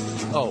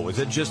 Oh, is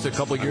it just a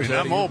couple years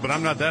I'm old, but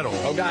I'm not that old.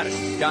 Oh, got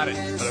it. But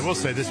I will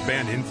say this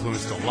band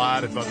influenced a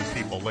lot of other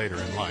people later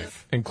in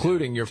life.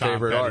 Including your Tom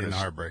favorite Petty artist. and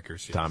the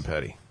Heartbreakers. Yes. Tom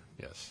Petty.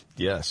 Yes.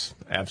 Yes,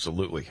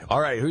 absolutely. All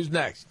right, who's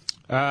next?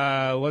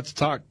 Let's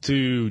talk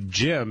to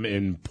Jim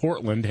in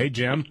Portland. Hey,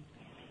 Jim.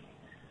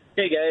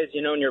 Hey, guys.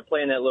 When you're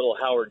playing that little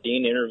Howard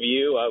Dean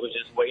interview, I was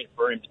just waiting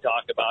for him to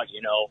talk about,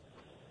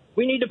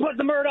 we need to put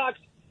the Murdochs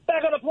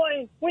back on a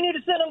plane. We need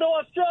to send them to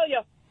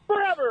Australia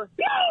forever.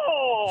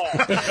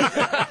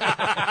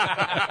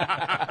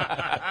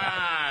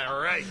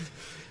 All right.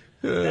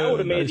 That would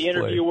have made Nice the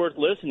interview play. worth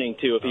listening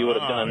to if he would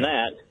have done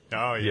that.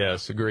 Oh, yeah.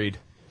 Yes, agreed.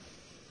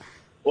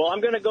 Well, I'm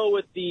going to go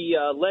with the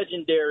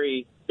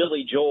legendary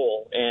Billy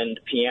Joel and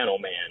Piano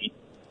Man.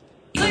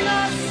 Sing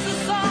us the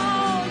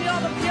song,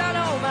 you're the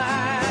piano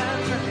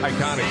man.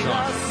 Iconic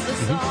song.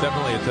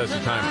 Definitely a test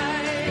of time.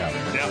 Yeah.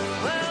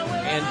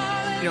 And,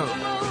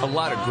 a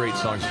lot of great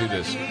songs do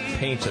this.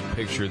 Paints a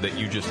picture that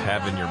you just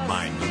have in your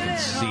mind. You can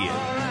see it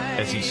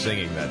as he's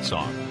singing that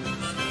song.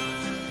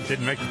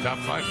 Didn't make the top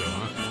 5, though,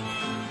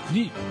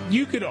 huh?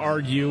 You could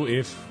argue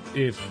if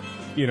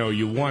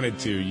you wanted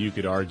to, you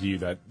could argue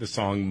that the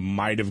song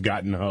might have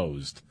gotten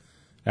hosed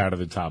out of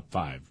the top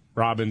 5.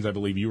 Robbins, I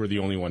believe you were the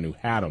only one who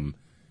had him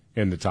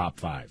in the top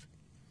 5.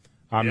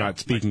 I'm not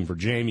speaking for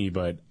Jamie,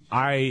 but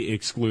I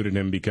excluded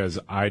him because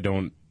I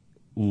don't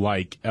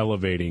like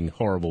elevating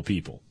horrible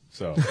people.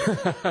 So,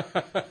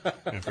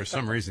 and for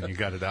some reason, you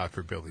got it out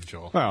for Billy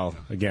Joel. Well,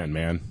 again,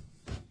 man,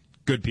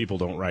 good people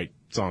don't write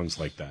songs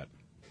like that.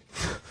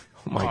 Oh,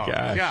 my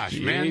gosh.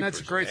 Man, that's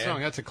a great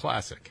song. That's a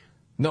classic.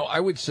 No, I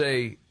would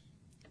say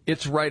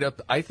it's right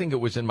up. I think it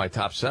was in my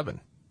top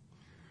 7.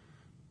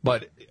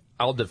 But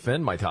I'll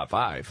defend my top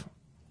 5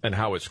 and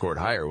how it scored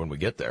higher when we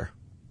get there,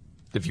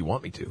 if you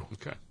want me to.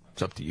 Okay.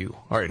 It's up to you.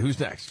 All right, who's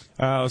next?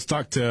 Let's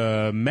talk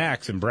to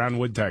Max in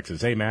Brownwood,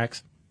 Texas. Hey,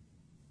 Max.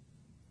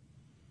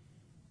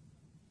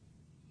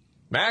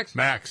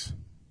 Max?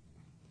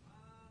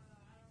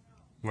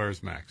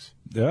 Where's Max?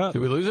 Yeah.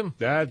 Did we lose him?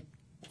 I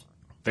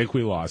think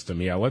we lost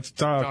him. Yeah. Let's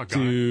talk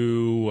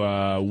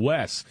to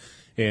Wes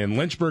in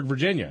Lynchburg,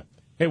 Virginia.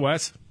 Hey,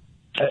 Wes.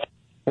 Hey,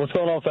 what's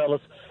going on,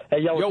 fellas? Hey,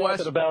 y'all were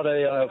talking about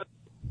a.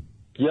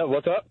 Yeah,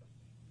 what's up?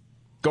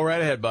 Go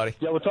right ahead, buddy.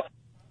 Yeah,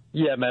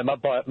 yeah, man, my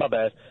bad.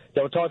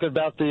 Yeah, we're talking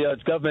about the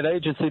government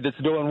agency that's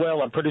doing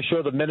well. I'm pretty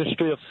sure the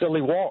Ministry of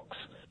Silly Walks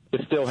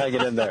is still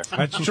hanging in there.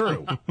 That's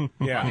true.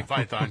 Yeah. Monty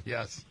Python,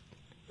 yes.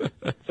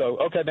 So,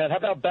 okay, man, how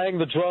about Bang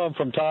the Drum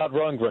from Todd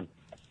Rundgren?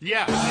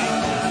 Yeah.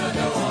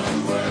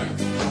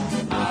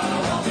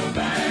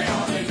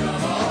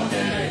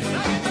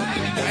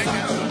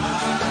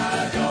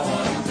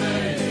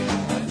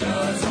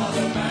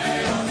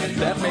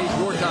 That made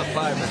your top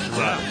 5, Mr.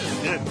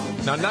 Robbins. Yeah, it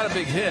did. Now, not a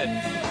big hit.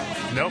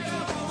 Nope.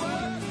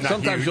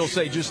 Sometimes huge. you'll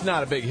say just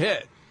not a big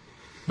hit,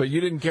 but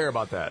you didn't care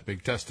about that.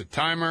 Big Test of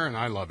Timer, and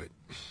I love it.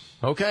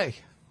 Okay.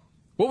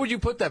 What would you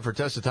put that for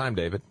Test of Time,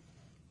 David?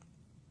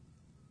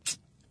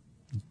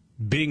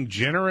 Being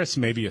generous,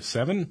 maybe a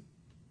 7.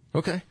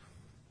 Okay.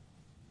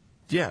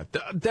 Yeah,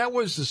 that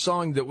was the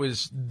song that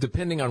was,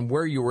 depending on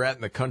where you were at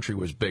in the country,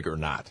 was big or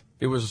not.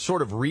 It was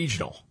sort of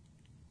regional.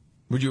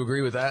 Would you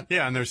agree with that?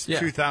 Yeah, and there's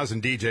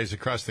 2,000 DJs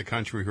across the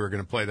country who are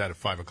going to play that at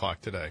 5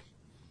 o'clock today,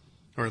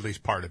 or at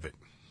least part of it.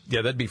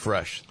 Yeah, that'd be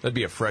fresh. That'd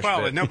be a fresh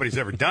Well, bit. nobody's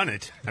ever done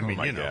it. I mean, oh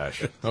my you know.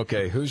 gosh.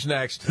 Okay, who's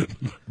next?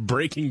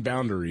 Breaking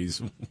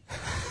boundaries.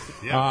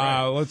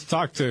 Yeah, let's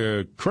talk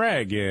to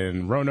Craig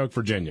in Roanoke,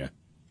 Virginia.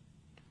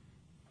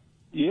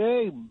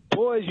 Yay,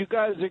 boys, you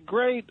guys are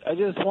great. I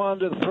just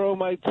wanted to throw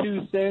my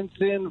 2 cents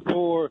in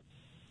for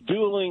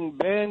Dueling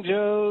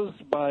Banjos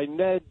by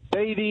Ned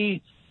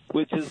Beatty,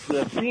 which is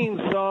the theme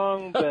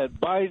song that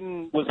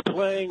Biden was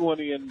playing when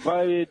he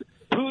invited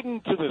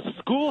Putin to the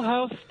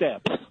schoolhouse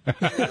steps.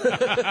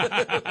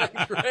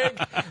 Craig.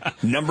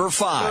 Number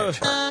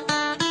 5.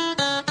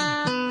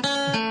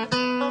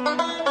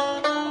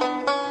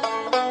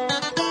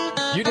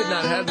 You did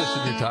not have this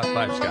in your top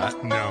 5,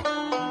 Scott. No.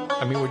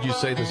 I mean, would you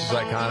say this is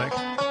iconic?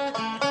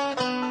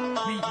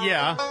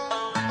 Yeah.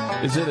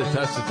 Is it a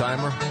Test of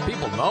Timer?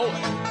 People know it.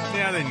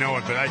 Yeah, they know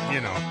it, but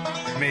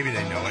maybe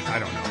they know it. I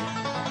don't know.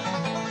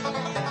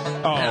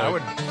 Oh, yeah, I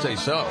would say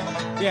so.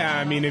 Yeah,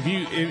 I mean, if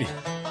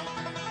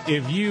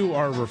you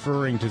are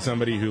referring to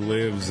somebody who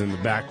lives in the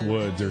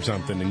backwoods or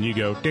something, and you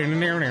go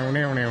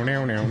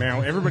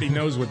now, everybody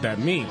knows what that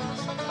means.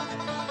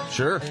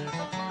 Sure.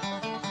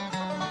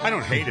 I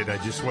don't hate it. I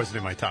just wasn't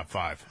in my top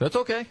 5. That's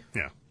okay.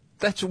 Yeah.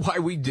 That's why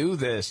we do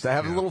this, to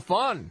have a little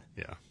fun.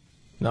 Yeah.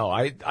 No,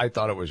 I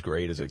thought it was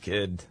great as a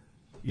kid.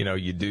 You know,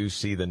 you do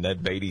see the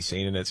Ned Beatty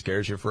scene, and it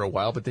scares you for a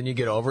while, but then you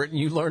get over it, and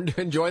you learn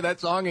to enjoy that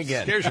song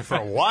again. Scares you for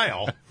a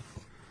while.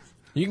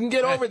 You can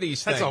get over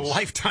these things. That's a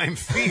lifetime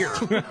fear.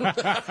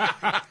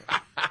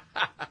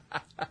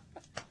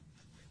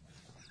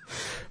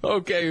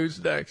 Okay, who's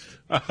next?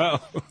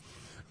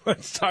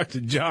 Let's talk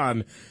to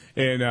John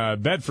in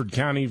Bedford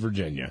County,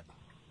 Virginia.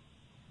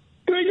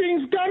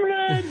 Greetings,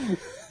 comrades!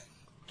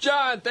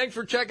 John, thanks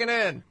for checking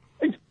in.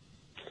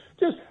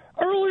 Just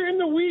earlier in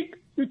the week,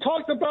 you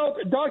talked about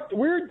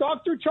weird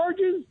doctor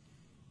charges.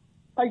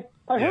 I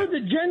heard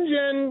that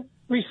Jen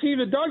received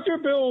a doctor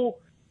bill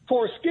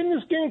for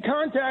skin-to-skin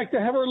contact to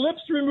have her lips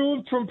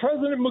removed from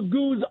President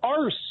Magoo's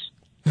arse.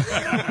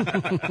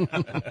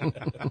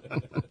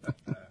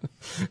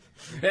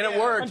 And it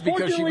worked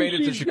because she made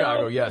it to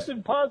Chicago, yes.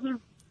 Positive.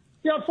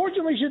 Yeah,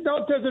 unfortunately, she's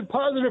now tested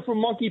positive for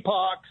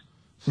monkeypox.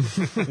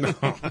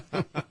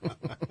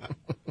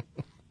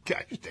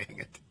 Gosh dang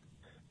it.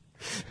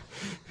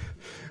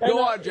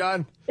 Go on,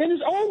 John. In his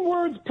own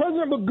words,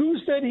 President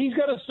Magoo said he's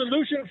got a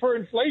solution for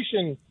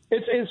inflation.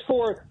 It's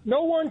for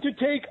no one to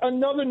take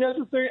another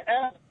necessary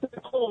act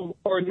at home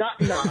or not.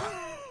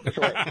 That's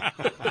right.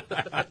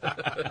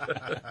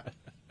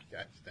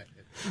 Gosh dang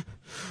it.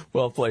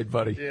 Well played,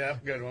 buddy. Yeah,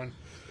 good one.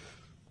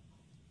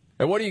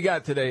 And what do you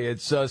got today?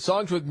 It's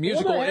songs with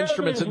musical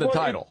instruments in the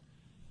title.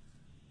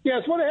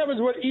 Yes, what I have is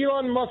what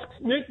Elon Musk's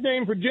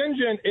nickname for Jen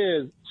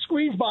is,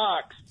 Squeeze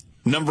Box.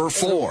 Number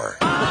 4.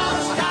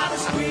 Oh,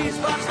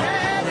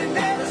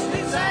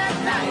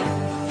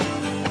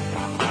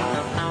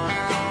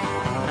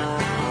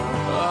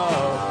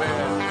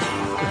 man.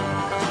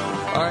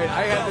 All right,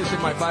 I had this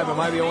in my 5. Am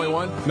I the only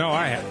one? No,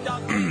 I had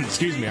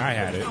excuse me, I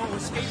had it.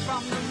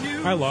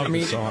 I love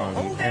the song,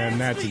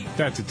 and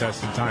that's a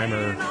Test of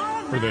Timer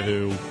for The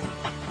Who.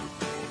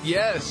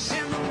 Yes.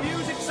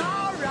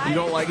 You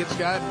don't like it,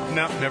 Scott?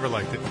 No, never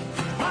liked it.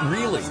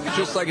 Really?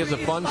 Just like it's a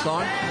fun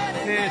song?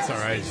 It's all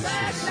right. It's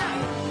just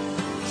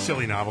a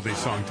silly novelty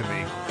song to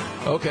me.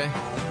 Okay.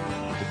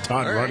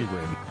 Todd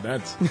Rundgren.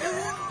 That's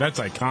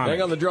iconic.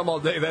 Hang on the drum all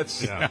day.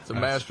 That's a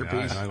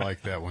masterpiece. I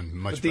like that one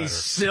much But better. these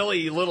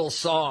silly little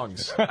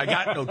songs. I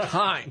got no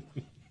time.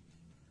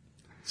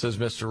 Says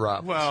Mr.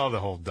 Rob. Well, the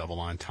whole double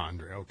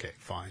entendre. Okay,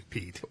 fine.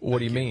 Pete. What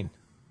do you mean?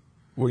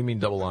 What do you mean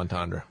double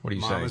entendre? What are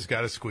you saying? Mama's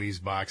got a squeeze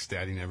box.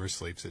 Daddy never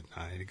sleeps at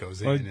night. It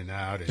goes in and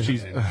out and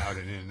in and out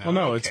and in and out. Well,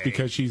 no, it's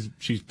because she's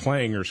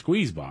playing her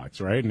squeeze box,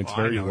 right? And it's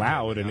very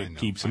loud, and it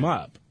keeps him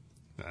up.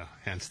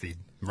 Hence the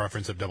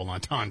reference of double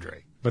entendre.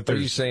 But are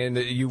you saying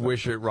that you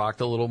wish it rocked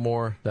a little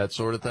more, that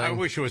sort of thing? I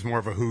wish it was more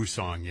of a Who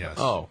song, yes.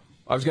 Oh,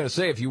 I was going to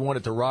say, if you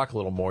wanted to rock a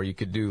little more, you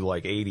could do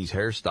like 80s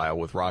hairstyle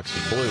with Roxy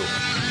Blue.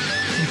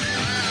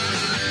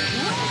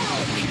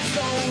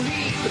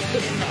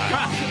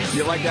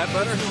 You like that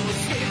better?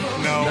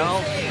 No.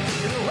 No?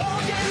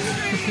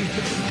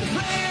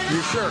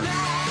 You sure?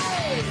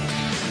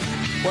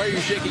 Why are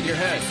you shaking your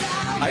head?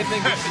 I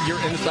think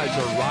your insides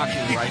are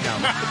rocking right now.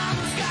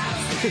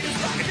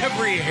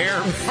 Every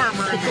hair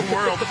farmer in the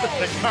world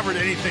that covered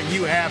anything,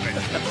 you haven't.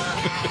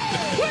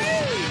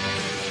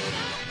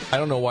 I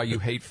don't know why you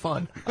hate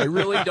fun. I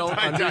really don't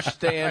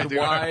understand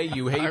why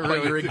you hate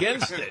fun. You're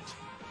against it.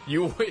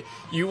 You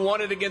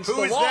want it against the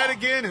law. Who was that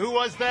again? Who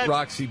was that?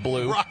 Roxy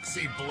Blue.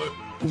 Roxy Blue.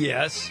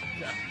 Yes.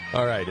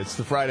 All right, it's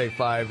the Friday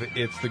Five.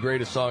 It's the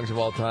greatest songs of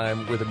all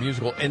time with a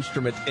musical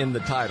instrument in the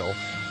title.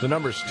 The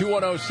number's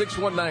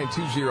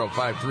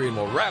 210-619-2053, and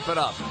we'll wrap it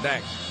up.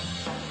 Thanks.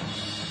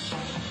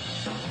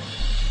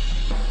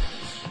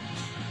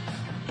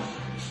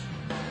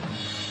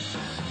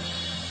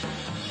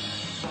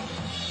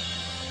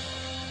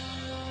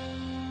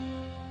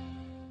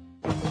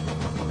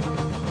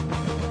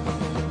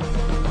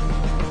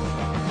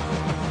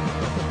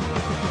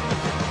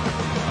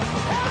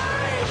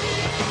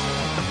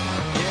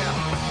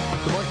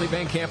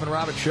 Van Camp and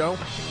Robbins Show.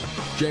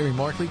 Jamie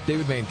Markley,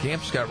 David Van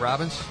Camp, Scott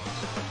Robbins.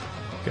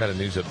 Got a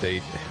news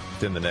update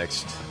within the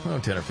next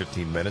 10 or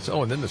 15 minutes.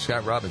 Oh, and then the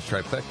Scott Robbins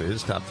trifecta,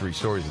 his top 3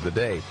 stories of the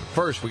day.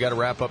 First, we got to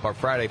wrap up our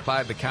Friday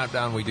 5, the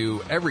countdown we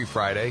do every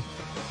Friday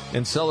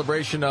in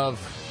celebration of,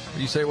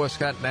 you say what,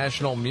 Scott,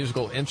 National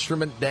Musical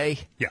Instrument Day?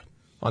 Yeah.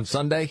 On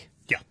Sunday?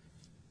 Yeah.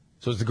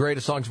 So it's the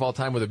greatest songs of all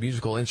time with a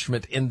musical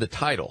instrument in the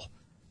title.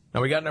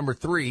 Now we got number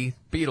 3,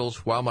 Beatles,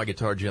 While My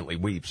Guitar Gently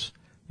Weeps.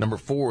 Number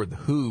 4, The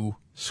Who,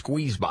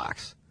 Squeeze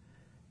Box.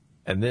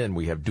 And then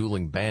we have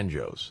Dueling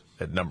Banjos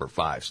at number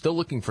 5. Still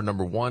looking for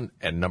number 1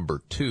 and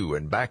number 2.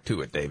 And back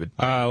to it, David.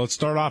 Let's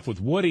start off with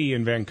Woody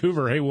in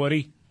Vancouver. Hey,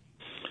 Woody.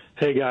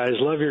 Hey, guys.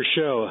 Love your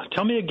show.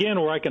 Tell me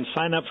again where I can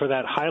sign up for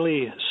that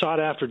highly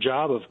sought-after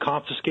job of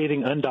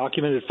confiscating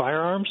undocumented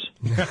firearms.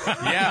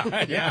 Yeah,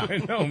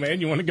 I know, man.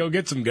 You want to go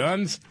get some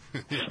guns?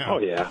 Oh,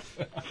 yeah.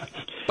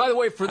 By the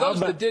way, for those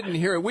that didn't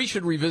hear it, we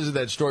should revisit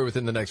that story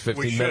within the next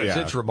 15 minutes.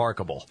 Yeah. It's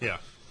remarkable. Yeah.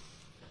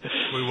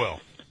 We will.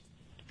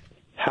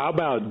 How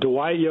about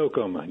Dwight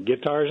Yoakam,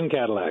 Guitars and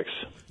Cadillacs?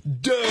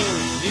 Dude!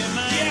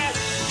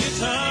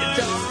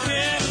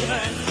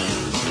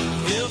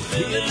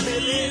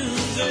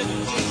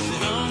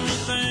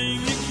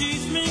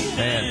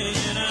 Man,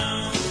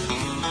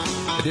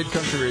 I did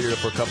country radio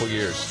for a couple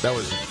years. That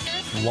was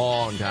a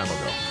long time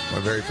ago,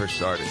 when I very first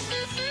started.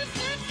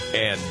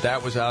 And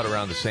that was out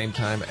around the same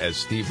time as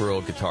Steve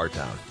Earle, Guitar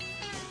Town.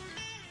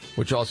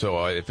 Which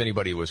also, if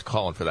anybody was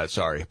calling for that,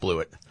 sorry, blew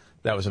it.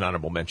 That was an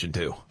honorable mention,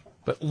 too.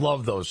 But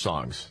love those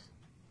songs.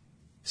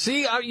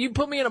 See, you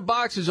put me in a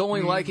box as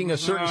only liking a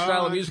certain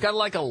style of music. I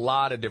like a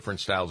lot of different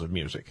styles of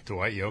music.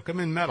 Dwight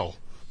Yoakam and metal.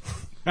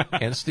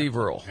 And Steve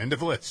Earle. End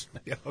of list.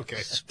 Yeah,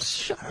 okay.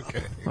 Shut up.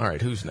 Okay. All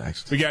right, who's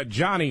next? We got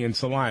Johnny in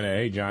Salina.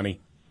 Hey, Johnny.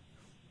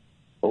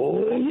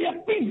 Oh,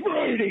 happy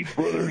Friday,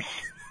 brothers.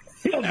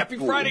 Happy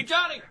Friday,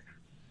 Johnny.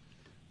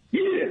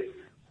 Yeah.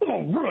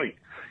 All right.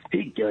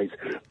 Hey, guys,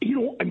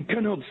 I'm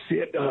kind of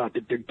upset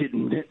that they're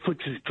getting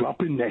Netflix is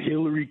dropping the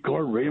Hillary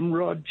Carr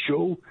Ramrod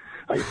show.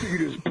 I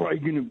figured it's probably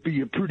going to be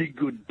a pretty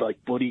good,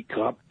 buddy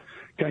cop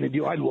kind of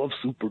deal. I love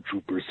Super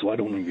Troopers, so I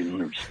don't even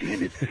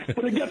understand it.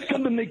 But I got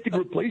something they could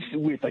replace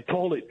it with. I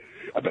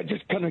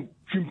just kind of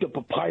dreamed up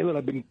a pilot.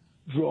 I've been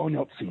drawing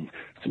out some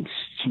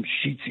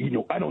sheets.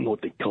 I don't know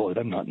what they call it.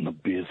 I'm not in the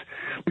biz.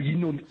 But,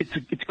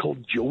 it's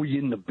called Joey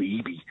and the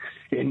Baby.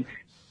 And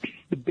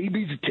the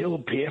baby's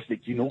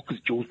telepathic, because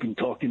Joe's been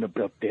talking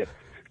about that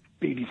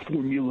baby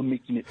formula,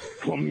 making it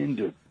come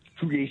into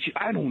creation.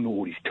 I don't know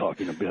what he's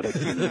talking about. I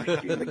can't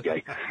understand the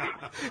guy.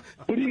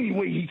 But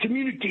anyway, he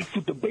communicates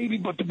with the baby,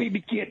 but the baby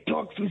can't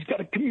talk, so he's got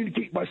to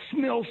communicate by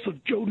smell, so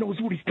Joe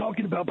knows what he's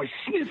talking about by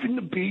sniffing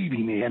the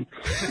baby, man.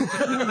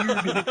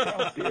 It's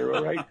out there,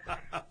 all right?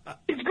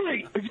 It's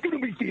great. It's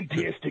going to be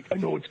fantastic. I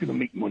know it's going to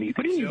make money.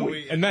 But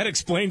anyway. And that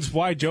explains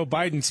why Joe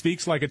Biden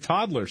speaks like a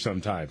toddler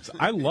sometimes.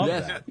 I love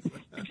that.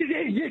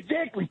 Yeah,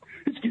 exactly.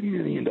 It's a $1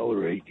 million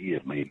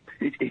idea, man.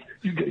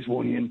 You guys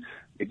want in?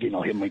 Again,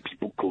 I'll have my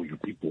people call your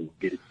people.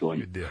 Get it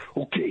done.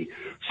 Okay,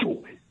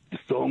 so the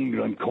song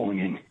that I'm calling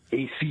in,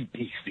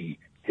 AC/DC,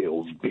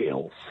 Hell's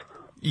Bells.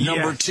 Yes.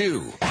 Number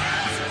 2.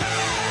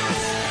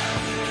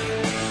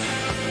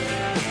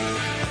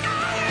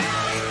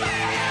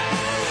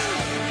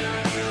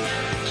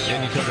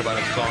 And you talk about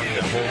a song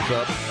that holds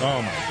up.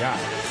 Oh, my God.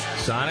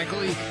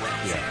 Sonically?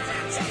 Yeah.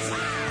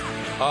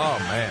 Oh,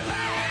 man.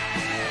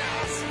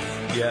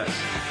 Yes.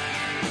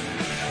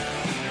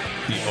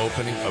 The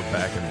opening of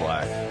Back in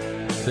Black.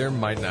 There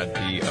might not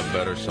be a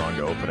better song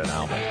to open an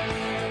album.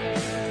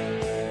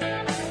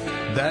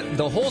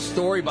 The whole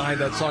story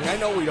behind that song, I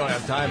know we don't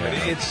have time, but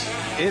it's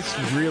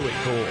really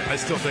cool. I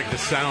still think the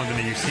sound,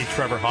 and you see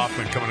Trevor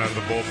Hoffman coming out of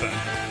the bullpen.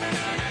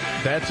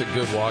 That's a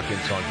good walk-in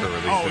song for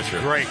Relief Oh, it's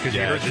Fisher. great because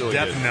you heard it's the really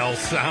death good. knell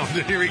sound.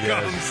 Here he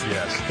comes.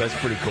 Yes, that's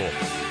pretty cool.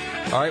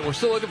 All right, we're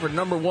still looking for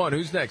number one.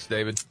 Who's next,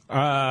 David?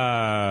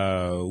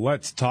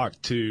 Let's talk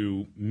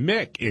to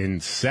Mick in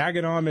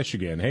Saginaw,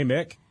 Michigan. Hey,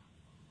 Mick.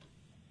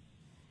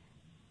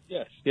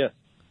 Yes. Hey,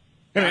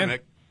 man. Mick.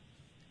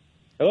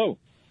 Hello.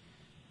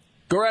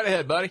 Go right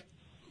ahead, buddy.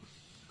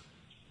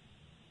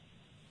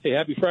 Hey,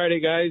 happy Friday,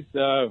 guys.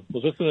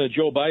 Was listening to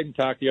Joe Biden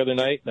talk the other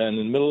night, and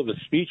in the middle of his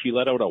speech, he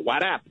let out a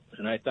 "what up,"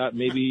 and I thought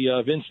maybe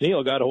Vince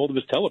Neil got a hold of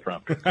his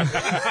teleprompter.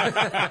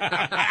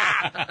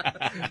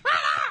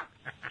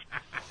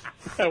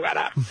 What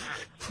up?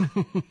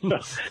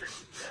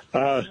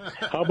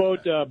 How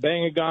about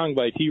 "Bang a Gong"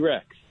 by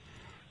T-Rex?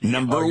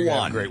 Number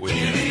one. Great with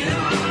you.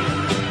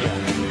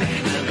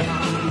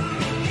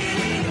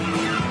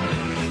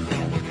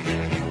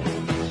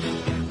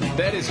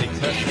 That is a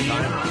test of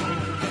time.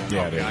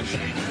 Yeah, it is.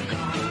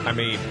 I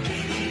mean,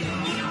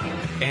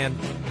 and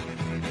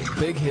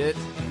big hit,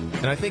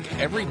 and I think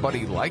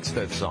everybody likes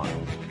that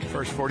song.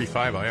 First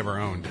 45 I ever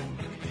owned.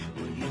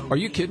 Are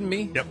you kidding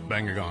me? Yep,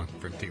 Bang a Gong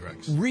from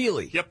T-Rex.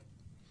 Really? Yep.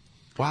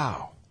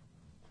 Wow.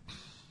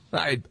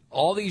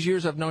 All these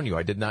years I've known you,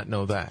 I did not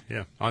know that.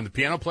 Yeah. On the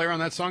piano player on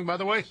that song, by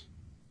the way?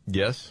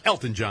 Yes.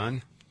 Elton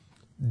John.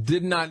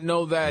 Did not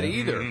know that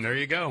either. There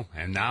you go.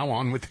 And now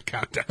on with the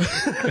countdown.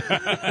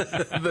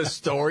 The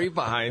story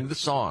behind the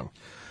song.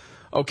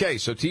 Okay,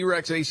 so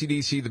T-Rex,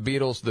 AC/DC, The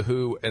Beatles, The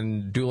Who,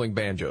 and Dueling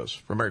Banjos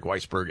from Eric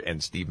Weisberg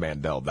and Steve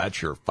Mandel.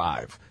 That's your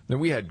five. Then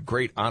we had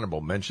great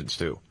honorable mentions,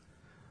 too.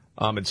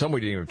 And some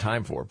we didn't even have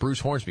time for. Bruce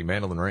Hornsby,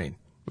 Mandolin Rain,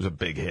 was a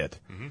big hit.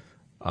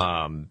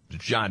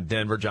 John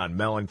Denver, John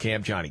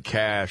Mellencamp, Johnny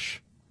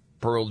Cash,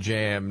 Pearl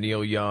Jam,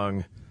 Neil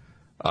Young,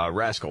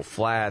 Rascal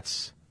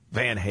Flatts,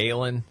 Van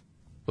Halen,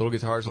 Little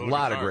Guitars, a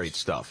lot of great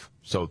stuff.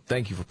 So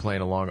thank you for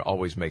playing along.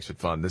 Always makes it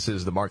fun. This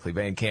is the Markley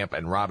Van Camp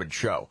and Robin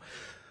Show.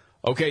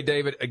 Okay,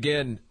 David,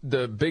 again,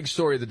 the big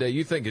story of the day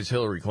you think is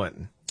Hillary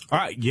Clinton.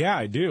 Yeah,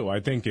 I do. I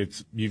think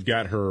you've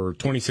got her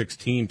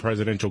 2016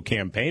 presidential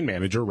campaign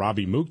manager,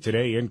 Robbie Mook,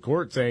 today in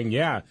court saying,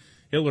 yeah,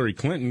 Hillary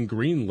Clinton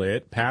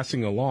greenlit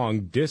passing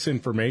along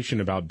disinformation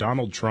about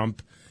Donald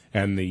Trump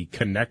and the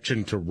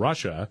connection to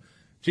Russia.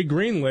 She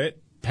greenlit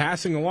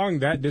passing along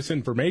that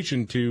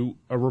disinformation to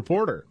a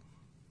reporter.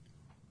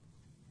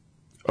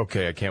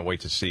 Okay, I can't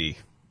wait to see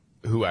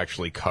who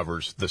actually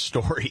covers the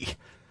story.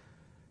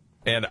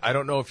 And I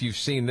don't know if you've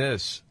seen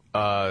this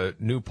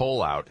new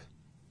poll out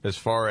as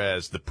far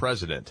as the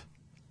president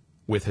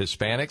with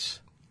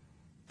Hispanics.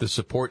 The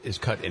support is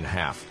cut in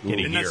half in a year.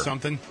 Isn't that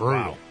something?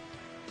 Brutal. Wow.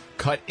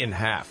 Cut in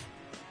half.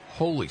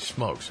 Holy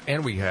smokes.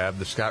 And we have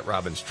the Scott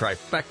Robbins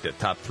trifecta,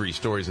 top three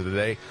stories of the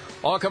day,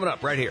 all coming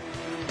up right here.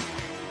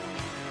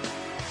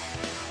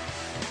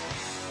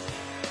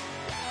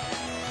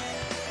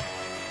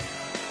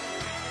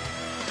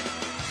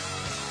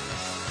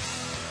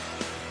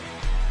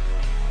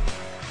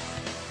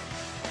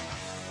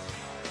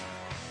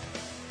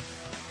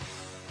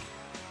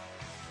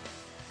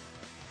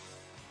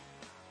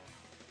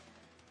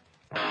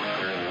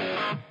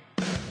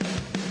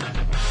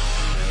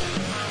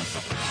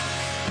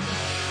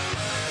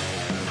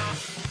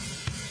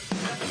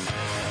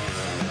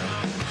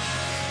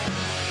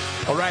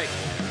 All right.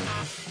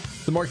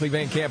 The Markley,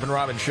 Van Camp, and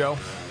Robin Show.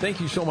 Thank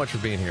you so much for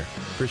being here.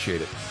 Appreciate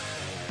it.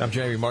 I'm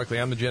Jamie Markley.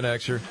 I'm the Gen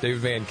Xer.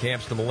 David Van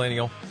Camp's the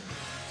Millennial.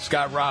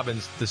 Scott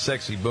Robbins, the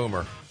Sexy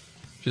Boomer.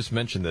 Just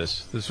mentioned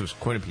this. This was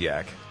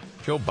Quinnipiac.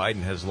 Joe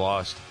Biden has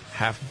lost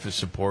half of his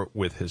support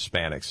with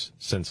Hispanics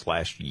since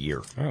last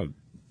year. Oh,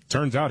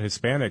 turns out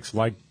Hispanics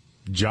like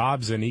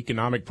jobs and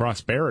economic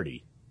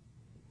prosperity.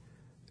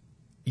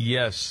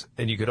 Yes,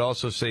 and you could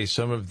also say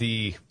some of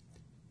the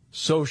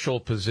social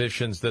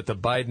positions that the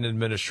Biden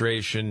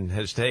administration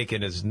has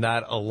taken is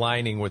not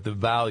aligning with the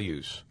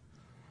values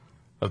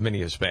of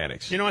many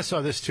Hispanics. You know, I saw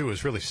this, too. It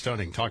was really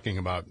stunning, talking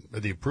about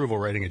the approval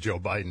rating of Joe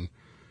Biden.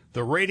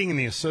 The rating in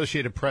the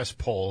Associated Press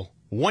poll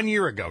 1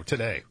 year ago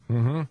today,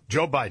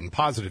 Joe Biden,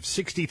 positive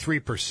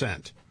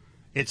 63%.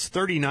 It's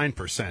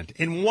 39%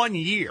 in 1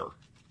 year.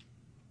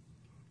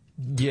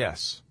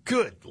 Yes.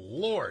 Good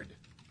Lord.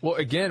 Well,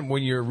 again,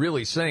 when you're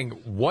really saying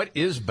what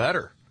is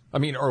better, I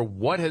mean, or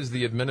what has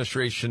the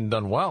administration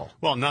done well?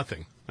 Well,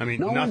 nothing. I mean,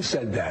 No nothing. one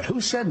said that. Who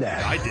said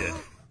that? I did.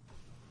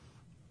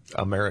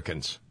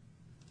 Americans.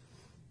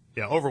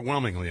 Yeah,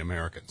 overwhelmingly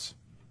Americans.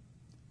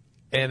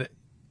 And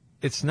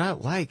it's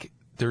not like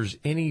there's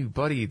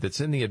anybody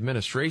that's in the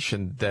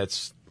administration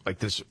that's like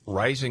this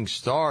rising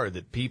star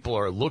that people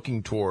are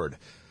looking toward,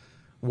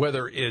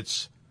 whether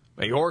it's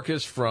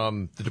Mayorkas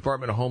from the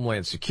Department of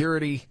Homeland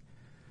Security,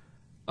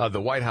 the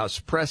White House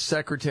press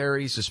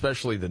secretaries,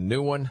 especially the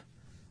new one.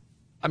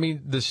 I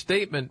mean, the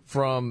statement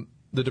from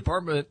the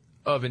Department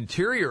of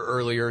Interior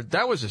earlier,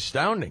 that was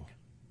astounding,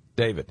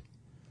 David.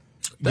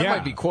 That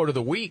might be quote of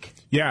the week.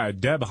 Yeah,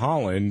 Deb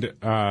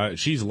Haaland,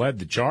 she's led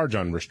the charge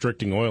on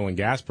restricting oil and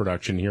gas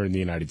production here in the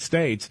United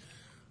States,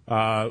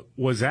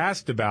 was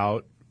asked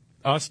about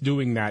us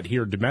doing that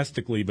here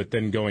domestically, but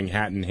then going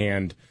hat in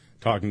hand,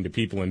 talking to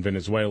people in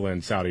Venezuela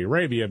and Saudi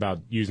Arabia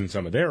about using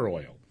some of their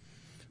oil.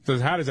 So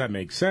how does that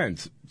make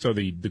sense? So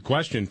the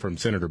question from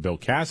Senator Bill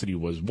Cassidy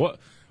was,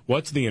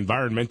 what's the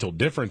environmental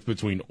difference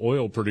between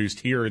oil produced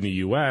here in the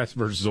U.S.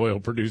 versus oil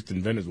produced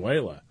in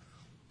Venezuela?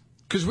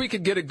 Because we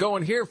could get it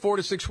going here 4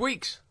 to 6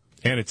 weeks.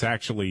 And it's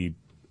actually,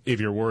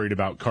 if you're worried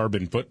about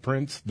carbon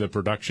footprints, the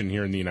production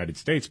here in the United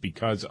States,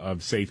 because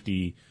of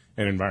safety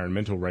and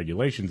environmental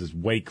regulations, is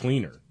way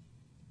cleaner.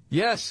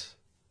 Yes.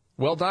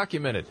 Well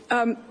documented.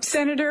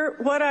 Senator,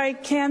 what I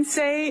can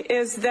say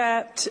is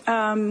that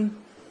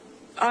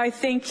I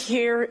think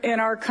here in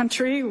our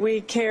country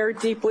we care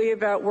deeply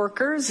about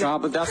workers. No,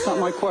 but that's not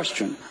my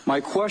question.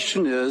 My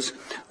question is,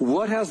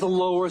 what has the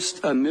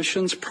lowest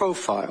emissions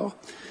profile?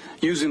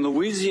 Using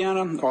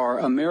Louisiana are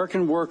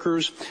American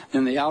workers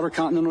in the outer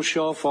continental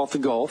shelf off the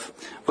Gulf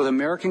with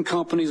American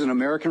companies and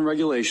American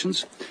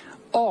regulations,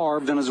 or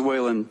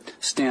Venezuelan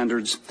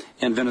standards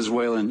and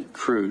Venezuelan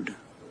crude?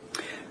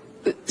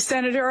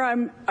 Senator,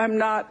 I'm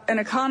not an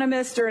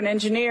economist or an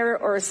engineer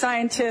or a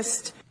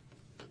scientist.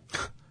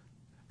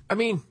 I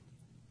mean,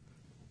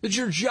 it's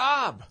your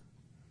job.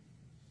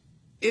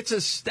 It's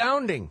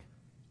astounding.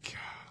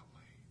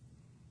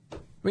 I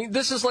mean,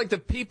 this is like the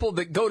people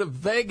that go to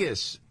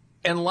Vegas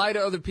and lie to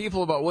other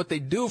people about what they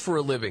do for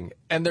a living,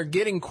 and they're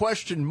getting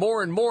questioned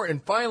more and more,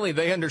 and finally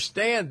they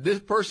understand this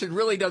person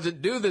really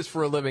doesn't do this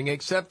for a living,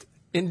 except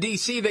in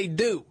D.C. they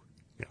do.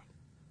 Yeah.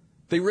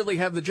 They really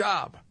have the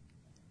job.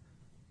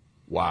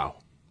 Wow.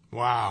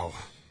 Wow.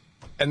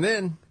 And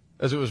then,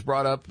 as it was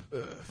brought up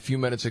a few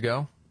minutes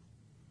ago,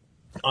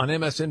 on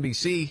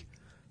MSNBC,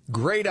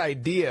 great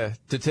idea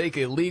to take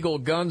illegal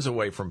guns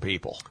away from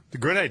people. The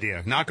great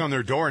idea. Knock on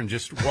their door and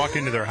just walk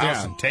into their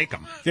house and take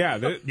them. Yeah,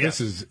 this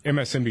is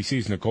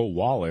MSNBC's Nicole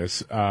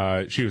Wallace.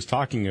 She was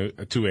talking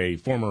to a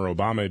former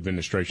Obama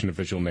administration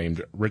official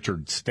named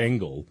Richard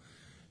Stengel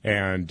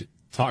and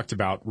talked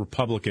about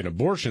Republican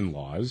abortion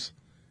laws.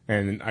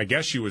 And I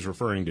guess she was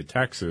referring to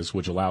Texas,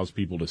 which allows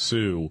people to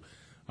sue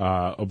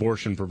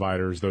abortion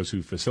providers, those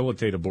who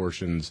facilitate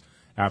abortions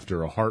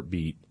after a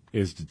heartbeat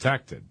is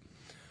detected.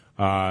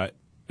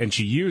 And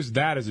she used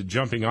that as a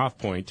jumping off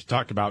point to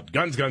talk about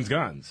guns, guns,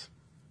 guns.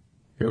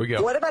 Here we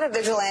go. What about a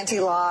vigilante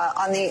law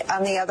on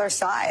the other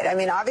side? I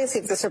mean,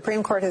 obviously, if the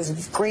Supreme Court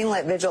has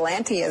greenlit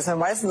vigilantism,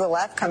 why doesn't the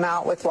left come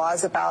out with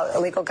laws about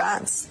illegal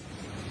guns?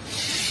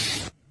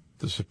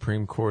 The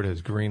Supreme Court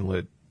has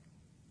greenlit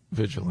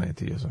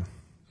vigilantism.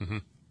 Mm-hmm.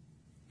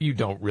 You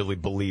don't really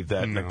believe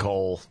that, no.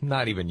 Nicole.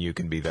 Not even you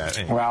can be that.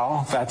 Anyway.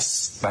 Well,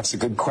 that's a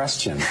good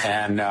question.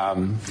 And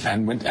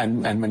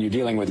when you're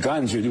dealing with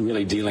guns, you're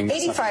really dealing with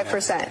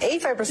 85%.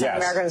 85% of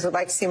Americans would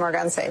like to see more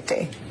gun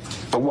safety.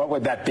 But what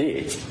would that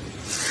be?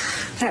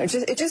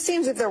 It just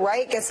seems that the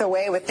right gets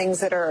away with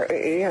things that are,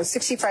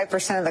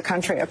 65% of the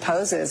country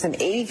opposes, and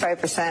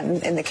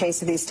 85% in the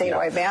case of these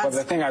statewide bans.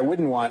 Well, the thing I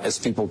wouldn't want is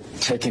people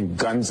taking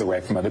guns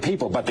away from other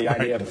people. But the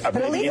idea of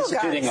maybe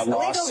instituting a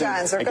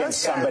lawsuit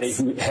against somebody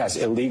who has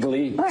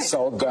illegally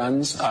sold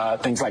guns,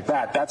 things like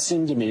that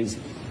seemed to me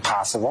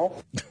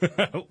possible.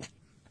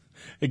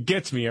 It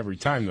gets me every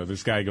time, though,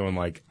 this guy going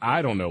like,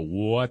 I don't know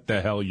what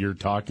the hell you're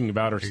talking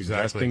about or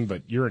suggesting,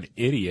 but you're an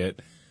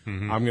idiot.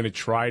 Mm-hmm. I'm going to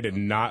try to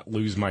not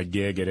lose my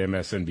gig at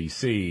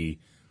MSNBC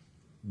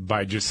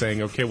by just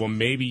saying, okay, well,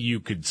 maybe you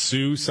could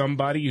sue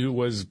somebody who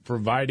was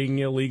providing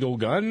illegal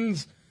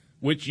guns,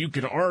 which you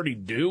can already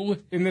do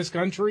in this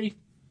country.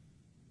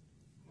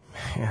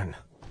 Man,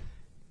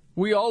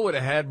 we all would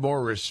have had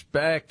more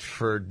respect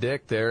for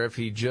Dick there if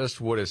he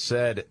just would have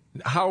said,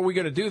 how are we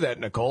going to do that,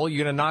 Nicole? You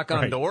going to knock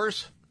on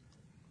doors?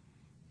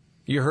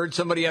 You heard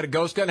somebody had a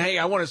ghost gun? Hey,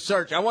 I want to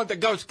search. I want the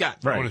ghost gun.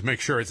 Right. I want to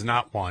make sure it's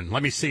not one.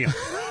 Let me see him.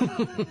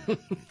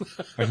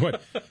 Like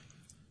what?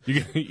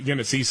 You're going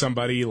to see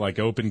somebody like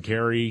open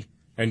carry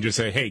and just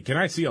say, hey, can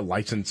I see a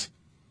license?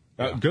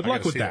 Good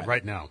luck with that.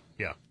 Right now.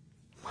 Yeah.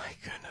 My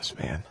goodness,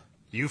 man.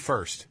 You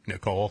first,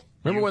 Nicole.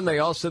 Remember when they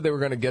all said they were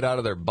going to get out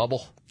of their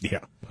bubble? Yeah.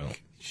 Well,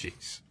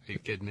 jeez. Are you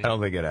kidding me? I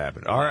don't think it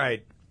happened. All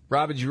right.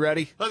 Robin, you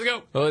ready? Let's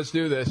go. Well, let's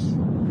do this.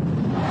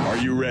 Are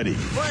you ready?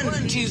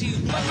 1,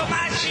 2, buckle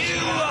my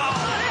shoe on.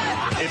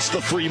 It's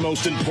the 3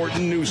 most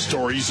important news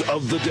stories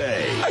of the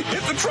day. I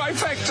hit the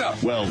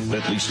trifecta. Well,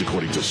 at least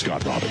according to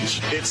Scott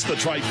Robbins. It's the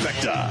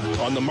trifecta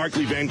on the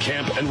Markley, Van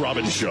Camp, and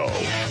Robbins Show.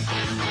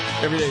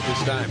 Every day at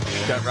this time,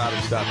 Scott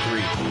Robbins Top 3,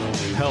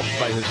 helped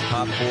by his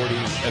Top 40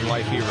 and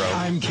life hero.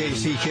 I'm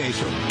Casey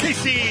Kasem.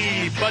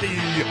 Casey, buddy.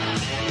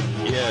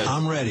 Yes.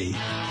 I'm ready.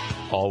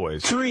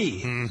 Always.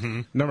 3.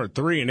 Mm-hmm. Number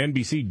 3, an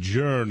NBC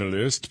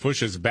journalist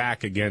pushes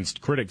back against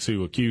critics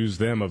who accuse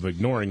them of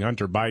ignoring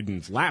Hunter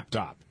Biden's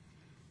laptop.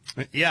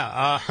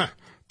 Yeah,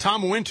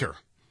 Tom Winter,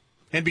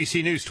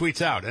 NBC News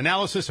tweets out,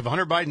 analysis of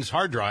Hunter Biden's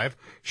hard drive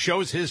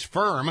shows his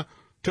firm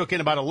took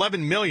in about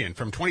 $11 million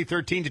from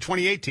 2013 to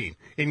 2018,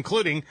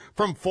 including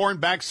from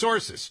foreign-backed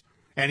sources.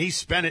 And he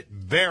spent it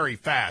very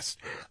fast.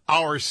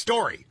 Our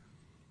story.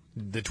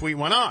 The tweet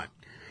went on.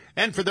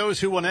 And for those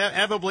who will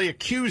inevitably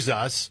accuse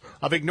us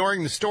of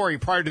ignoring the story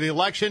prior to the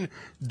election,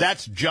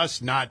 that's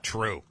just not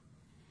true.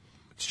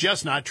 It's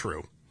just not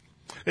true.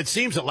 It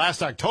seems that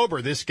last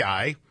October, this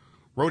guy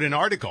wrote an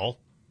article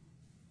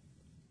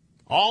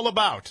all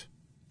about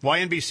why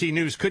NBC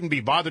News couldn't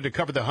be bothered to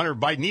cover the Hunter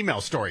Biden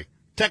email story.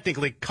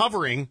 Technically,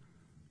 covering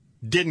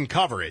didn't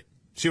cover it.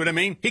 See what I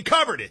mean? He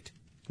covered it.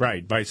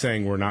 Right, by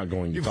saying we're not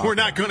going to We're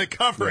not going to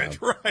cover it,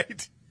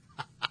 right?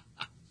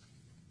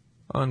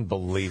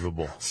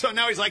 Unbelievable. So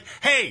now he's like,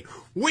 hey,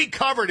 we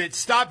covered it.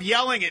 Stop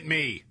yelling at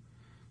me.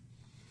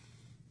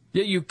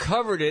 Yeah, you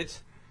covered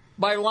it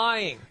by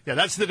lying. Yeah,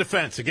 that's the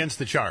defense against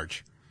the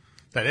charge.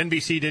 That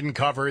NBC didn't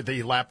cover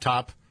the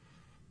laptop.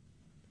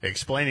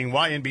 Explaining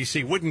why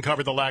NBC wouldn't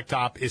cover the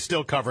laptop is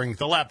still covering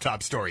the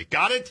laptop story.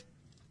 Got it?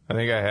 I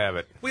think I have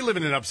it. We live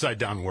in an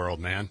upside-down world,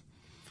 man.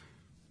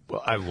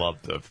 Well, I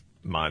love the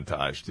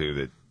montage, too,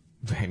 that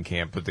Van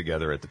Camp put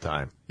together at the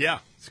time. Yeah,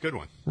 it's a good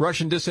one.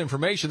 Russian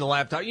disinformation, the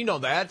laptop. You know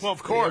that. Well,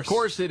 of course. Of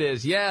course it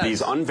is, yeah.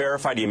 These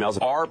unverified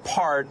emails are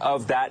part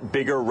of that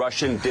bigger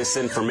Russian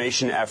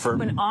disinformation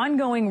effort. An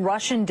ongoing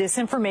Russian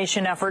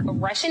disinformation effort. A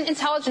Russian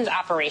intelligence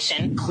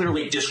operation.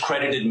 Clearly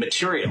discredited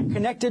material.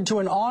 Connected to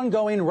an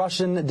ongoing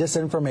Russian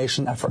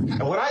disinformation effort.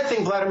 And what I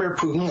think Vladimir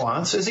Putin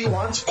wants is he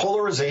wants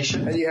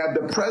polarization. And you have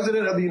the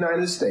President of the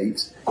United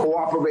States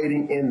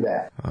cooperating in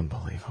that.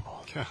 Unbelievable.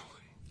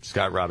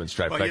 Scott Robbins,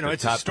 Trifecta, well, you know,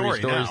 it's top a story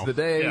 3 stories now. of the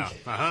day. Yeah.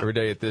 Every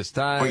day at this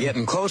time. We're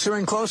getting closer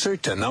and closer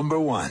to number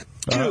one.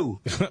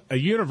 A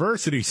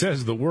university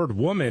says the word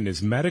woman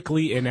is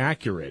medically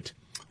inaccurate.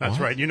 That's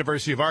right.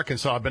 University of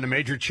Arkansas been a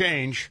major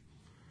change.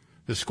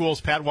 The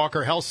school's Pat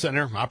Walker Health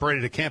Center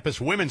operated a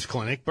campus women's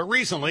clinic, but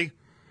recently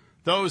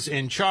those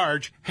in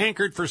charge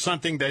hankered for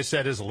something they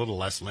said is a little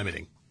less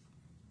limiting.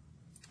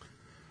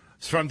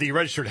 From the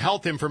registered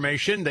health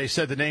information, they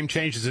said the name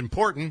change is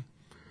important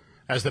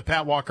as the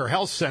Pat Walker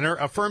Health Center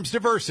affirms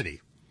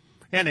diversity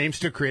and aims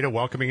to create a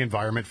welcoming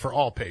environment for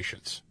all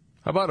patients.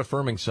 How about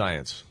affirming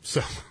science?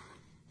 So,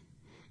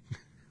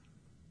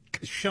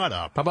 shut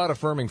up. How about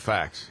affirming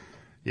facts?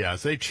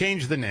 Yes, they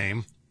changed the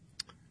name,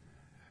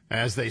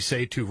 as they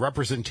say, to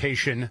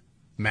representation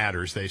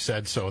matters, they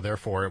said, so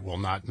therefore it will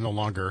no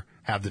longer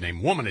have the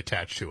name woman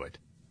attached to it.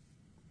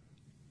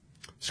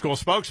 School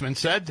spokesman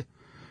said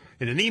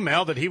in an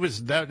email that it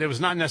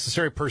was not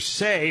necessary per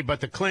se,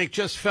 but the clinic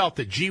just felt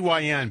that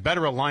GYN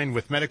better aligned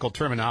with medical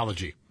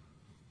terminology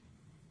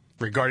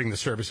regarding the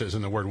services,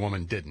 and the word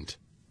woman didn't.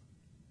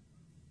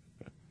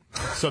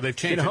 So they've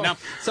changed it now.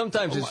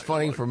 Sometimes it's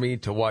funny for me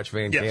to watch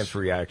Van Camp's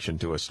reaction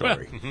to a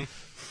story.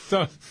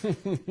 So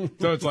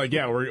it's like,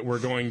 yeah, we're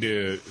going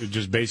to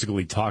just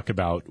basically talk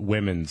about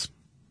women's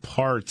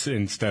parts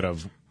instead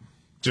of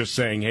just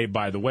saying, hey,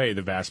 by the way,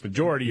 the vast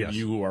majority of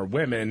you who are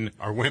women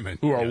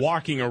who are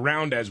walking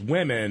around as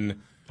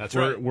women. That's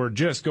right. We're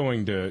just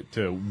going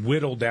to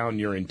whittle down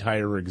your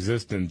entire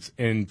existence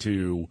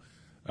into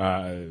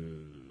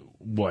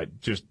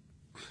just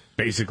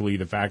basically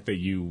the fact that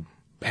you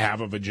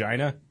have a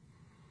vagina.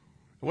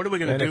 What are we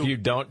going to do? And if you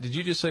don't, did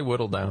you just say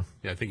whittle down?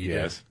 Yeah, I think you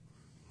did. Nice.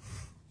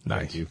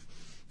 Thank you.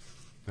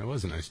 That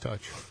was a nice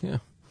touch. Yeah.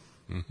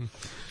 Mm-hmm.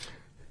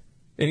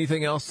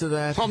 Anything else to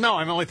that? Well, no.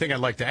 The only thing I'd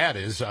like to add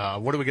is,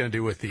 what are we going to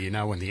do with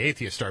when the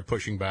atheists start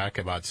pushing back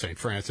about St.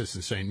 Francis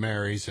and St.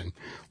 Mary's and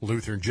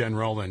Lutheran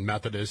General and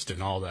Methodist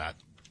and all that?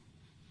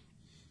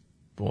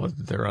 Well,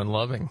 they're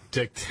unloving.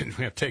 We have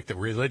to take the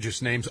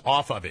religious names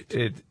off of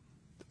it.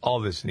 All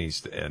this needs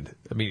to end.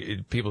 I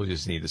mean, people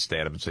just need to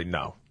stand up and say,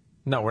 no,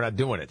 we're not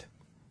doing it.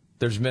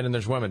 There's men and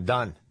there's women.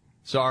 Done.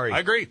 Sorry. I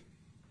agree.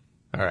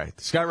 All right.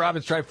 Scott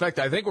Robbins, Trifecta.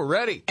 I think we're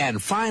ready.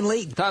 And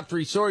finally, top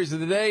 3 stories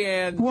of the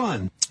day and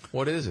one.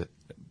 What is it?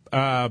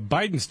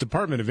 Biden's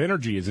Department of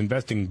Energy is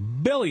investing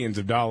billions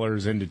of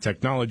dollars into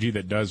technology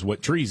that does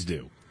what trees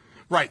do.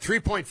 Right.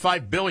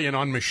 $3.5 billion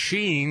on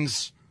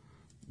machines.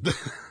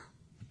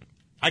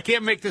 I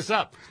can't make this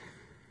up.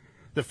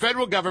 The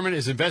federal government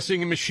is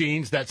investing in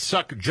machines that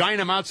suck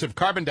giant amounts of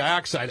carbon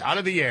dioxide out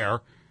of the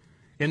air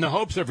in the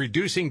hopes of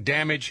reducing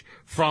damage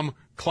from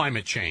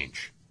climate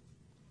change.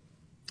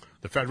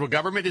 The federal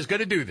government is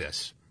going to do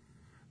this.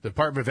 The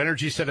Department of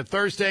Energy said on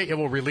Thursday it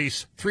will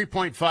release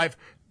 $3.5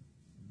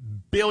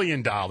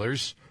 billion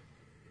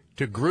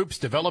to groups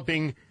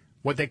developing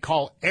what they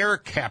call air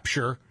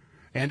capture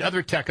and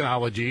other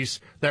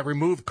technologies that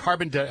remove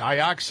carbon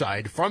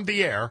dioxide from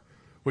the air,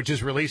 which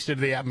is released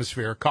into the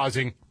atmosphere,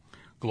 causing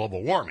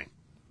global warming.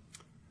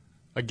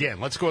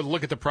 Again, let's go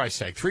look at the price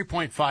tag.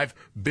 $3.5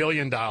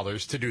 billion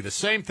to do the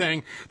same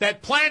thing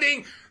that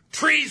planting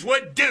trees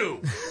would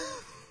do.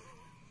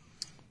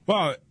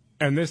 Well,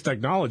 and this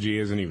technology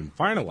isn't even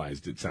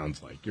finalized, it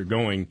sounds like.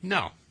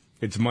 No.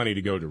 It's money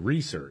to go to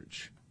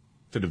research,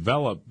 to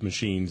develop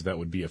machines that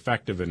would be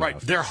effective enough. Right.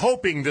 They're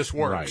hoping this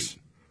works. Right.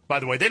 By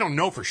the way, they don't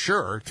know for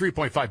sure.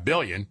 $3.5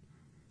 billion.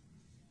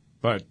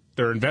 But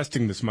they're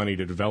investing this money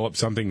to develop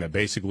something that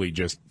basically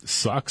just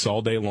sucks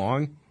all day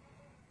long.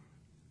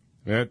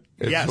 That's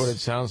what it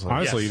sounds like.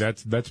 Honestly,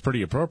 that's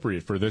pretty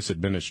appropriate for this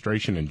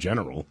administration in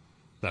general.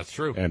 That's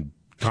true. And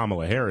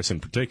Kamala Harris in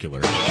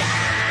particular.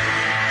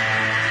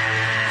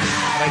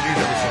 I knew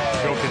there was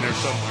a joke in there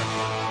somewhere.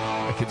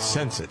 I could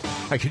sense it.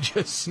 I could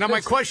just. Now,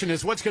 my question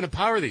is, what's going to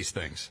power these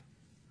things?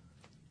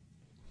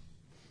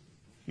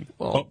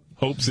 Well,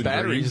 hopes and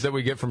batteries dreams that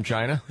we get from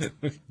China.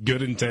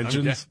 Good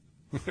intentions.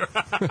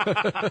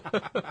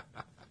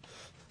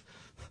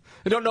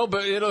 I don't know,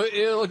 but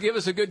it'll give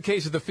us a good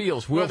case of the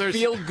feels. We'll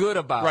feel good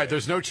about it. Right,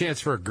 there's no chance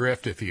for a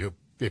grift if you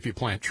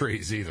plant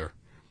trees either.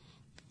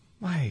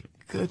 My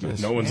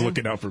goodness. No one's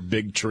looking out for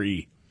Big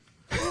Tree.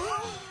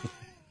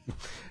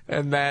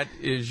 And that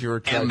is your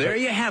time. And there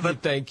you have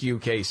it. Thank you,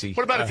 Casey.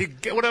 What about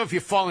if you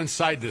fall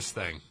inside this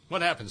thing?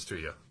 What happens to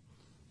you?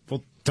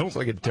 Well, it's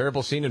like a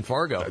terrible scene in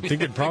Fargo. I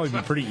think it'd probably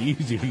be pretty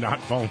easy to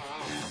not fall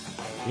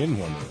in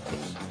one of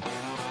those.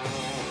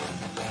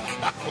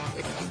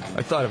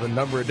 I thought of a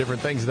number of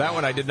different things. That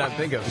one I did not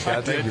think of,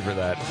 Scott. Thank you for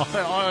that.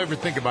 All I ever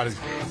think about is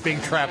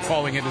being trapped,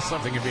 falling into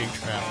something and being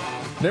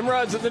trapped.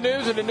 Nimrod's in the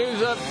news and a news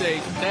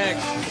update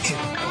next.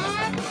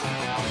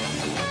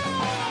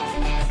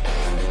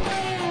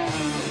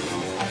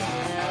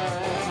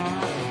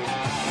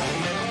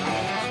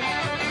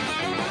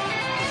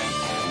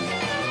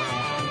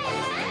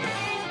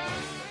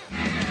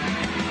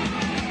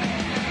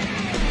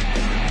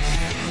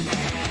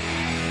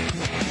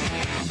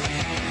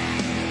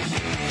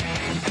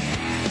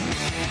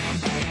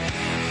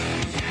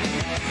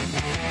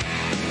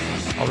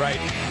 All right,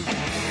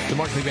 the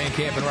Markley, Van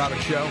Camp, and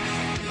Robbins Show.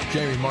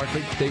 Jamie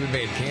Markley, David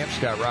Van Camp,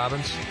 Scott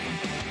Robbins.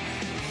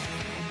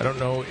 I don't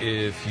know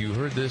if you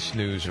heard this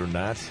news or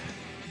not.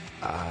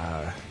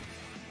 I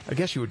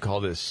guess you would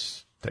call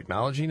this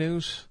technology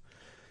news.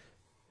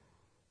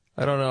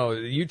 I don't know.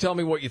 You tell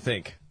me what you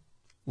think.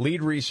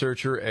 Lead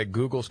researcher at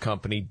Google's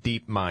company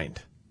DeepMind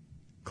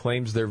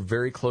claims they're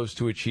very close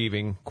to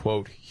achieving,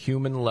 quote,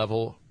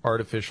 human-level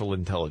artificial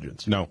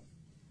intelligence. No.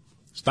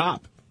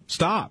 Stop.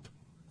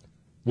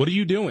 What are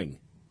you doing?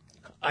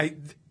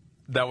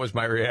 That was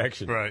my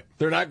reaction. Right.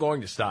 They're not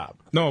going to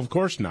stop. No, of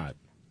course not.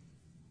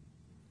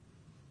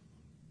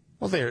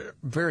 Well, they're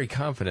very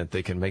confident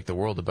they can make the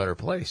world a better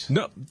place.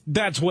 No,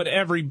 that's what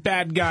every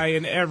bad guy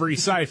in every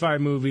sci-fi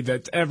movie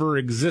that's ever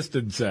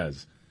existed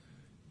says.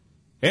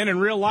 And in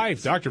real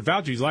life, Dr.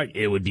 Fauci's like,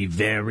 it would be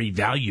very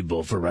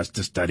valuable for us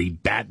to study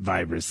bat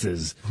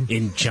viruses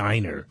in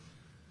China.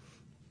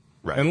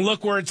 Right. And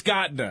look where it's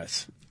gotten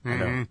us. I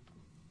know.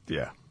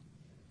 Yeah.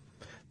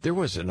 There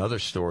was another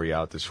story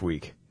out this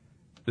week.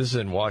 This is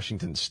in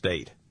Washington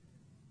State.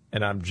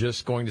 And I'm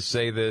just going to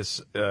say this.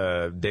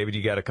 David,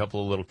 you got a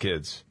couple of little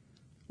kids.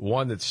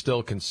 One that's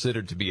still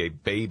considered to be a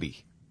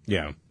baby.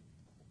 Yeah.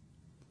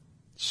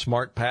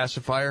 Smart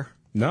pacifier?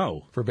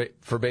 No. For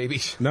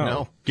babies?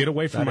 No. Get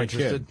away from Not my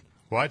interested? kid.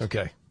 What?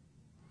 Okay.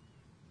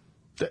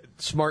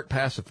 Smart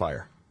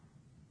pacifier.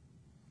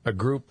 A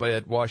group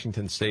at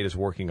Washington State is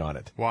working on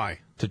it. Why?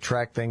 To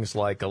track things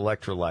like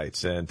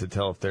electrolytes and to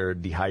tell if they're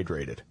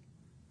dehydrated.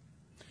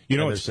 You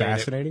know what's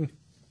fascinating?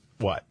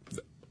 What?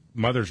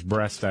 Mother's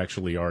breasts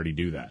actually already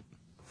do that.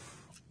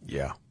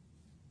 Yeah.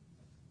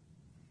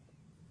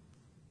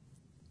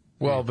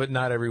 Well, but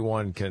not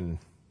everyone can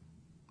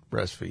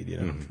breastfeed, you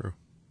know. True.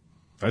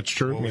 That's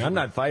true. I mean, I'm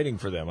not fighting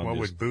for them. What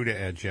would Buddha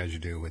Edge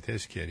do with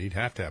his kid? He'd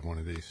have to have one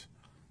of these.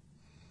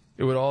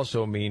 It would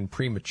also mean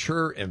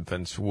premature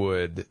infants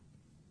would,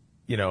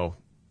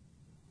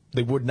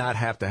 they would not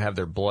have to have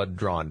their blood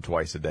drawn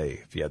twice a day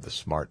if you had the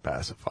smart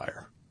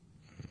pacifier.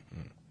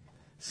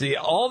 See,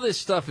 all this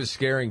stuff is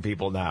scaring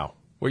people now.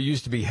 Where it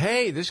used to be,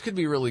 hey, this could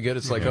be really good.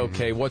 It's like,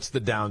 okay, what's the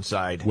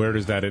downside? Where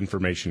does that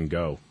information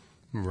go?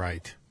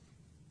 Right.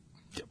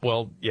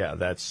 Well, yeah,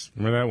 that's...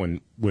 Remember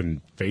that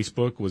when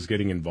Facebook was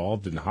getting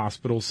involved in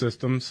hospital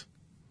systems?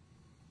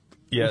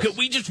 Yes.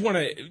 We just want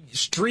to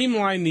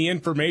streamline the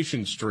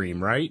information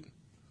stream, right?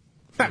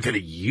 Not going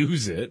to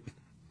use it.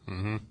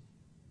 Mm-hmm.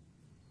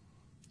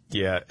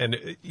 Yeah,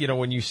 and,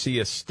 when you see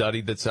a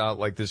study that's out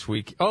like this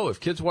week, if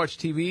kids watch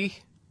TV...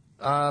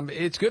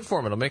 it's good for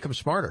them. It'll make them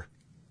smarter.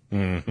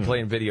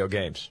 Playing video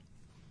games.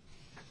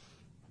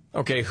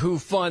 Okay, who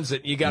funds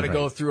it? You got to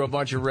go through a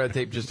bunch of red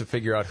tape just to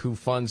figure out who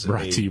funds it.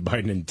 Brought to you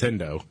by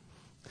Nintendo.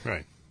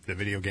 Right. The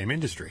video game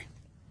industry.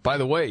 By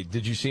the way,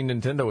 did you see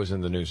Nintendo was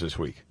in the news this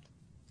week?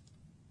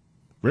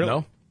 Really?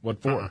 No?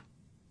 What for?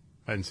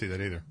 I didn't see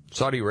that either.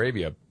 Saudi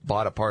Arabia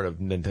bought a part of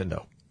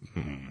Nintendo.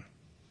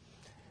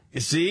 You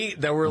see,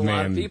 there were a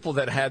lot of people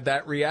that had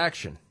that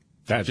reaction.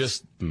 That's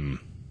just...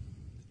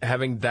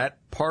 having that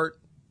part,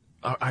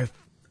 I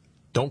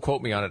don't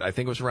quote me on it. I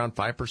think it was around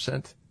 5%.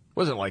 It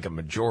wasn't like a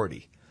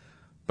majority,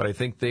 but I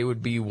think they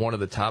would be one of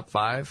the top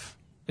 5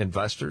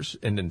 investors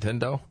in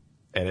Nintendo,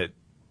 and it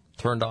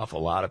turned off a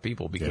lot of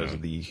people because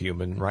of the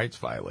human rights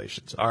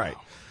violations. All right.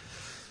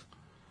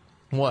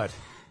 What?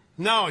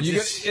 No,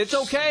 it's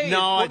okay.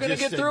 No, we're going to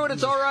get through it.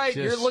 It's all right.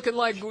 You're looking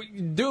like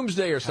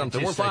doomsday or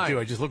something. We're fine.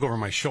 I just look over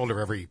my shoulder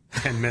every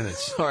 10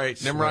 minutes. All right,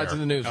 Nimrod's in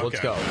the news. Okay. Let's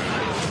go.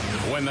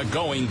 When the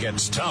going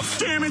gets tough.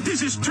 Damn it,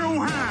 this is too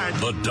hard.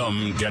 The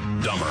dumb get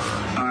dumber.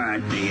 All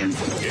right, Ian.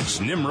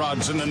 It's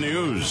Nimrod's in the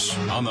news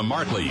on the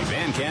Markley,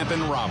 Van Camp,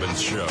 and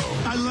Robbins Show.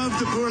 I love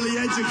the poorly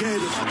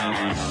educated.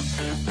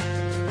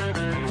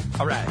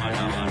 All right.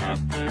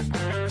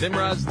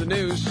 Nimrod's the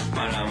news.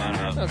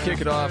 I'll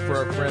kick it off for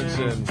our friends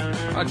in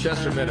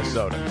Rochester,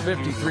 Minnesota.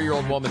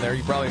 53-year-old woman there.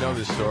 You probably know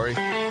this story.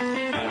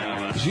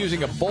 was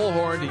using a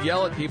bullhorn to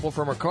yell at people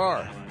from her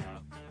car.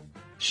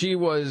 She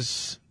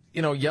was,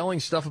 yelling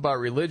stuff about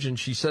religion.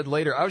 She said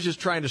later, I was just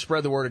trying to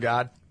spread the word of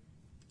God.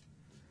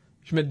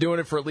 She's been doing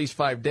it for at least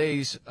 5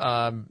 days.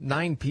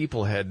 9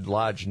 people had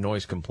lodged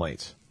noise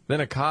complaints. Then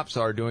a cop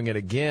saw her doing it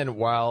again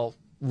while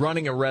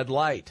running a red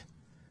light.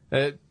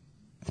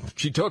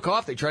 She took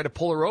off. They tried to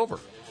pull her over.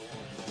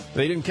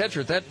 They didn't catch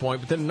her at that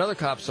point, but then another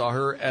cop saw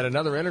her at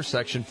another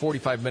intersection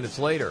 45 minutes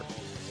later.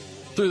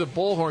 Through the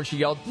bullhorn, she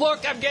yelled,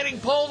 "Look, I'm getting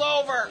pulled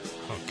over!"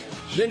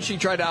 Then she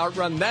tried to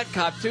outrun that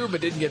cop, too,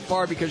 but didn't get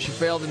far because she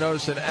failed to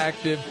notice an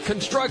active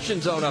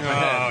construction zone up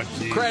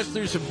ahead. Crashed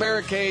through some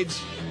barricades,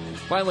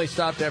 finally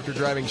stopped after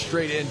driving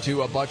straight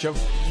into a bunch of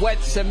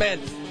wet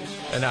cement.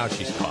 And now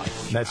she's caught.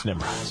 That's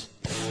Nimrod's.